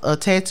lost a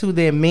tattoo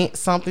that meant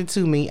something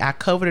to me. I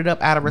covered it up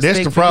out of respect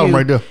That's the for problem you.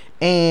 right there.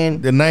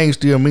 And The name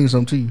still means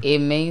something to you. It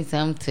means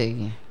something to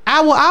you.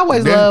 I will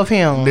always love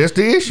him. That's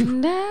the issue.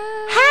 No.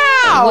 How?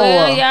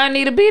 Well, y'all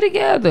need to be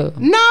together.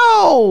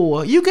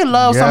 No, you can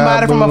love Y'all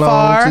somebody from belong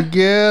afar.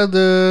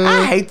 together.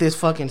 I hate this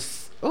fucking.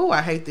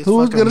 I hate this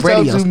Who's fucking gonna talk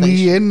radio to station.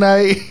 me at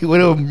night?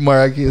 Whatever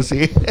Mariah Carey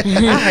said.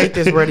 I hate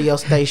this radio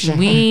station.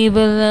 We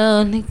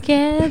belong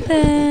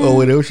together. Or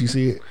whatever she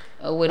said.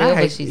 Or I whatever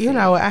hate, she you said.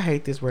 know what? I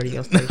hate this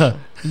radio station.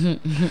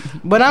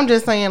 But I'm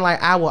just saying,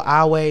 like, I will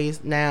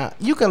always. Now,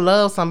 you can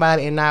love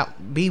somebody and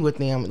not be with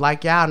them.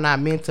 Like, y'all not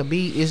meant to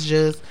be. It's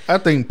just. I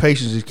think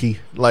patience is key.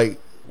 Like,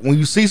 when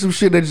you see some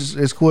shit that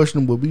is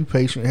questionable, be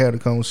patient, have the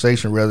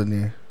conversation rather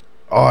than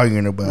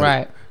arguing about it.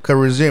 Right. Cause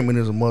resentment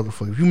is a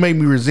motherfucker. If you make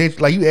me resent,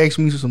 like you ask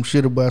me some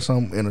shit about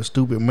something in a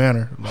stupid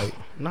manner, like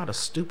Not a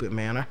stupid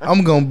manner.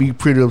 I'm gonna be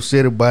pretty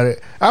upset about it.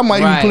 I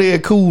might Right. even play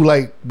it cool,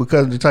 like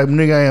because of the type of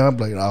nigga I am. I'm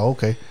like, oh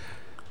okay,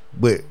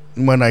 but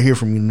you might not hear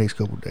from me the next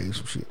couple of days.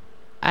 Some shit.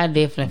 I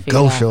definitely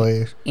feel Ghost your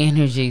ass.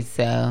 energy,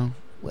 so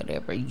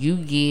whatever you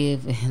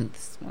give, this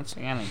is what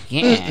you're gonna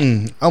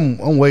get.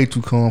 I'm way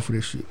too calm for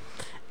this shit.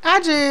 I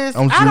I'm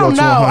 0 don't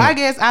to know. 100. I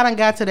guess I done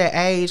got to that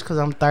age because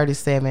I'm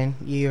 37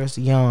 years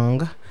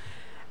young.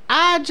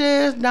 I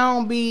just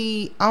don't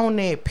be on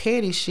that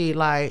petty shit.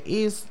 Like,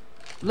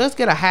 let's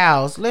get a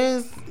house.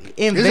 Let's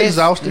invest. It's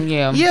exhausting.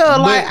 Yeah. Yeah,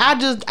 like But I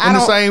just in the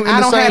same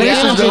I don't have the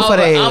instance, energy though, for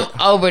that.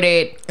 I'm over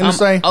that. In the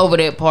same- I'm over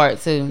that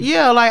part too.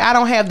 Yeah, like I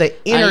don't have the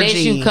energy.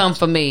 Unless you come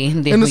for me,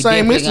 then In the we same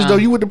definitely instance though,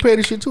 gonna you with the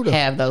petty shit too though.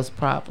 have those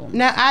problems.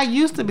 Now I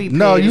used to be petty.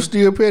 No, you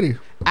still petty.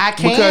 I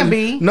can Because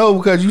be. no,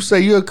 because you say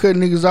you'll cut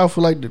niggas off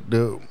for like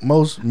the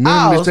most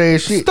minimalist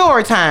ass shit.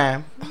 Story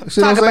time.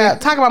 See what I'm saying?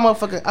 Talk about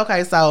motherfucker.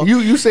 Okay, so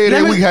You said Let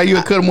that me- week how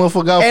you'll cut a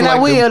motherfucker off and for I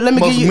like will. the Let me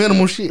most give you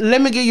minimal shit.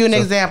 Let me give you an So-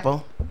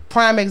 example.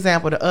 Prime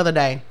example. The other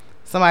day,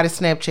 somebody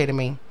Snapchatted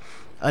me,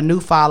 a new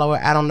follower.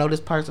 I don't know this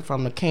person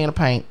from the can of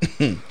paint.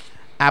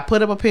 I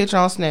put up a picture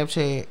on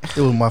Snapchat.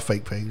 It was my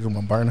fake page. It was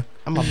my burner.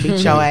 I'm gonna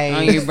beat your On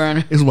ass. your burner.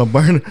 It was my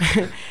burner.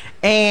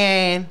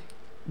 And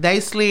they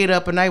slid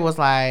up and they was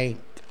like,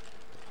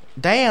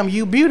 damn,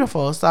 you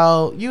beautiful.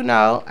 So,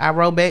 I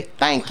wrote back,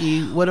 thank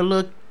you, with a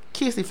little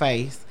kissy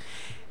face.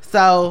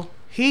 So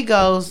he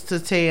goes to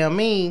tell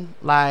me,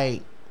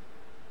 like,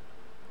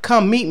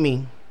 come meet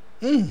me.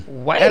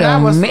 Wait And a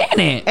I was-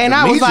 minute. And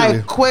I was Immediately.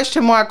 like,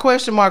 question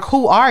mark,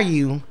 who are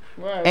you?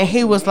 And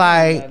he was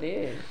like,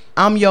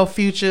 I'm your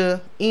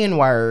future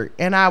N-word.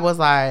 And I was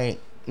like,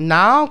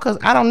 no, because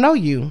I don't know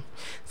you.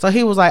 So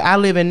he was like, I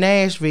live in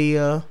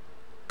Nashville.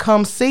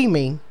 Come see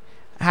me.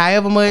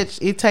 However much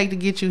it take to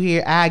get you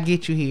here, I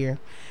get you here.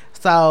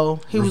 So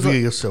he was Reveal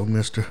like, yourself,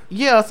 mister.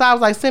 yeah. So I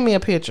was like, send me a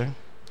picture.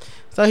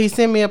 So he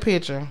sent me a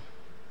picture.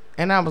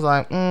 And I was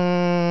like,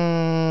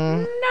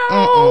 no.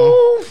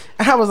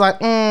 I was like,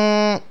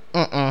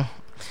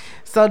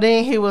 So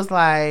then he was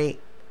like,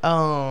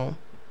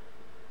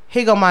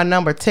 he got my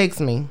number, text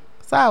me.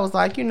 So I was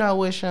like, you know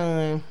what,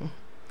 Sean?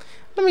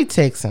 Let me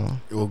text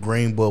him. It was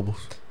green bubbles.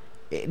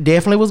 It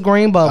definitely was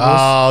green bubbles.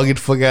 Oh, get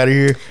the fuck out of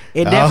here.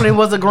 It definitely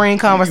was a green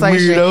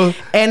conversation. Weirdo.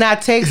 And I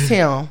text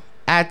him.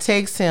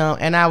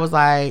 And I was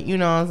like, you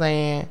know what I'm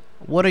saying?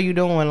 What are you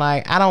doing?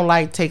 Like, I don't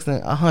like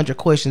texting 100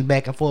 questions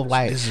back and forth.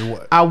 Like, This is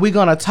what. are we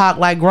gonna talk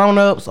like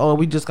grown-ups or are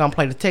we just gonna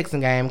play the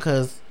texting game?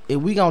 Because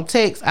if we gonna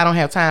text, I don't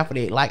have time for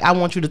that. Like, I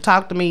want you to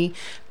talk to me,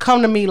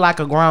 come to me like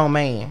a grown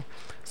man.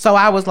 So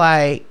I was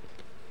like,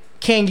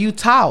 can you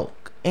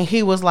talk? And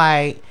he was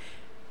like,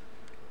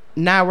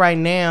 not right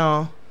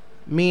now.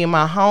 Me and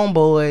my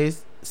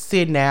homeboys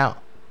sitting out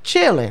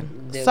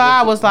chilling. So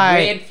I was like,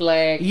 red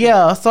flag.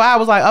 yeah. So I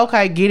was like,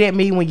 okay, get at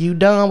me when you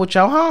done with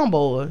your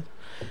homeboy.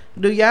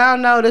 Do y'all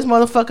know this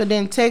motherfucker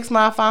didn't text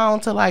my phone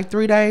till like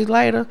 3 days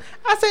later?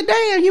 I said,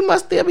 damn, you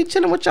must still be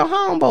chilling with your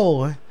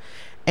homeboy.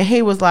 And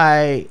he was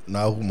like,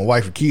 No, my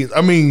wife and kids.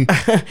 I mean,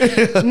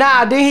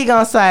 nah. Then he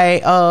gonna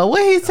say,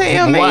 what he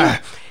tell me? Why?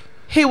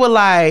 He was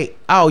like,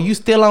 oh, you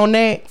still on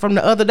that from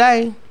the other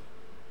day?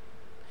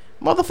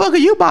 Motherfucker,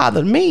 you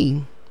bothered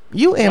me.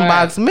 You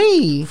inboxed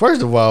me.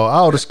 first of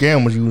all the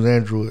scammers use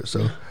Android,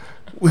 so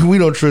we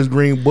don't trust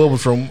green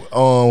bubbles from First of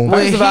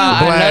all, I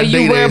know blind you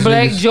date wear ass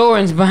black niggas.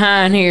 Jordans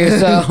behind here,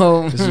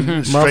 so Straight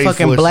Motherfucking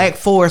forces. black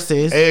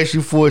forces.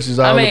 Ashy forces.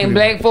 I all mean up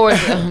black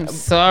force. I'm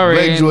sorry,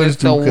 Black Jordans it's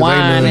too, the 'cause they wine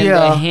know. and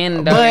Yeah. the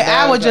hen. But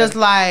I was just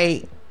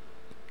like,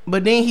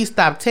 but then he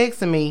stopped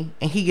texting me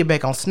and he get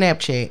back on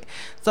Snapchat.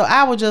 So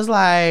I was just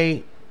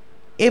like,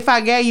 if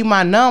I gave you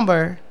my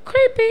number,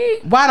 creepy.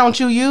 why don't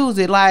you use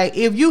it? Like,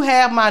 if you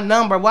have my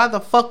number, why the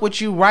fuck would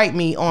you write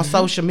me on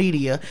social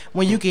media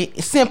when you can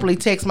simply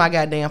text my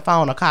goddamn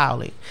phone or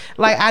call it?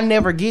 Like, I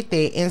never get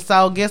that. And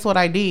so guess what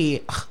I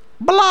did?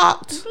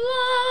 Blocked.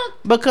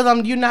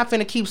 Because you're not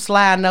finna keep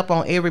sliding up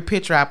on every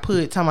picture I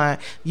put talking about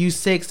you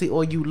sexy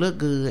or you look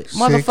good.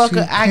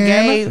 Motherfucker, I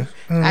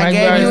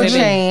gave you a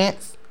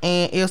chance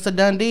and it's a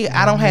done deal.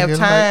 I don't have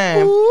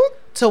time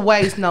to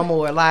waste no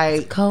more.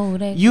 Like,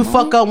 Cold. you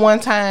fuck up one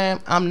time,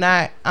 I'm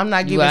not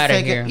giving outta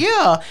second. here.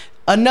 Yeah.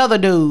 Another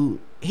dude,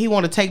 he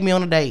wanted to take me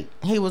on a date.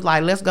 He was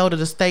like, let's go to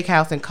the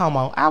steakhouse in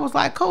Como. I was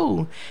like,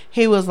 cool.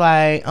 He was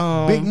like,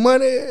 big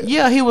money.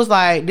 yeah, he was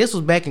like, this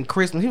was back in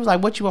Christmas. He was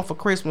like, what you want for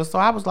Christmas? So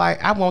I was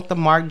like, I want the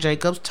Marc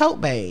Jacobs tote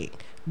bag.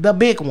 the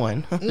big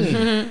one.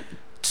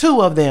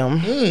 2 of them.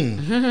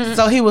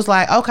 So he was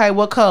like, okay,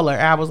 what color?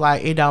 I was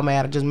like, it don't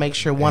matter. Just make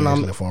sure one of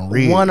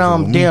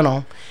them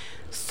denim.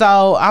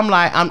 So I'm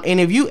like, and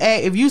if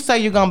you say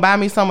you're gonna buy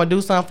me something or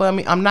do something for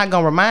me, I'm not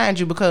gonna remind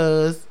you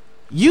because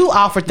you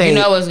offered that. You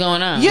know what's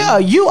going on. Yeah,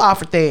 you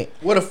offered that.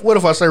 What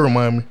if I say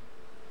remind me?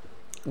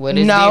 What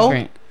is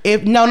different?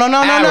 If no,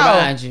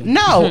 remind you.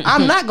 No,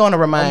 I'm not going to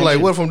remind I'm like,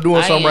 you. what if I'm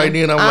doing something right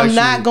then? I'm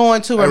not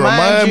going to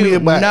remind you. Me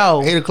about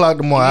no, 8:00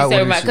 tomorrow.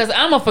 Because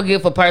I'm a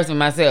forgetful person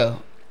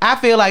myself. I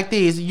feel like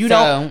this. You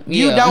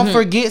don't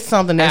forget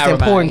something that's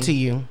important to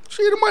you.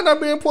 Shit, it might not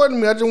be important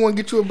to me. I just want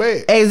to get you a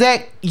bag.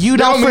 Exact. You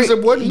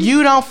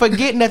don't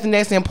forget nothing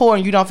that's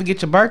important. You don't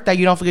forget your birthday.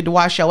 You don't forget to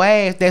wash your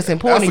ass. That's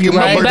important to you.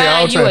 My birthday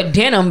buying you a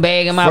denim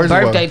bag and my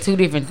birthday, 2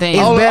 different things.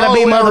 It better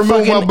be I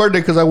remember my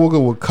birthday because I woke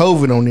up with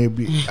COVID on that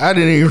bitch. I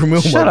didn't even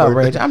remember Shut my up,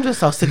 birthday. Reggie. I'm just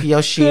so sick of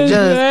your shit.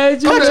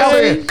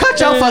 Just cut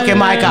your fucking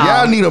mic off.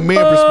 Y'all need a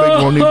man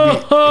perspective on this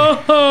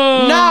bitch.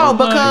 No,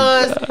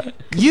 because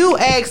you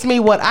asked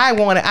me what I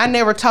wanted. I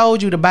never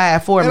told you to buy it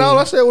for me. And all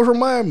I said was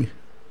remind me.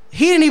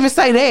 He didn't even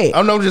say that.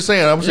 I'm just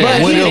saying. I'm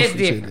saying what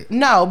else?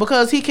 No,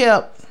 because he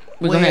kept.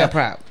 We're gonna have a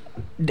problem.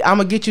 I'm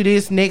gonna get you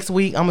this next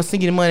week. I'm gonna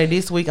send you the money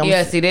this week.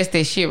 See, that's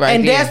that shit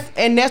right there.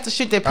 And that's the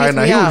shit that pissed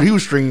me off. He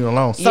was stringing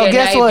along. So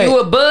guess what? You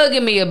were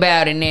bugging me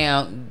about it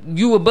now.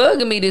 You were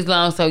bugging me this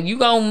long, so you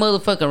gonna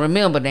motherfucking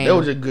remember that. That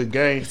was a good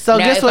game. So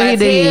now, guess what he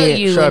did?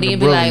 You and then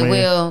be like,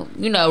 well,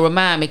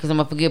 remind me because I'm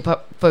a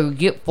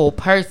forgetful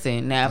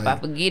person. Now, if I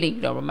forget it,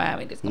 you don't remind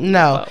me. This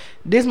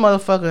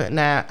motherfucker.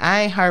 Now,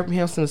 I ain't heard from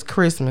him since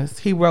Christmas.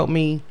 He wrote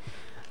me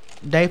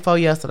day before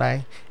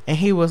yesterday, and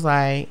he was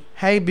like,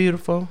 "Hey,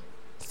 beautiful."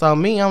 So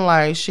me, I'm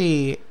like,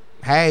 "Shit,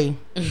 hey."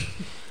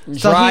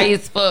 Dry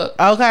as fuck.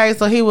 Okay,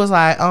 so he was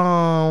like,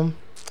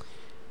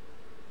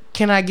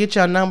 "Can I get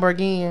your number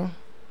again?"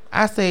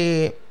 I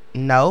said,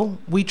 no,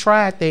 we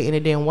tried that and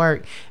it didn't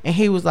work. And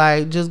he was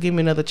like, just give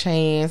me another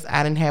chance.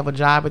 I didn't have a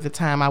job at the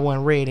time. I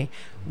wasn't ready.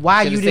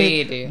 Why you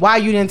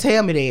didn't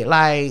tell me that?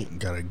 Like,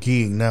 got a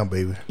gig now,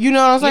 baby. You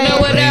know what I'm saying? You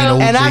know what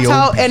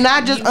though? And I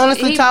just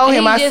honestly told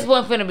him. He just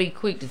wasn't finna be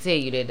quick to tell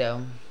you that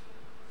though.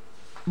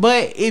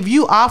 But if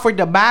you offered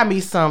to buy me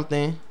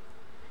something,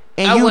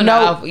 and I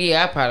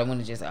probably wouldn't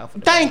have just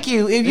offered. Thank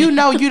you. If you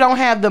know you don't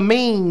have the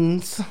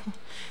means,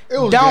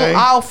 don't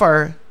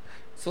offer.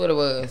 That's what it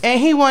was. And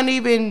he wasn't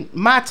even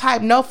my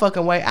type, no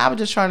fucking way. I was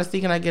just trying to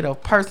see, can I get a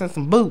person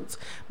some boots?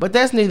 But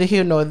that's neither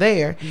here nor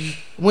there.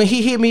 When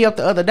he hit me up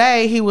the other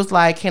day, he was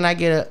like, can I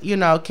get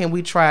can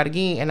we try it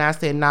again? And I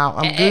said, no,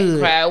 I'm good. And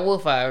cried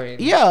wolf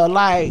already. Yeah,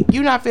 like,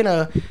 you're not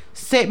finna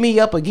set me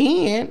up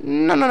again.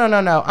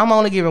 No. I'm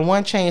only giving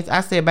one chance. I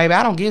said, baby,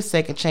 I don't give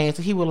second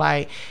chances. He was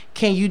like,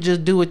 can you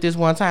just do it this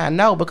one time?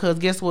 No, because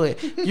guess what?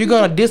 You're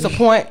gonna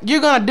disappoint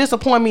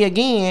me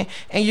again,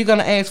 and you're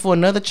gonna ask for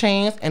another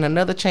chance and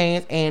another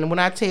chance. And when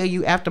I tell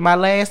you, after my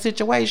last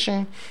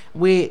situation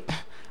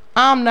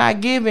I'm not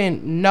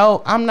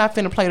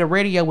finna play the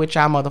radio with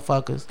y'all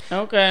motherfuckers.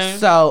 Okay.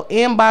 So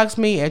inbox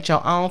me at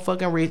your own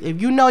fucking risk.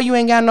 If you know you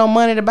ain't got no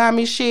money to buy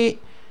me shit,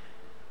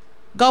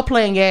 go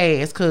play in your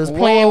ass, cause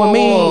playing with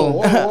me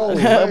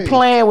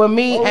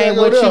ain't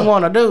what you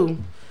wanna do.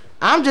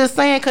 I'm just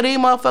saying, cause these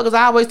motherfuckers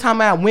always talking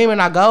about women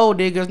are gold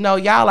diggers. No,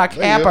 y'all are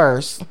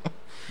cappers.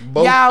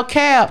 Y'all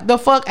cap the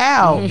fuck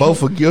out.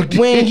 Both are guilty.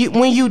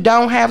 when you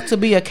don't have to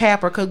be a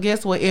capper, cause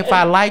guess what? If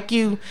I like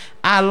you,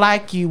 I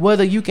like you.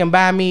 Whether you can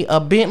buy me a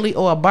Bentley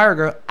or a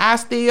burger, I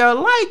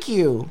still like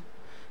you.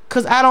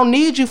 Cause I don't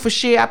need you for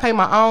shit. I pay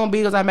my own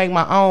bills. I make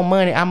my own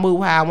money. I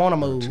move how I want to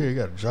move. You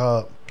got a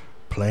job.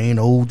 Plain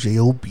old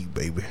J.O.B.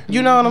 baby.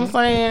 You know what I'm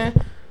saying?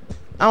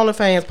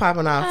 OnlyFans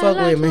popping off. Fuck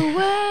with me. The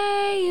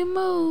way you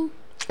move.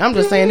 I'm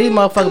just saying, these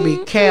motherfuckers be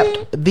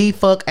capped the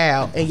fuck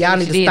out, and y'all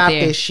need to stop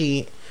this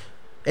shit.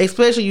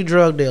 Especially you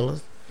drug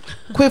dealers.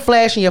 Quit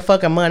flashing your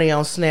fucking money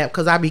on Snap,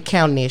 cause I be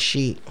counting that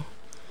shit.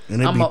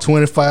 And it be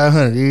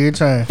 $2,500 every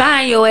time.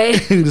 Find your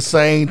ass. The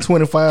same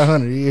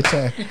 $2,500 every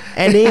time.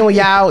 And then when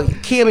y'all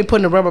kill me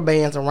putting the rubber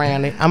bands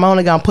around it, I'm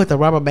only gonna put the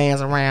rubber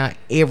bands around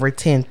every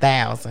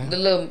 10,000. The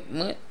little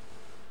what?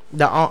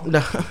 The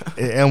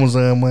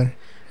Amazon money.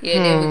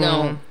 Yeah, then we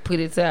gonna put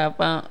it to our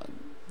phone,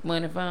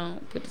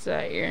 put it to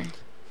our ear.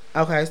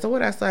 Okay, so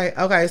what I say?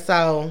 Okay,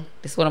 so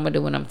that's what I'm gonna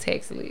do when I'm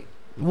texting it.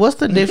 What's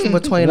the difference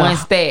between one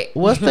stack?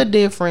 What's the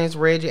difference,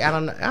 Reggie? I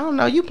don't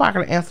know. You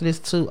probably can answer this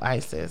too,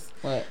 Isis.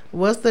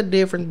 What's the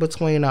difference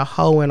between a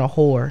hoe and a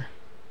whore?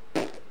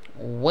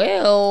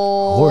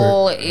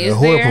 Well, a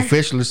whore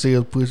professionally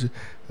sells pussy.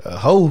 A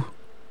hoe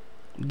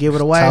give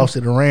it away, toss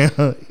it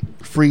around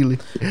freely.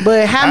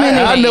 But how many?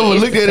 I never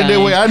looked at it that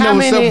way. I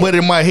never something, but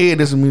in my head,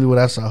 that's immediately what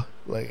I saw.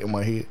 Like in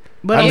my head.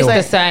 But it's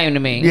the same to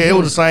me. Yeah, it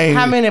was the same.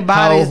 How many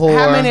bodies?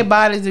 How many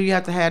bodies do you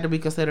have to be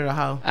considered a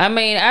hoe? I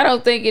mean, I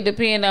don't think it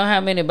depends on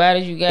how many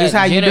bodies you got. It's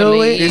how you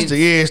do it.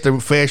 It's the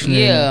fashion.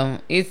 Yeah,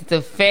 it's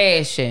the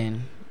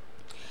fashion.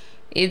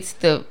 It's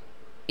the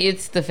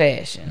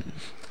fashion.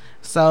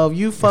 So if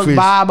you fuck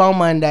Bob on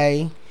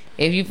Monday,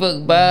 if you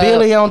fuck Bob,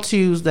 Billy on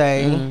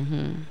Tuesday,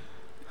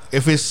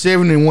 If it's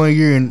 7 in 1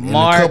 year and a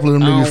Mark couple of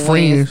them on niggas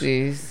friends,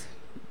 Wednesdays.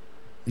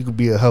 you could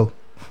be a hoe.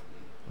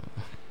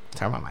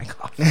 Turn my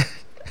mic off.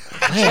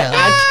 Well,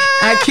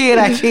 I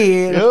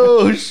kid.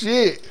 Oh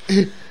shit.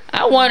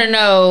 I want to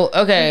know.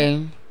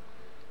 Okay.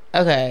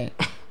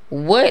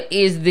 What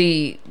is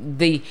the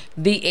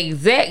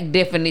exact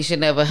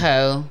definition of a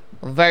hoe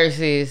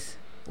versus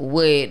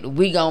what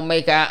we gonna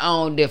make our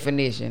own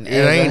definition? It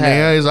ain't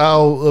there. It's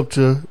all up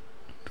to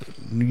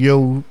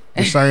your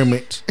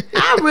discernment.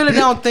 I really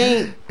don't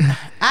think.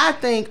 I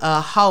think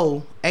a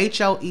hoe,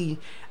 HOE.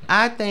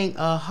 I think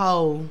a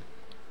hoe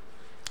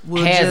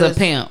will Has just, a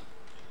pimp.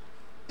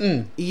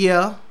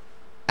 Yeah.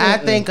 I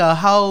think a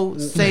hoe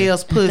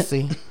sells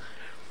pussy.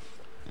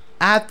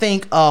 I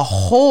think a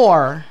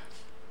whore.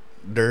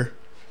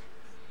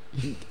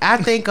 I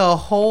think a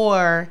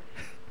whore.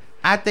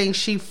 I think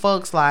she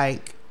fucks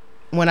like.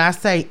 When I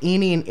say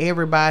any and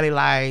everybody,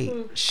 like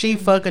she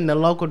fucking the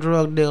local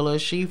drug dealer,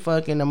 she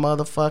fucking the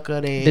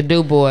motherfucker The that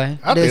do boy.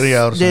 I think they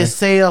all the that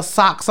same. sells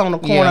socks on the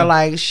corner. Yeah.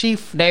 Like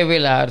They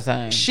really are the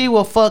same. she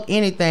will fuck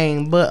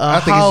anything, but a I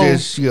think hoe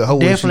it's just she a hoe.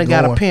 definitely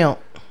got a going. pimp.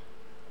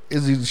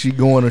 Is either she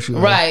going or she a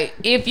hoe. Right.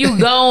 If you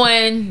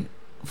going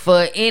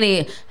for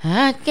any,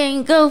 I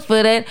can't go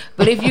for that.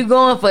 But if you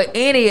going for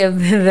any of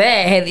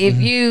that, if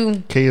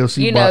you,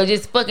 KLC you know, bot.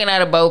 just fucking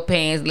out of both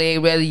pants, leg,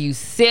 whether you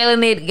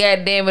selling it,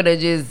 goddamn it, or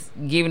just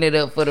giving it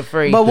up for the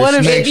free. But what The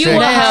if snack if you shack a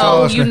in hoe,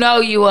 Charleston. you know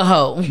you a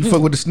hoe. You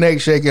fuck with the snack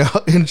shack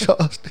in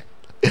Charleston.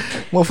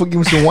 Motherfucker, give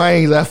me some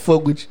wings. I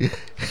fuck with you.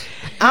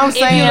 I'm If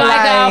saying you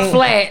like all like,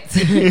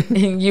 flats,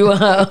 you a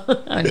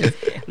hoe. I'm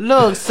just-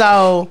 look,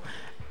 so,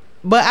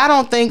 but I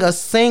don't think a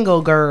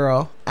single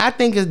girl. I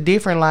think it's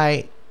different.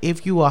 Like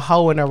if you a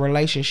hoe in a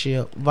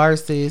relationship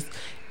versus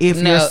if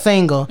No. you're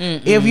single.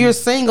 If you're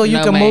single, you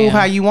No, can ma'am. move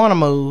how you want to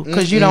move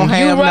because you don't have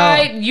You no.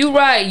 right, you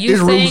right. You It's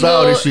rules single.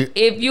 all this shit.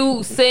 If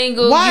you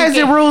single, Why you is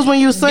it can- rules when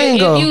you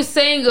single? If you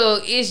single,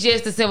 it's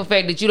just the simple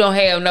fact that you don't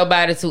have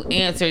nobody to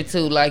answer to.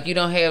 Like you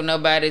don't have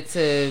nobody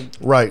to.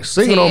 Right.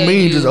 Single Tell don't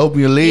mean you- just open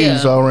your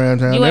legs yeah. all around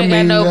town. You That ain't got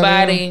mean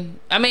nobody.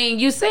 I mean,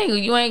 you single.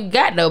 You ain't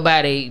got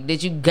nobody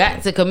that you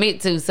got to commit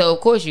to. So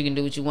of course you can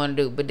do what you want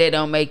to do, but that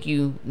don't make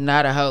you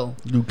not a hoe.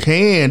 You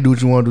can do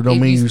what you want to do. Don't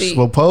If mean you you're stick-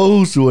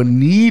 supposed to or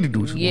need to do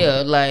what you want.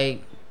 Yeah,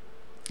 like,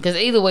 cause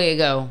either way it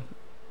go.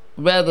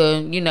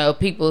 Rather, you know,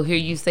 people hear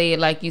you say it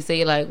like you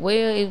say it like,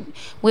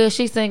 well,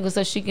 she's single,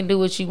 so she can do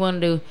what she want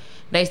to do.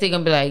 They still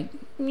gonna be like,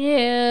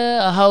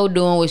 yeah, a hoe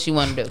doing what she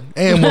want to do.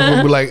 And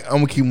motherfucker be like, I'm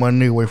gonna keep my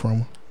nigga away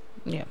from her.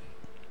 Yeah.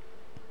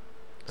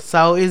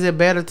 So is it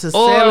better to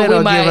sell Or it we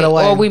or might, give it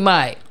away? or we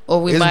might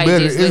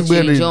just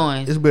let you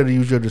join. It's better to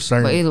use your But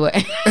discernment. either way,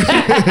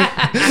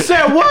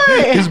 Said what?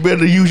 It's better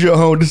to use your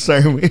own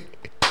discernment.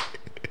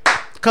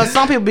 Cause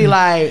some people be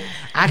like,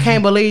 I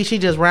can't believe she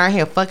just around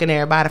here fucking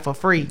everybody for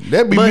free.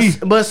 That be but, me.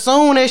 But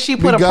soon as she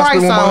put a gospel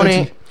price on my on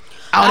auntie. it,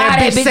 oh, that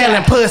bitch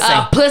selling pussy.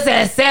 Pussy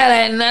that's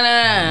selling.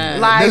 No.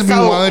 Like That's me,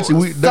 my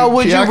auntie. so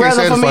would y'all you can't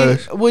rather for me?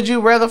 satisfy us. Would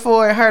you rather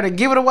for her to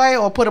give it away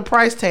or put a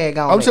price tag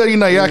on I'm it? telling you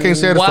now, y'all can't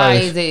satisfy Why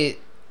us. is it?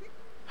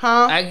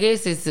 Huh? I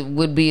guess it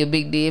would be a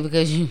big deal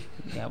because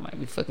y'all might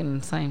be fucking in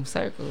the same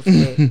circles.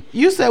 But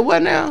You said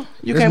what now?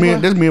 You That's can't. me,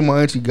 put- that's me and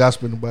my auntie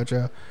gossiping about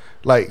y'all.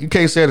 Like, you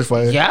can't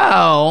satisfy us.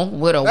 y'all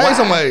with a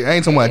I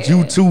ain't talking about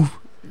you two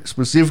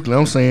specifically.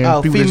 I'm saying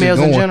Oh, people that females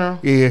just in going. general?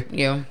 Yeah.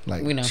 Yeah,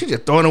 Like, we know. she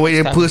just throwing away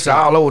that Stop pussy it.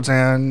 all over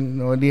town. You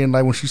know, and then,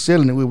 like, when she's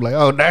selling it, we be like,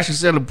 oh, now she's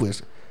selling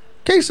pussy.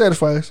 Can't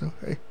satisfy us, so,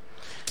 hey.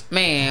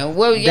 Man,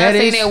 well, y'all That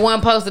seen is- that one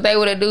post today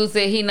where the dude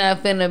said he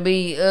not finna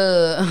be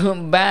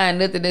buying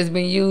nothing that's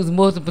been used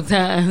multiple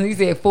times. He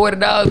said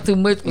 $40 too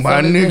much for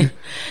My something. nigga.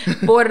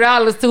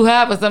 $40 too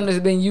high for something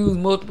that's been used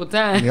multiple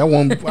times. Yeah, I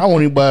won't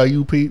even buy a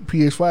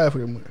PS5 for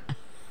that much.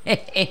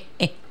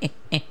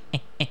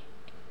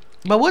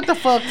 But what the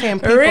fuck can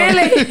people?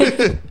 Really?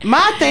 If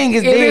My thing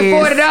is it's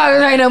 $40,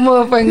 this, ain't no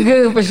motherfucking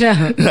good for sure.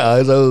 Nah,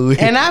 it's over.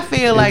 and I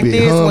feel It like be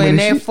this humming when and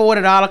that shit.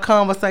 $40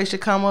 conversation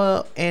come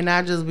up, and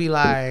I just be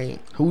like,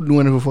 Who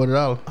doing it for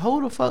 $40?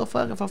 who the fuck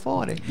fucking for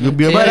 40? You'll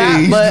be But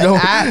amazed.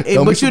 Don't be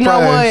but you know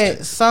surprised.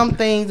 what? Some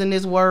things in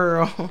this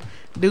world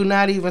do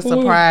not even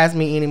surprise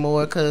me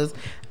anymore because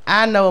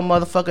I know a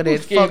motherfucker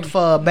that fucked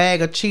for a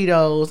bag of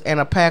Cheetos and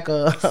a pack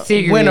of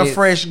Cigarettes. Winter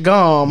Fresh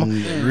gum.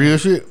 Real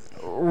shit.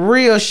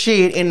 Real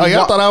shit in Oh,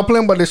 y'all thought I was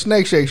playing about the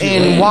snake shake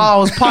shit. in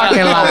Walls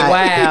parking Oh, lot.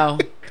 wow.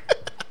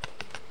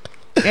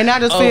 And I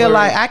just feel Over.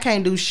 like I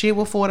can't do shit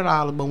with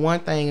 $40, but one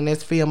thing, and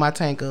that's fill my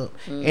tank up.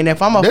 And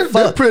if I'm a That's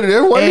fuck, pretty.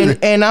 That's what it is.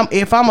 and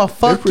if I'm a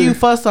fuck pretty- you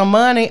for some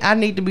money, I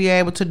need to be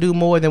able to do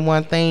more than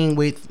one thing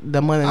with the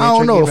money that I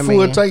don't know. you're A giving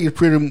full me. tank is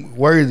pretty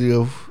worthy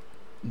of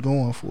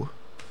going for.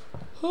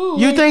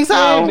 You think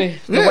so? Baby,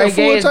 the Yeah, way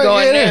full gas tank,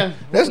 going yeah, now.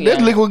 that's Yeah.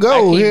 liquid I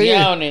gold. keep Yeah,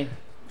 yeah. yawning.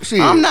 Shit.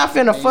 I'm not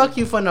finna fuck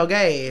you for no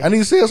gas. I need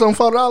to sell something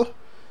for $40.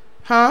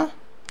 Huh?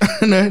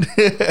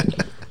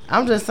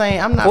 I'm just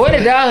saying, I'm not. $40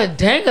 finna-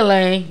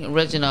 dangling.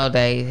 Reginald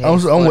Day.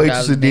 I'm waiting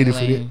to see Diddy for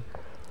that.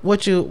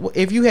 What you?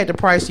 If you had to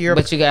price your,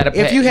 But you gotta pay.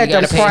 if you had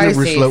gotta to pay price,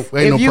 Slippery slope.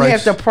 Ain't if no you price.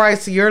 have to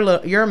price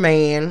your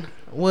man,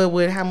 what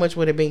would? How much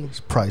would it be? It's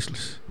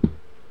priceless.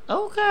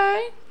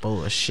 Okay.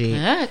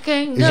 Bullshit. I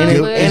can't It's go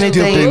dip- with it's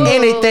dipped Anything, in-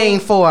 anything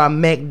for a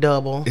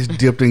McDouble. It's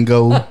dipped in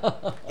gold.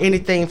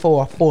 Anything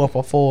for a 4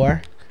 for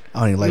 $4. I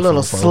don't even like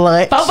Little 4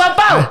 slut. 4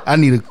 for 4. I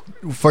need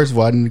first of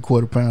all, I need a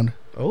quarter pounder.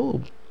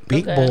 Oh,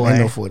 big Okay. boy. Ain't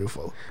no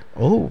 44.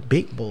 Oh,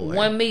 big boy.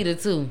 1 meter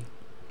too.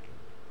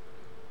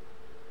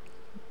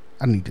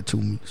 I need the 2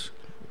 meats.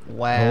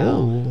 Wow.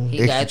 Oh. He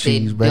Extra got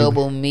cheese, that baby.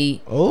 double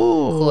meat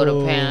Oh, quarter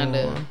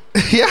pounder.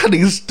 Y'all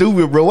niggas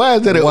stupid, bro. Why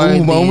is that an Why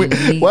ooh moment? did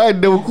he- Why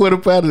is double quarter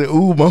pounder an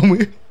ooh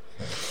moment?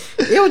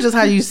 It was just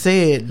how you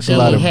said. a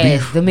lot He of has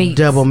beef. the meat.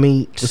 Double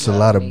meat. It's a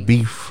lot of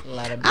beef. A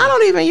lot of beef. I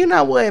don't even. You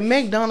know what?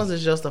 McDonald's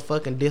is just a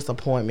fucking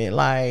disappointment.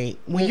 Like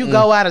when you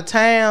go out of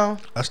town.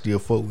 I still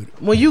fuck with it.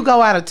 When you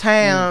go out of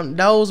town,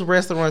 those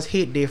restaurants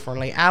hit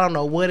differently. I don't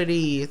know what it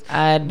is.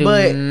 I do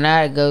But-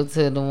 not go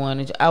to the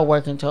one. I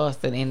work in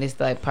Charleston, and it's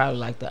like probably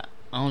like the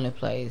only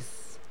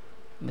place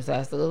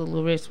besides the other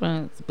little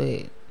restaurants.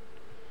 But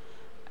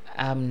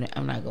I'm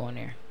not going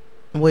there.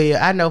 Well,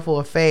 I know for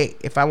a fact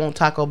if I want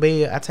Taco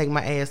Bell, I take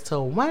my ass to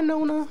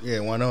Winona. Yeah,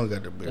 why not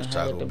got the best I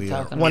Taco heard them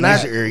Bell talking in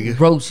about this area.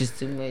 Roaches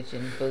too much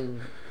in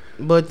food.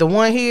 But the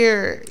one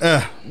here,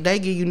 Uh, they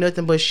give you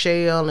nothing but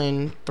shell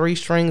and 3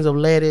 strings of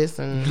lettuce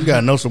and. you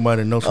gotta know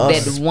somebody that knows somebody.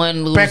 That one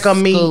little Speck of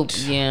scoop,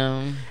 meat.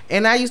 yeah.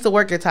 And I used to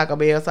work at Taco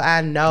Bell, so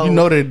I know. You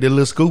know that the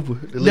little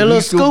scooper. the little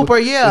meat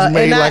scooper, yeah. It's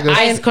made And like a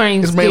Ice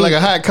cream. It's made like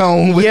a hot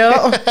cone. With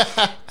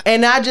Yeah.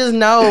 And I just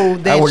know I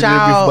that worked there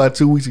for y'all, about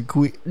 2 weeks and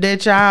quit.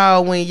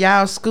 when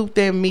y'all scoop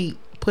that meat,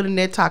 put in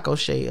that taco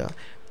shell.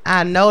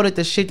 I know that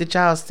the shit that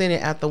y'all sending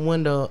out the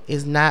window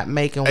is not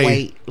making Hey,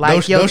 weight. Like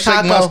don't, your don't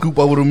shake my taco, scoop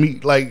over the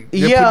meat. Like,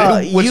 just Yeah,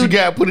 put that, what you you-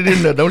 got, put it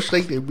in there. Don't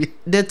shake that meat.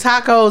 the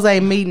tacos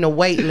ain't meeting the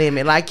weight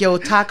limit. Like your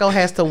taco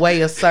has to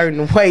weigh a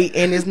certain weight,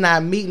 and it's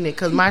not meeting it.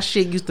 Cause my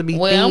shit used to be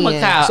Well, I'm thin.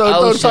 gonna call So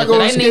throw the OSHA. taco on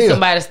 'Cause the They need scale.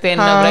 somebody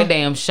standing Huh? over their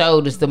damn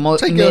shoulders to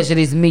Take your- measure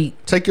this meat.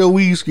 Take your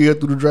weed scale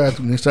through the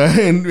drive-thru next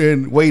time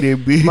and weigh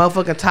that bitch.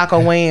 Motherfucking taco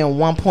weighing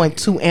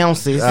 1.2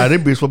 ounces. Ah, that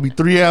bitch supposed to be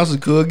 3 ounces.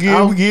 Cause again,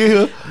 Oh. we get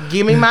here.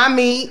 Give me my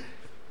meat.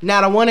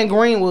 Now the one in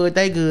Greenwood,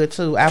 they good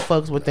too. I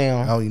fucks with I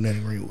them. don't eat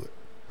nothing Greenwood.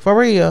 For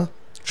real.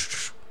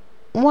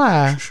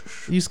 Why?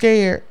 You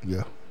scared?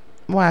 Yeah,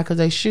 Why? Cause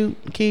they shoot,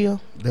 and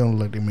kill. they don't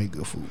look like they make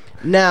good food.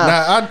 Now,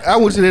 Now I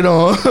went to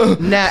that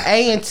now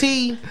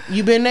A&T,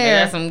 you been They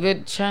there? got some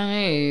good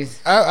Chinese.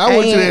 I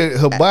went to And- that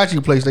hibachi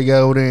place they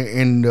got over there,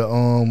 and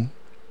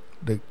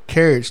the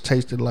carrots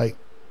tasted like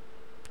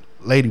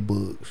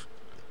ladybugs.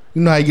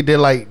 You know how you get that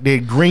like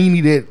that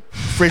greeny, that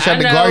fresh out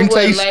the garden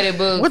taste.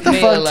 What the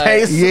fuck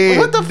taste? Yeah,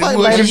 What the fuck what you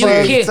ladybug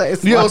said.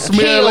 taste You don't like?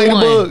 smell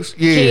ladybugs?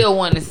 Yeah, Kill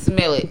one and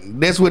smell it.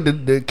 that's what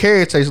the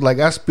carrot tastes like.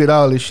 I spit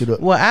all this shit up.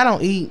 Well, I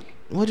don't eat.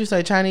 What'd you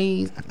say?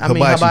 Chinese? I mean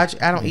Hibachi.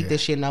 hibachi. I don't eat Yeah.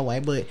 this shit no way.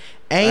 But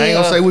I ain't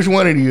gonna say which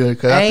one it is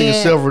because I think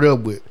it's and- severed up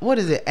with. what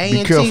is it? Be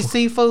A&T careful.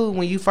 Seafood.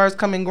 When you first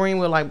come in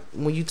Greenwood, like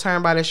when you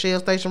turn by the Shell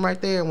station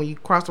right there, when you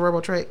cross the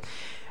railroad track,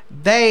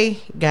 they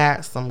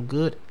got some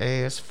good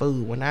ass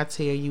food. When I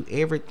tell you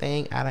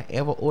everything I done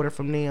ever ordered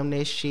from them,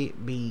 that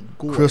shit be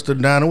good. Crystal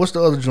Diner. What's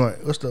the other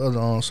joint? What's the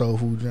other soul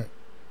food joint?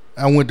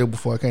 I went there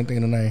before. I can't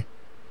think of the name.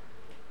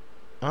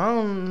 I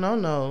don't know.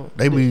 No,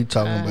 They be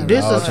talking about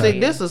this it all a the time.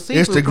 this a seafood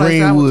It's the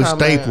place I was Greenwood talking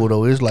staple about.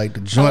 though. It's like the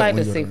I joint. like when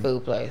the you go there.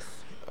 seafood place.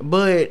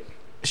 But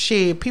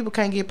shit, people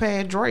can't get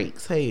past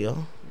Drake's.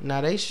 Hell,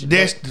 now they should.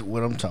 That's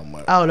what I'm talking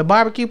about. Oh, the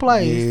barbecue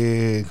place.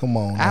 Yeah, come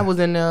on. I now. was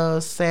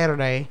in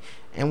Saturday,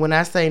 and when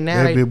I say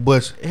now, that they, bit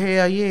bust.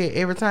 hell yeah,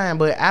 every time.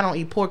 But I don't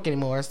eat pork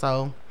anymore,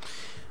 so.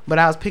 But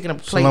I was picking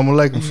up a plate. Salam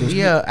alaikum, sister.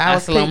 Yeah, I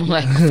was Assalamu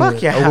picking. alaikum.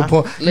 Fuck yeah. Over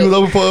pork- you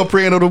was over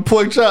praying on the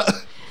pork chop.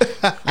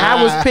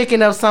 I was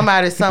picking up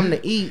somebody something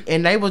to eat,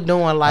 and they was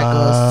doing like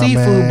a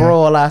seafood man.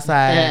 broil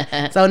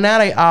outside. So now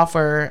they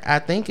offer. I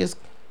think it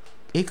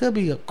could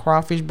be a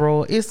crawfish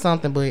broil. It's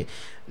something, but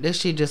this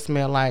shit just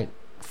smell like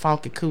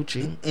funky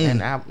coochie,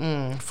 and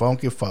I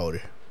Funky 40.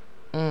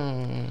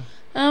 I'm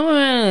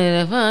running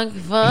a funky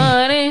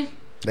 40.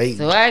 Hey,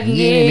 So I can get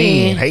get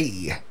in.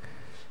 Hey,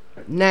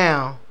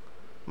 Now,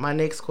 my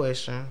next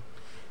question: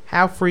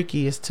 how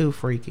freaky is too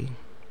freaky?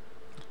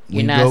 You're When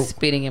you not go-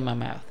 spitting in my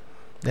mouth.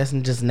 That's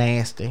just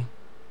nasty.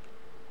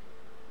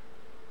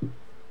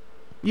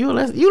 You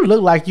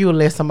look like you'll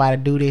let somebody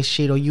do this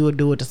shit, or you'll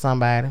do it to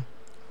somebody.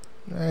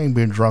 I ain't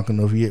been drunk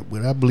enough yet,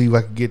 but I believe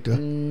I could get there.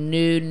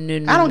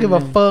 No. I don't give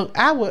a fuck.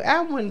 I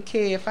wouldn't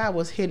care if I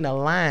was hitting a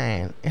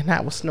line and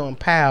I was snorting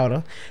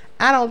powder.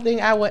 I don't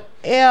think I would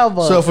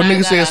ever. So if a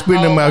nigga said spit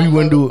in their mouth, you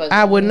wouldn't do it.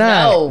 I would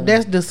not. No.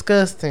 That's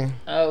disgusting.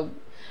 Oh.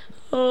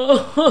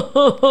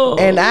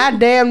 And I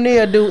damn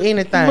near do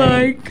anything.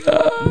 My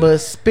God. But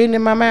spit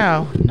in my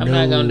mouth. I'm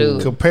not gonna do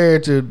it.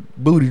 Compared to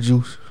booty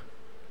juice.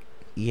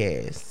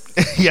 Yes.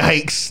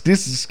 Yikes,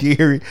 this is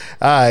scary.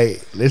 All right,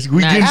 we Nah,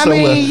 getting I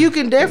somewhere. mean, you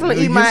can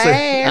definitely eat my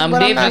ass, I'm but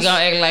definitely I'm gonna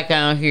act like I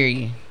don't hear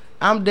you.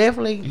 I'm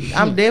definitely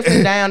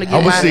down to get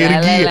I'm my. gonna say it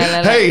again. La, la, la,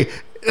 la. Hey,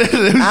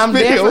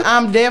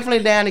 I'm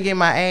definitely down to get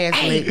my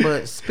ass licked,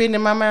 but spit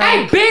in my mouth.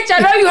 Hey, bitch! I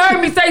know you heard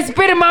me say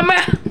spit in my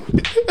mouth.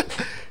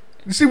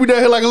 You see me down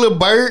here like a little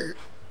bird?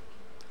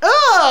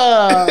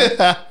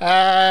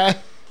 Ugh.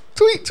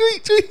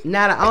 tweet.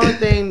 Now the only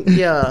thing,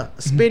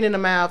 spit in the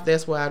mouth.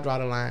 That's where I draw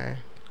the line.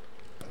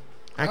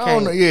 I I don't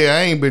can't. know. Yeah,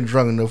 I ain't been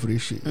drunk enough for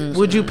this shit.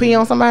 Would you pee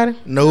on somebody?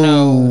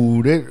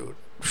 No, that.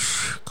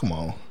 Come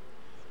on.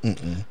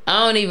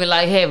 I don't even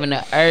like having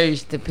the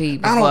urge to pee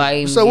before I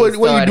even So get what you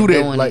started do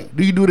that? doing Like, it.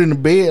 do you do it in the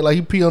bed? Like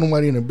you pee on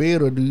somebody in the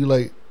bed, or do you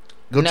like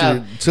go to No, the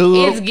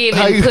tub? it's giving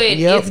How you- put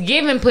Yep. it's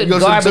giving put You go to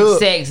the garbage tub.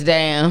 sex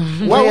down.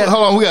 Why, Yeah.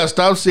 Hold on, we gotta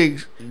stop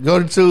 6. Go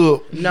to the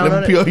tub. No,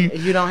 Let me pee on you.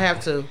 you don't have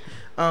to.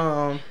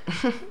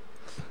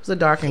 It's a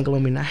dark and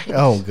gloomy night.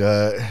 Oh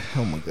God.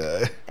 Oh my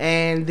God.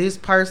 And this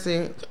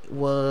person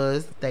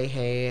they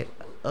had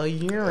a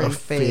urine A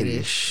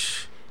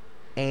fetish.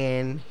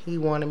 And he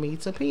wanted me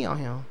to pee on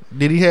him.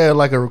 Did he have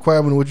like a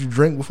requirement of what you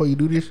drink before you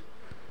do this?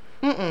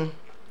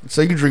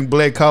 So you drink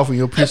black coffee,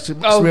 your piss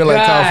Oh, smell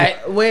like coffee.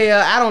 God.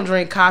 Well, I don't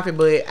drink coffee,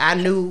 but I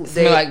knew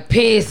Smell that like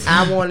piss.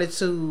 I wanted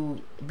to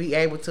be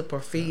able to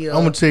fulfill.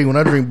 I'm gonna tell you, when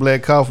I drink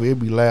black coffee, it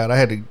be loud. I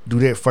had to do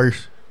that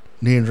first,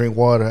 then drink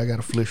water. I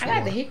gotta flush I got the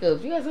water.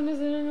 hiccups. You got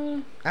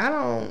something? I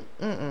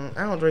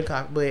don't drink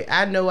coffee, but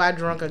I know I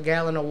drunk a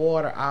gallon of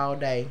water all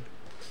day.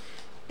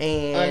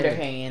 And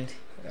Underhand.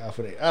 I was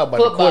about to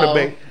Football.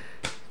 quarterback.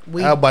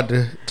 we I was about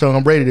to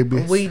Tom Brady that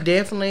bitch. we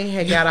definitely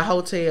had got a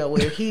hotel.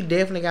 Well, he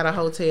definitely got a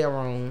hotel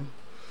room,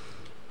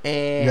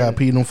 and You gotta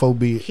pee in them 4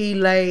 bed. he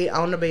laid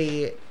on the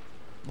bed,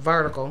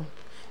 vertical,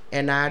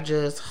 and I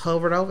just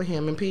hovered over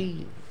him and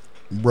peed.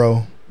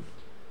 Bro.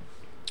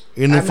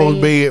 In the I folks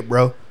mean- bed,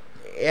 bro.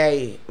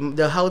 Hey,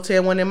 the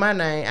hotel went in my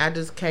name. I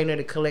just came there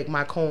to collect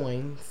my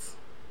coins,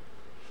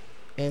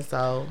 and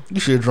so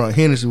You should have drunk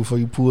Hennessy before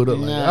you pulled up.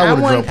 Like No. that. I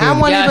would have drunk I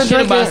plenty. wasn't Y'all even should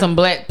have bought drinking- some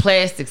black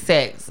plastic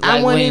sacks. I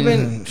Like wasn't when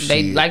even-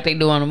 they Shit. like they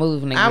do on the movie.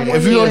 When they I get wasn't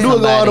If you rid gonna of do it, go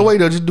all the somebody. way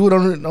though. Just do it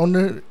on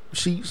the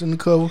sheets and the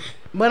cover.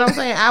 But I'm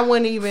saying I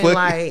wasn't even Fuck.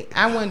 like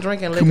I wasn't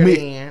drinking liquor Commit.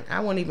 then. I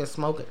wasn't even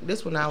smoking.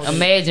 This when I was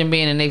Imagine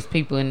being the next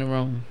people in the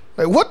room.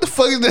 Like what the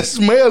fuck is that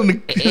smell?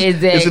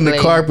 Exactly. It's in the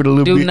carpet a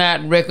little Do bit.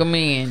 not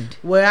recommend.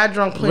 well, I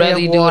drank Rather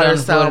plenty you of do it water, on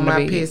the floor so than the my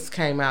bed. piss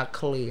came out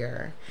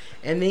clear.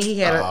 And then he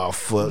had a Oh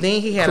fuck. then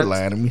he had Quit a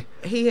lying to me.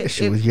 he That had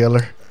shit was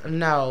yeller.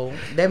 no.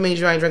 That means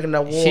you ain't drinking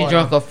no water. She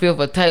drunk a fifth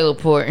of Taylor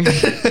Port.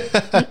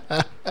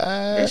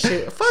 That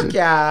shit. Fuck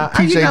y'all.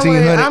 Peach You know what?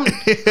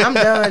 1800. I'm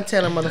done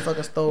telling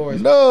motherfucking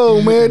stories.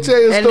 No man, tell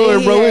your And story, then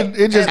he bro. had-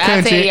 It just I'll tell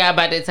content. y'all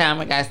about the time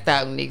I got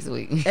stopped next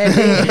week.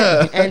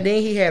 And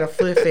then he had a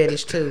foot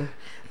fetish too.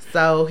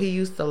 So he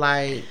used to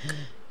like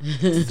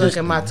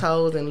sucking my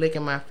toes and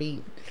licking my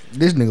feet.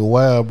 This nigga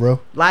wild, bro.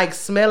 Like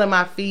smelling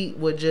my feet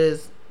would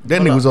just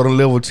That nigga was on a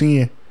level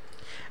 10.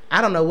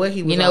 I don't know what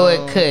he was You know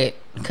on. what? Cut.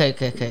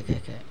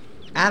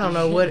 I don't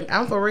know what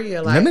I'm for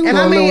real. That Like, nigga and was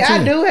I on mean, level I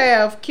 10. do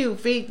have cute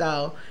feet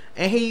though,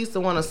 and he used to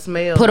want to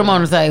smell. Put them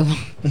on the table.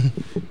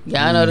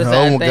 Y'all know the Oh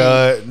same my thing.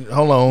 God.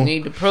 Hold We on.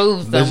 need to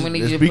prove Let's- something. We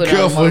need let's you be to put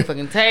careful. it on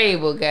the motherfucking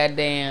table.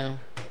 Goddamn.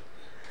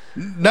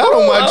 Not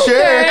on my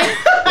chair. Okay.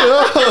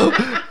 Yo,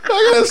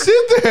 I gotta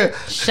sit there.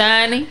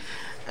 Shiny.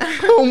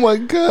 Oh my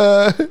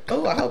God.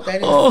 Oh, I hope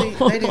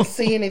they didn't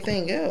see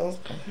anything else.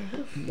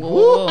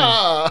 Whoa.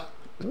 Ah.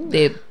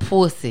 That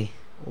pussy.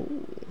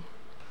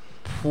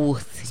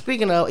 Pussy.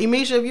 Speaking of,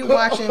 Emisha, if you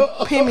watching,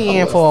 pin me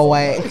in for a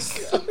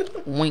wax.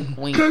 Wink,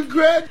 wink.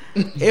 Congrats.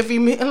 If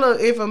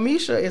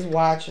Amisha is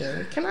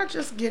watching, can I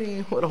just get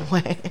in with a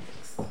wax?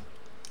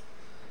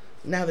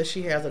 Now that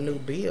she has a new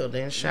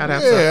building, shout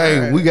out to Yeah,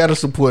 her. hey, we gotta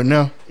support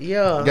now.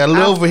 Yeah, Got a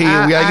little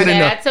overhead. We gotta get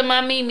in Shout there. out to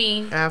my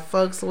Mimi. I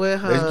fucks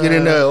with her. Let's get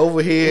in there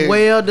overhead.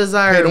 Well Pay them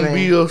deserving.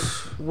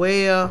 bills.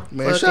 Well,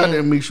 Man, shout out to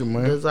fucking Misha,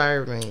 man.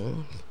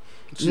 deserving.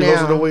 She Now-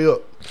 hustled her way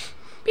up.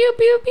 Pew,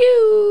 pew,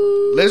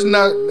 pew. Let's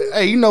not.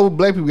 Hey, you know,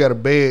 black people got a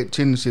bad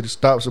tendency to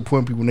stop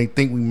supporting people when they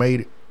think we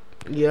made it.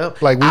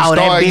 Yep. Like, we that start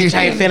bitch getting-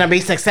 ain't finna be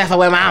successful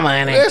with my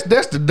money.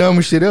 That's the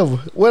dumbest shit ever.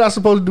 What I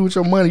supposed to do with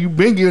your money? You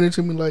been giving it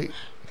to me like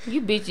You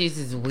bitches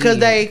is weird.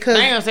 'Cause I ain't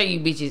gonna say you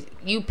bitches.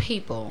 You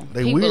people.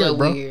 they people weird, are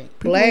bro. weird.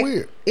 People Black.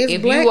 weird. It's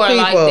If black you are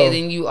people. like that,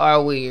 then you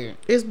are weird.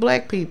 It's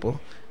black people.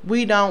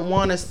 We don't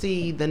want to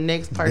see the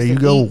next There person you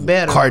go, eat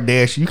better.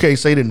 Kardashian. You can't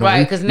say that no. Right,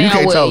 You- because you now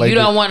can't what? talk like You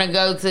that. don't want to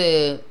go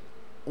to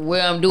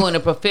where I'm doing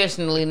it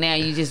professionally now.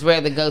 You just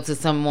rather go to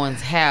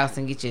someone's house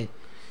and get your,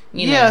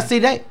 you know. Yeah, see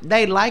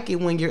they like it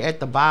when you're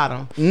at the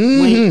bottom.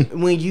 Mhm.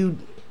 When you,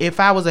 if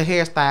I was a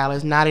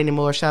hairstylist, not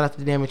anymore. Shout out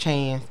to Damage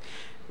Chance.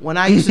 When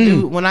I used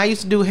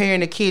to do hair in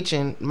the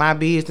kitchen, my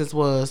business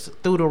was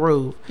through the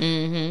roof.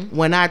 Mm-hmm.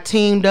 When I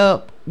teamed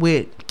up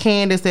with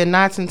Candace at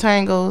Knots and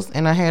Tangles,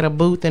 and I had a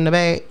booth in the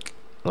back,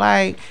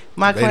 like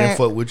my They didn't client,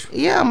 fuck with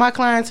you. yeah, my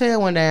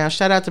clientele went down.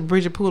 Shout out to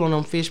Bridget Poole on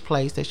them fish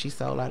plates that she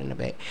sold out in the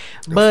back.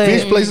 But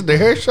Fish place at the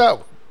hair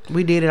shop.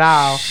 we did it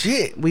all.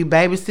 Shit. We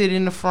babysit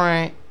in the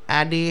front.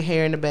 I did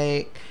hair in the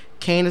back.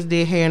 Candace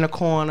did hair in the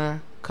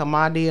corner.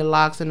 Kamar did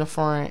locks in the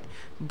front.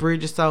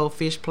 Bridget sold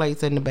fish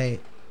plates in the back.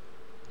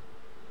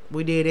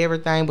 We did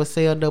everything but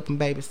sell dope and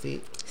babysit.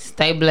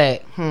 Stay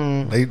black.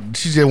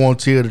 She just won't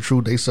tell the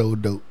truth. They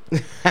sold dope.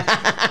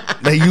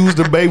 They used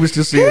the babies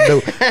to sell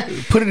dope.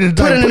 Put it in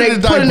the Put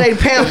diaper. in their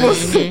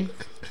pampers.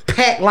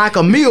 Packed like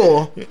a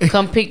mule.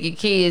 Come pick your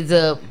kids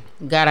up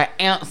Got an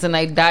ounce in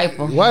a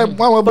diaper. Why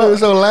my brother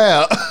so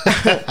loud?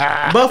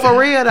 But for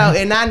real though,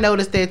 and I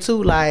noticed that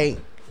too. Like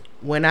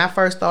when I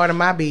first started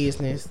my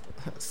business,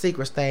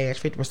 Secret Stash,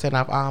 50%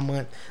 off all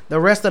month. The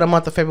rest of the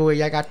month of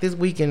February, I got this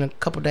week and a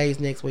couple days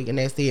next week, and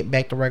that's it.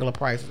 Back to regular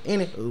prices.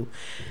 Anywho,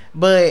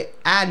 but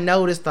I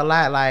noticed a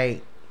lot.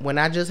 Like when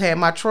I just had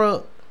my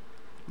truck,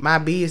 my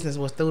business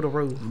was through the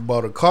roof.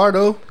 Bought a car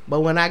though.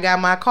 But when I got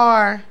my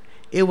car,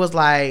 it was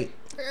like,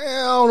 I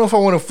don't know if I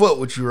want to fuck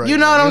with you right You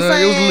know now. what I'm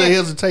saying? It was a little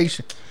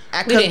hesitation.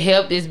 We didn't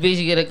help this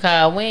bitch get a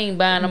car. We ain't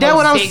buying no That's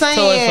more what I'm sex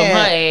toys from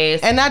her saying. ass.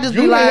 And I just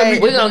You be didn't like, let me-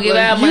 We gonna give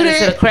our money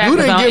to the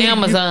crackers on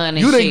Amazon and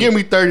you shit. didn't give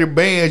me 30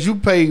 bands. You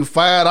paid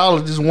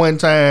 $5 just one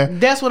time.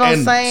 That's what I'm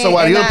and saying.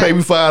 Somebody And else paid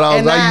me $5.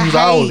 and I use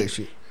all hate- that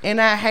shit. And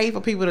I hate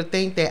for people to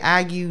think that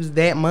I use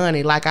that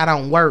money like I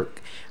don't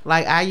work.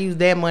 Like I use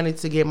that money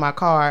to get my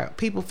car.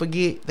 People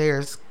forget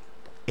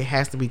it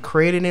has to be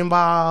credit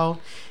involved.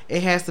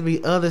 It has to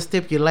be other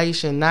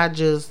stipulation, not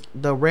just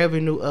the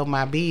revenue of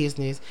my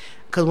business.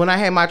 Cause when I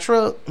had my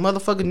truck,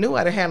 motherfucker knew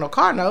I didn't have no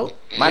car note.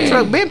 My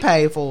truck been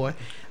paid for,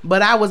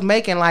 but I was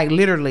making like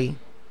literally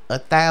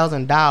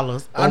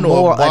 $1,000 or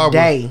more a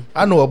day.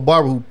 I know a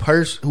barber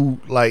who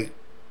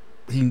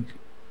he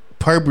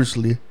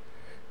purposely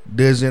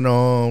doesn't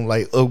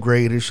like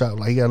upgrade his shop.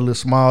 Like he got a little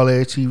small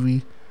ass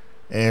TV,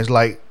 and it's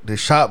like the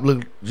shop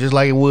look just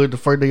like it would the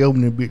first day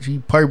opening. Bitch, he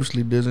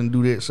purposely doesn't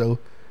do that, so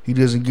he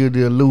doesn't give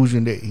the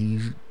illusion that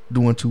he's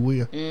doing too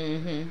well.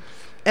 Mm-hmm.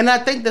 And I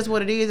think that's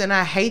what it is, and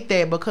I hate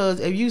that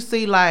because if you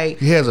see like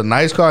He has a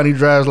nice car and he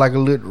drives like a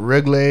little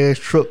regular ass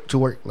truck to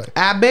work. Like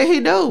I bet he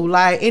do.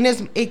 Like, and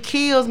it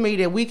kills me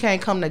that we can't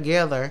come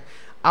together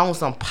on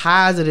some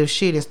positive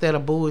shit instead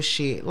of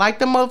bullshit. Like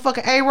the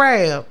motherfucking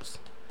Arabs.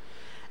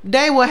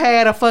 They will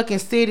have a fucking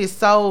city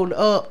sold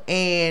up,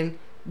 and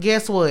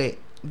guess what?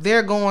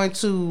 They're going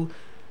to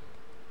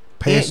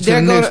pass it to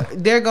the next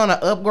one. they're gonna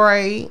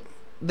upgrade.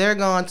 They're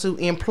going to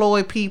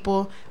employ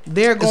people.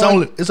 They're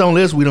going. It's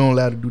only us we don't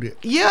allow to do that.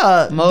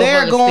 Yeah, they're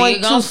Motherfuckers going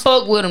still gonna to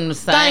fuck with them the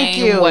Thank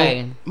same you.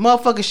 way.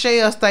 Motherfucking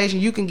Shell Station,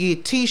 you can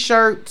get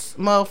T-shirts,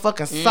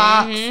 motherfucking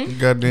socks.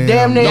 Goddamn.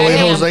 Damn near- No way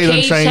Goddamn Jose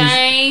done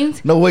changed.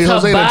 keychains, No way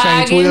Jose done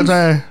changed 12 toboggans.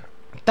 times.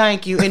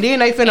 Thank you. And then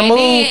they finna And move.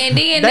 then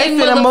they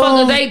finna motherfuckers,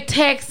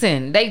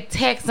 move. they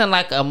texting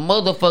like a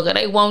motherfucker.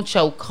 They want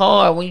your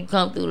car when you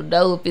come through the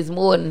door if it's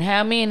more than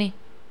how many?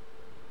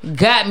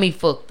 Got me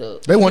fucked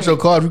up. They want your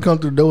car if you come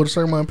through the door with a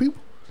certain amount of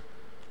people.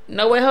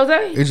 No way,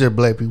 Jose? It's just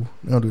black people.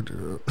 They don't do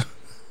that.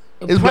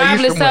 It's Black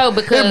Probably History so Month.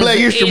 because It's Black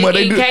History Month.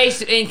 They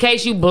do- in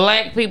case you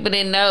black people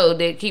didn't know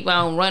that keep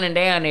on running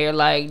down there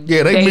like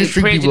Yeah, they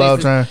mistreat people all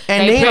the time.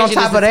 And they then on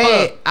top of prejudiced as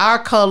that, fuck. our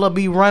color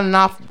be running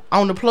off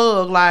on the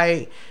plug.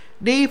 Like,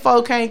 these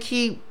folk can't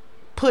keep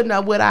putting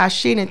up with our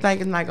shit and think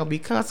it's not gonna be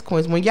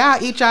consequence. When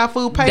y'all eat y'all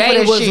food, pay for They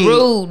that was shit.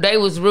 rude. They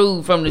was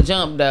rude from the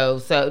jump though.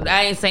 So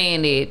I ain't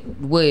saying that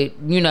with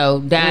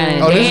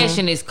dying Oh, and this-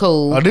 dashing is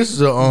cool. Oh, this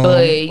is a But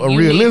real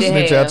you need to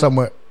incident y'all have- talking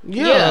about.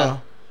 Yeah.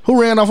 Who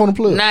ran off on the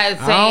plug? Not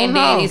don't saying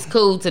that know. it's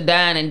cool to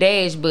dine and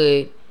dash,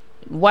 but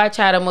watch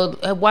how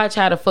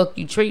the fuck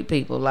you treat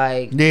people.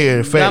 Like,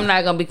 Yeah, fact. I'm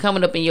not gonna be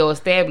coming up in your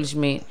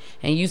establishment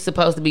and you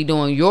supposed to be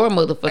doing your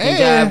motherfucking And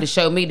job to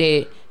show me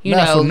that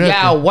not for nothing.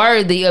 y'all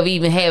worthy of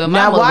even having my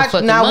Now watch,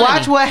 motherfucking now money.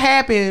 watch what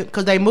happened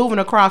because they moving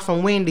across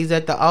from Wendy's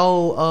at the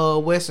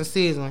old Western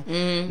Sizzling.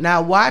 Mm-hmm.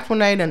 Now watch when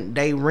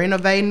they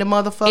renovating the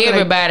motherfucker.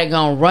 Everybody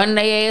gonna run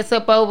their ass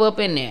up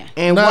in there.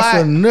 and Not for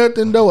watch.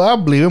 nothing though. I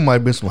believe it might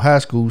have been some high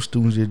school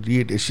students that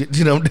did that shit.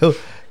 You know, though,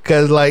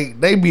 cause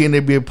like they be in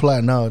there being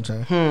plotting all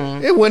the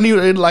time. It wasn't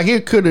even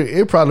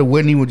it probably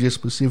wasn't even just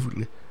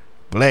specifically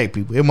black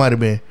people. It might have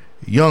been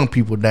young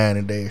people dying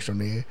and dash on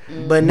there.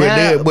 But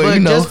now, but but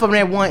you know, just from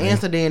that one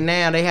incident,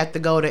 now they have to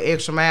go the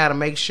extra mile to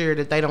make sure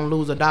that they don't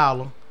lose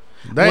 $1.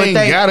 they ain't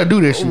gotta do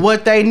that shit.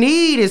 What they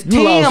need is You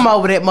Tim lost-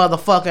 over that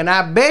motherfucker, and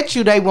I bet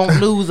you they won't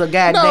lose a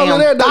goddamn No,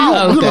 that, though,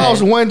 thought. you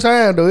lost one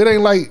time though. It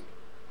ain't like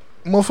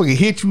motherfucker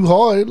hit you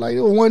hard. It like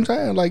it was one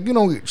time. Like you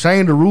don't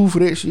change the rule for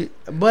that shit.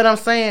 But I'm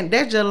saying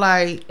that's just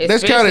like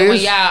That's Especially kinda when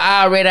is-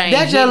 y'all already ain't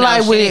That's hitting just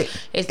like no with-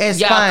 shit. It's it's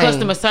y'all fine.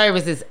 customer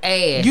service is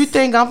ass. you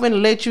think I'm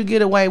finna let you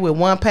get away with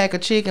one pack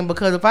of chicken,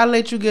 because if I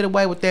let you get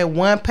away with that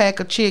one pack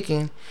of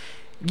chicken,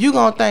 you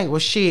gonna think, well,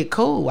 shit,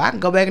 cool. I can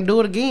go back and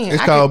do it again.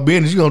 It's I called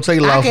business. You gonna take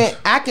losses.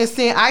 I can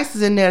send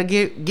ISIS in there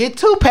to get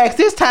 2 packs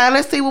this time.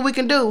 Let's see what we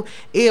can do.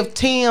 If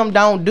Tim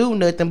don't do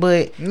nothing,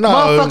 but No.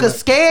 motherfuckers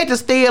scared to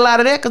steal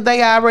out of that because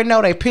they already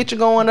know they picture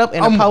going up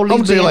and the police I'm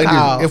being saying like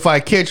called. this. If I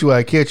catch you,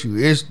 I catch you.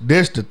 It's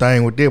this the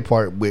thing with that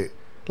part. But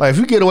like if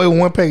you get away with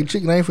one pack of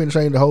chicken, I ain't finna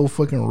change the whole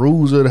fucking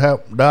rules of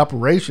the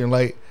operation.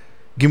 Like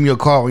give me your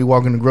car when you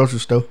walk in the grocery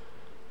store.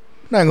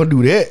 Not gonna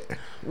do that.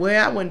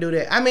 Well, I wouldn't do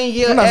that. I mean,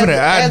 yeah, I'm not finna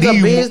as ID a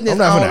you. business I'm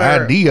not owner,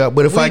 finna ID up.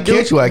 But if I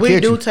catch you, I we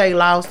catch do you. take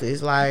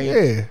losses. Like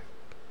Yeah.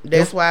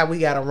 that's why we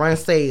gotta run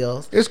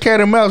sales. It's cat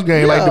and mouse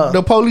game. Yeah. Like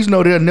the police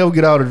know they'll never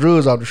get all the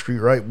drugs off the street,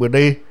 right? But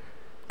they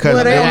Cause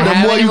Well, they don't the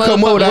How more many you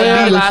come up with motherfuckers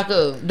ideas, lock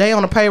up? They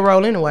on the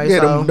payroll anyway. yeah,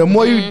 So the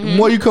more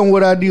you come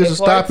with ideas to That's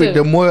part stop it, two.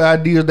 the more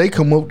ideas they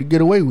come up to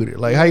get away with it.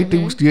 Like how you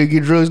think we still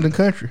get drugs in the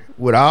country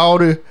with all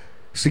the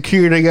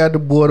security they got at the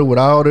border, with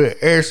all the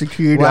air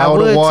security, well, I all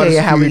the would water tell you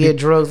how we security. get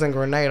drugs in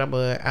Grenada,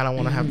 but I don't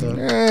want to have to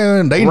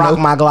And they rock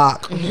know. my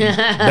Glock.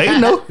 They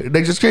know.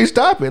 They just can't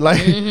stop it. Like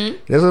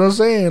that's what I'm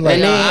saying. Like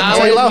And then- I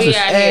take always losses. be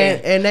out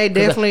here. And they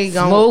definitely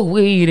gonna Smoke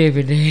weed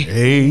every day.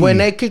 Hey, when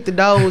they kick the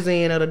doors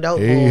in of the dope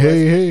Hey, boys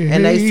hey, hey,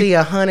 and they hey. see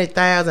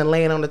 100,000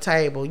 laying on the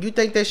table, you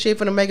think that shit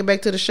finna make it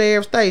back to the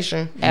sheriff's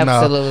station?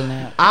 Absolutely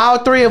not. All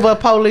three of us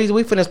police,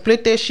 we finna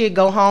split that shit,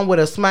 go home with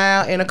a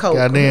smile and a coke.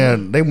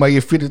 goddamn, they might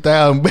get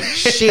 50,000 back.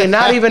 Shit,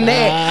 not even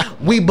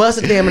that. We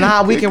busted them and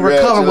all we can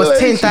recover was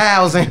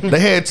 10,000. They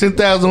had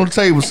 10,000 on the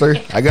table, sir.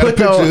 I got a Put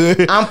picture. of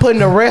the, it. I'm putting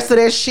the rest of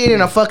that shit in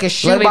a fucking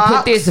Let me shoebox.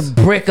 put this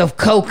brick of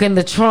coke in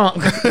the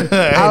trunk.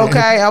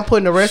 Okay, I'm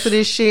putting the rest of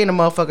this shit in a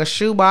motherfucking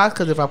shoebox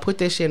because if I put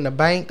this shit in the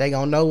bank, they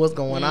gonna know what's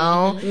going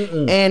on,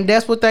 and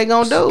that's what they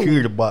gonna do.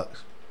 Security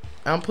box.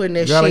 I'm putting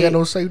that Y'all ain't shit. got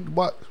no safety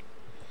box.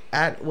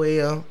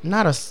 Well,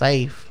 not a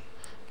safe,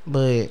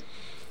 but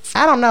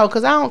I don't know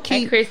because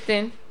Hey,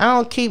 Kristen. I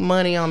don't keep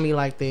money on me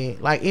like that.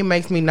 Like it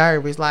makes me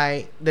nervous.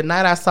 Like the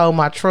night I sold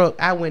my truck,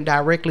 I went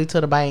directly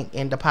to the bank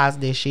and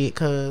deposited shit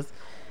because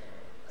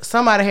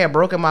somebody had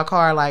broken my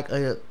car like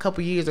a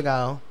couple years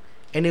ago,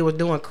 and it was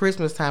during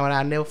Christmas time, and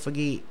I'll never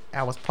forget.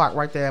 I was parked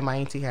right there at my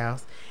auntie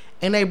house,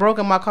 and they broke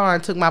in my car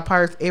and took my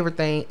purse,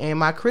 everything, and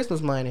my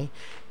Christmas money,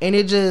 and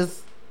it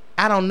just,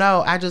 I don't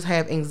know. I just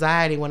have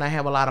anxiety when I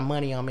have a lot of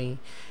money on me,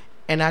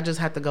 and I just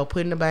have to go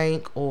put in the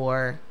bank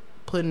or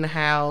put in the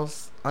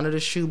house under the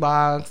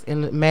shoebox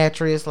in the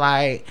mattress.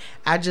 Like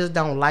I just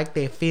don't like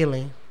that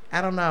feeling.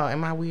 I don't know.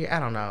 Am I weird? I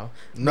don't know.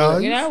 No,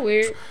 You're not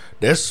weird.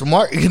 that's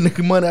smart. You get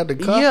money out the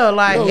car. Yeah,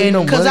 like You don't and need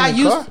no because money I in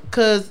the car. used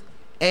because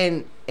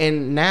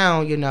and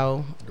now you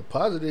know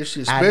Deposit that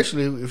shit, I-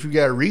 especially if you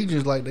got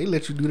regions like they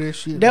let you do that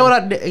shit. that what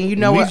I and you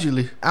know what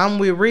immediately. I'm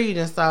with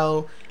reading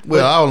so.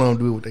 Well, all of them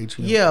do it with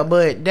ATM. Yeah,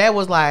 but that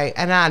was like,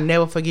 and I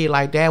never forget,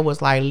 like that was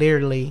like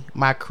literally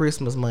my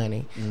Christmas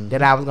money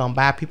that I was gonna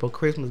buy people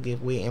Christmas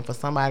gift with, and for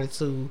somebody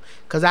to,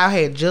 cause I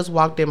had just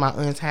walked in my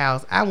aunt's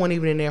house. I wasn't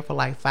even in there for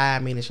like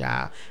 5 minutes,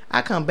 y'all.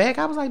 I come back,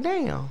 I was like,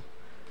 damn,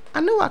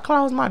 I knew I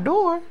closed my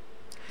door.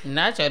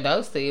 Not your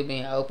door still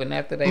being open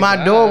after they. My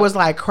robbed. door was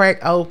like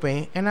cracked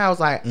open, and I was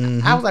like,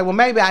 well,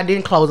 maybe I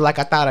didn't close it like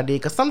I thought I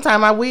did, cause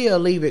sometimes I will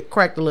leave it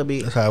cracked a little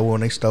bit. That's how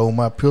when they stole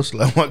my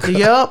pistol out my car.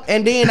 Yup,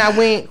 and then I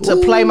went to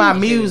play my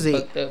music.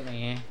 Fucked up,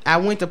 man. I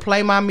went to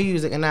play my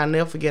music, and I'll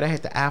never forget I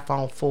had the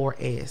iPhone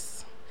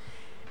 4S.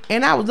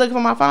 And I was looking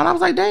for my phone. I was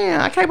like, damn,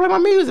 I can't play my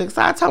music.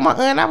 So I told my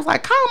aunt, I was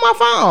like, call my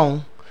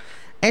phone.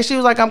 And she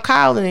was like, I'm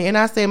calling it. And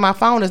I said, my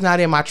phone is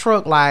not in my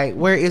truck. Like,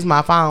 where is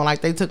my phone?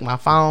 Like, they took my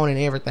phone and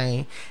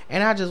everything.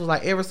 And I just was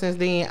like, ever since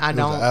then, I It was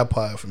don't. an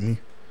iPod for me.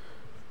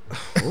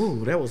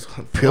 Ooh, that was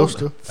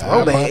Pistol.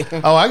 throwback.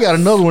 iPod. Oh, I got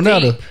another one now.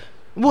 Though.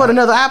 What,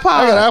 another I iPod?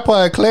 got an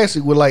iPod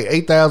Classic with like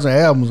 8,000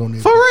 albums on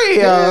it. For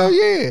real? Hell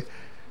yeah.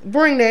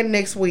 Bring that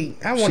next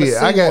week. I want to Shit,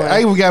 see one.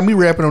 I even got me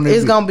rapping on that.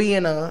 It's bitch. going to be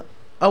in a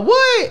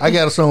what? I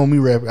got a song with me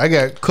rapping. I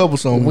got a couple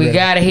songs. We rapping.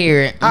 gotta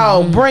hear it.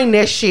 Oh, bring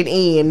that shit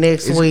in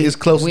next week. It's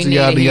closer We to need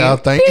y'all to than hear y'all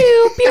it. think.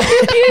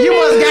 You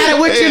must got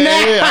it with you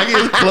now. Yeah, I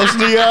get closer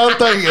to y'all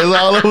think. That's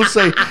all I'm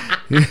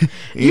say.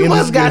 You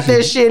must got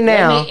that shit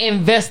now. Let me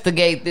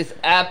investigate this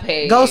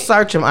iPad. Go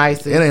search him,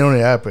 Isis. It ain't on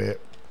the iPad.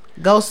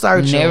 Go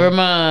search him. Never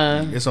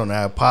mind. It's on the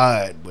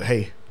iPod. But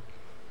hey,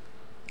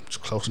 it's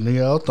closer than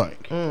y'all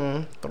think.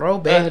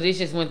 Throwback, This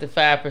just went to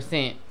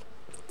 5%.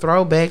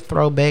 throwback.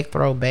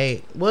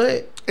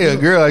 What? Yeah, a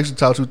girl I used to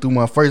talk to through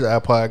my first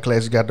iPod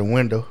Classic got the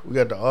window. We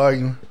got to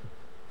arguing.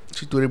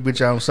 She threw that bitch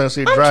out on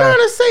Sunset I'm Drive. trying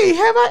to see.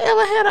 Have I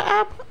ever had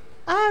an iPod?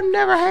 I've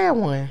never had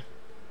one.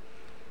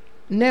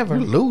 Never.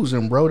 You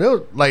losing, bro. That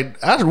was,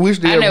 like, I just wish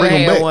I they'd never bring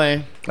them had back.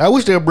 one. I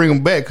wish they'd bring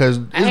them back because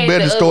it's hate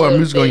better to the store other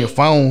music on your thing.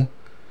 phone.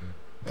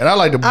 And I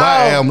like to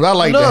buy albums. I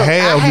like to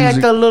have I had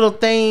music. the little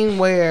thing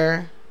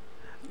where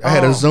I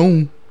had a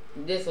Zoom.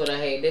 This what I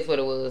had. This what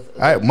it was.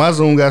 My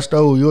Zoom got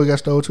stole. Yours got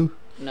stole too?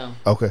 No.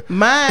 Okay.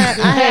 mine.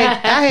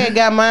 I had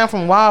got mine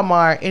from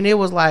Walmart, and it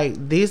was like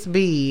this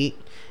big,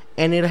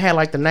 and it had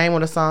like the name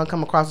of the song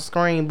come across the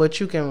screen, but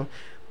you can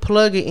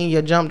plug it in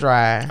your jump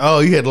drive. Oh,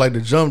 you had like the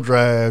jump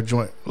drive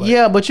joint. Like,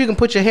 Yeah, but you can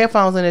put your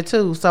headphones in it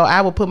too. So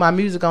I would put my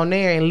music on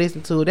there and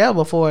listen to it. That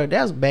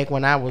was back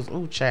when I was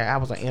I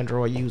was an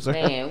Android user.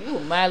 Man, ooh,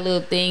 my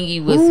little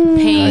thingy was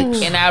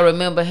pink, and I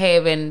remember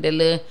having the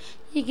little.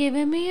 You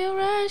giving me a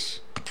rush.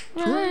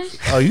 Oh,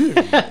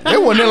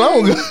 that wasn't that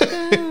long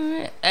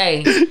ago.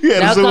 Hey, You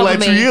had a don't Zoom come like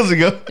for 2 me. years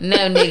ago. No,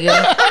 nigga.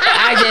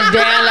 I just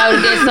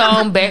downloaded that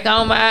song back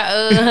on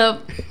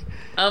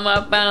my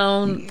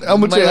phone.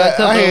 I'm gonna tell you, a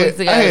couple I weeks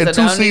ago, had so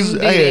two don't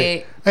seasons. even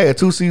do I had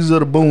 2 seasons of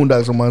the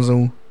Boondocks on my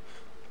Zoom.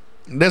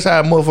 That's how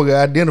a motherfucker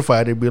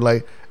identified it. Be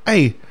like,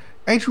 hey,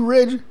 ain't you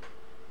Reggie?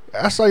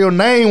 I saw your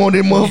name on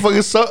that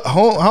motherfucking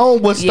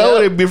homeboy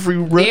stole Yep. that bitch for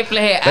you, bro.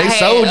 Definitely had. They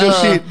sold your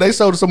shit. They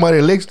sold to somebody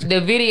at Lexington. The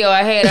video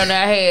I had on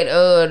there, I had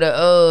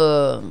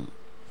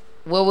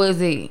what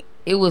was it?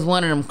 It was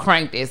one of them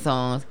Crank That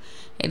songs.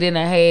 And then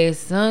I had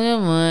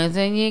some ones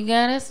and you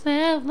gotta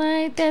snap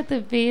like that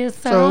to be a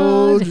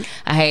soldier.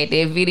 I had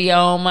that video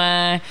on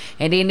mine.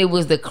 And then it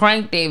was the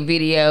Crank That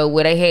video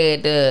where they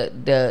had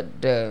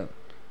the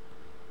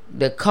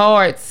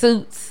card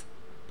suits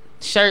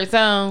shirts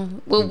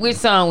on. Well, which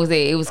song was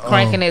that? It was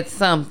Cranking at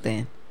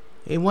something.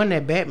 It wasn't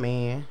that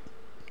Batman.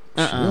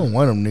 You don't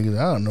want them niggas.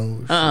 I don't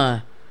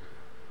know.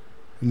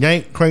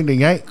 Yank, crank the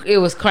yank. It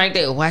was Crank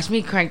That. Watch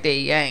me crank that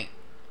yank.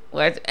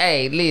 Watch.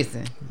 Hey,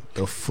 listen.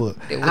 The fuck.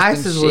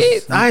 ISIS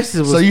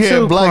was So you had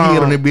too Blockhead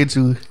on prone. that bitch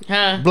too.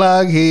 Huh?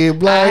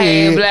 Blockhead. I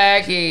had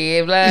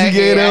Blackhead. You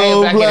get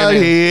old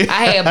Blockhead.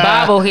 I had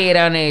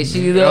Bobblehead on there.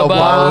 She's a Oh,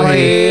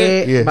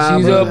 Bobblehead. Yeah.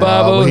 She's a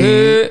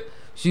Bobblehead.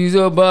 She's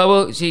a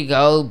bubble. She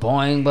goes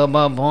boing, boing,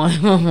 boing,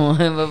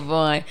 boing,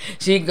 boing.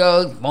 She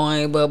goes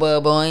boing,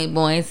 boing,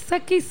 boing.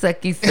 Sucky,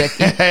 sucky,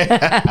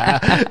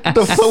 sucky.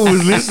 The fool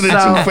was listening too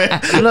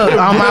fast. Look,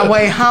 on my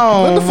way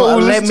home, What the fuck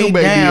was let this me too,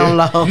 baby?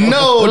 download.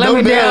 No, Let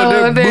don't me download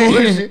download that that.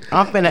 bullshit.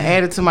 I'm finna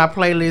add it to my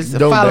playlist.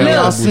 Don't Follow me download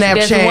on bullshit.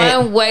 Snapchat. There's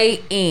one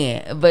way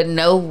in, but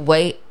no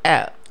way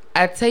out.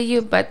 I tell you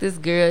about this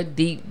girl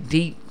deep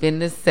in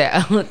the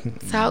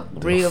South. Talk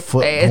real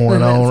Fuck fast.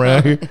 going on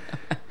around here?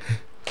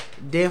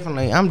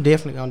 I'm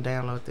definitely gonna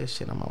download this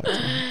shit on my way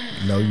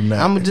home. No, you're not.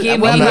 I'm just, Give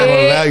I'm me not gonna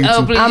head. allow you to.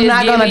 Oh, please I'm just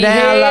not give gonna me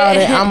download head.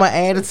 it. I'm gonna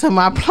add it to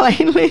my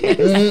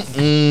playlist,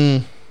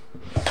 Mm-mm.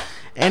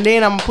 and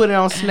then I'm gonna put it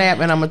on Snap,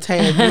 and I'm gonna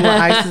tag you and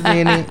ISIS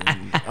in it.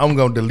 I'm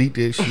gonna delete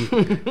that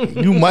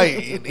shit. You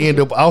might end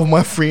up off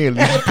my friend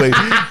list. Play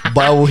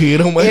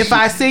bobblehead on my If shit.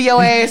 I see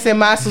your ass in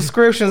my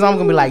subscriptions, I'm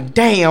gonna be like,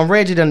 damn,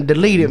 Reggie done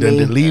deleted Then me.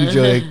 deleted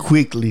your ass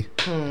quickly.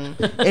 And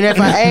if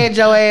I add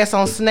your ass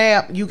on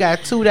Snap, you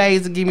got 2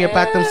 days to give me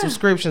about them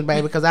subscriptions,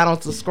 baby, because I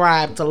don't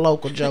subscribe to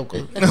local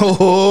jokers.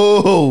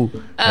 Oh,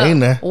 ain't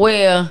that?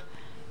 Well,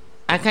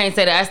 I can't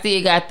say that I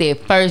still got that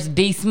first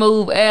D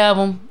Smooth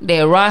album,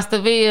 that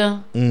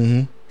Rosterville.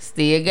 Mm-hmm.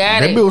 Still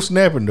got That it. bitch was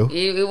snapping though.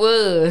 It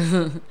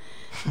was.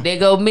 They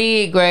go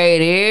mid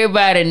grade.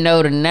 Everybody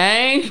know the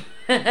name.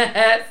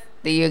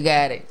 Still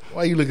got it.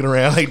 Why you looking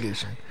around like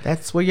this?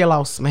 That's where you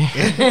lost me.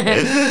 Girl,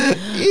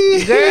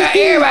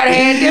 everybody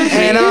had them shit.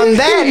 And on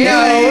that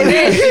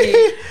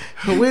That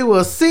note, we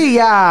will see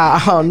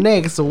y'all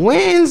next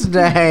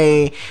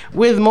Wednesday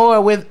with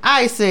more with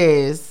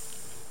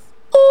ISIS.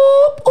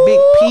 Big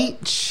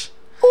Peach.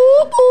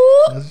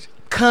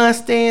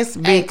 Constance.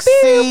 Big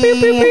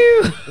C.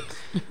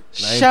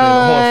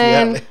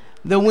 Sean.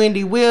 The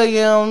Wendy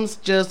Williams.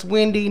 Just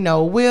Wendy,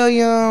 no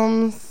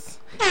Williams.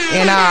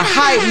 And our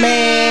hype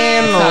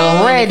man,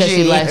 because she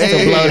Reggie. likes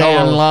to blow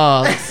down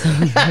logs.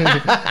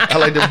 I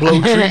like to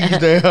blow trees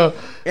down.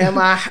 And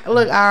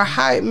our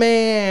hype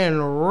man,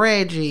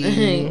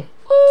 Reggie.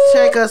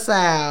 Check us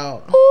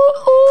out.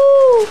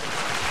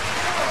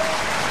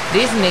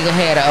 This nigga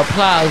had an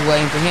applause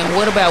waiting for him.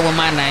 What about when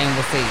my name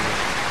was said?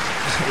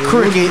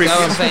 Crickets. You know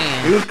what I'm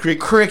saying? It was cricket.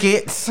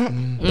 Crickets.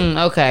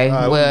 Okay,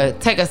 well,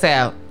 take us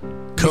out.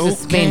 Coke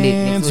Suspended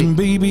cans next and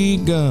week.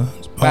 BB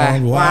guns, Bye.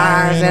 barbed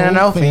Wires and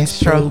an offense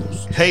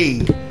tropes.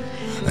 Hey.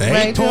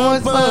 Right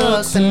towards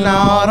bucks in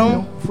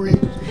autumn.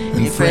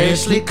 And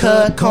freshly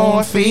cut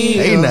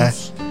cornfields. Hey now.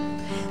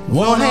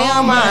 One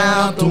hand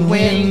out the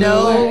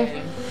window.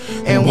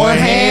 And one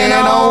hand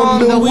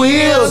on the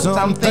wheel.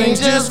 Some things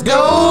just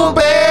go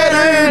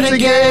better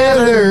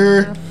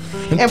together.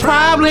 And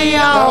probably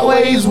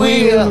always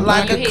will.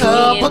 Like a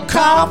cup of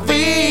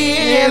coffee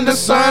in the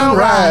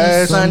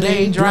sunrise.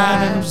 Sunday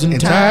drives In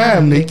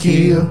time to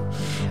kill.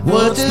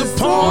 What's the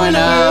point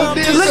of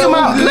this? Look at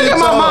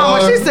my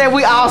mama. She said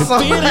we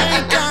awesome. It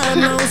ain't got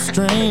no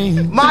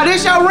string. Ma,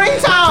 this your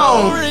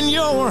ringtone. Pouring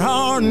your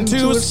heart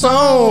into a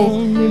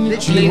song.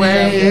 That you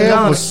ain't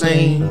gonna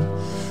sing.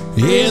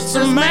 It's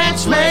a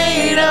match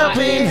made up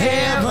in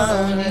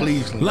heaven.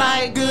 Please.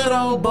 Like good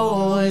old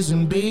boys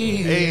and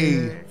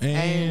beer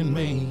Hey. and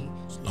me.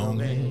 As long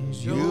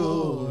as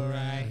you're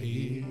right.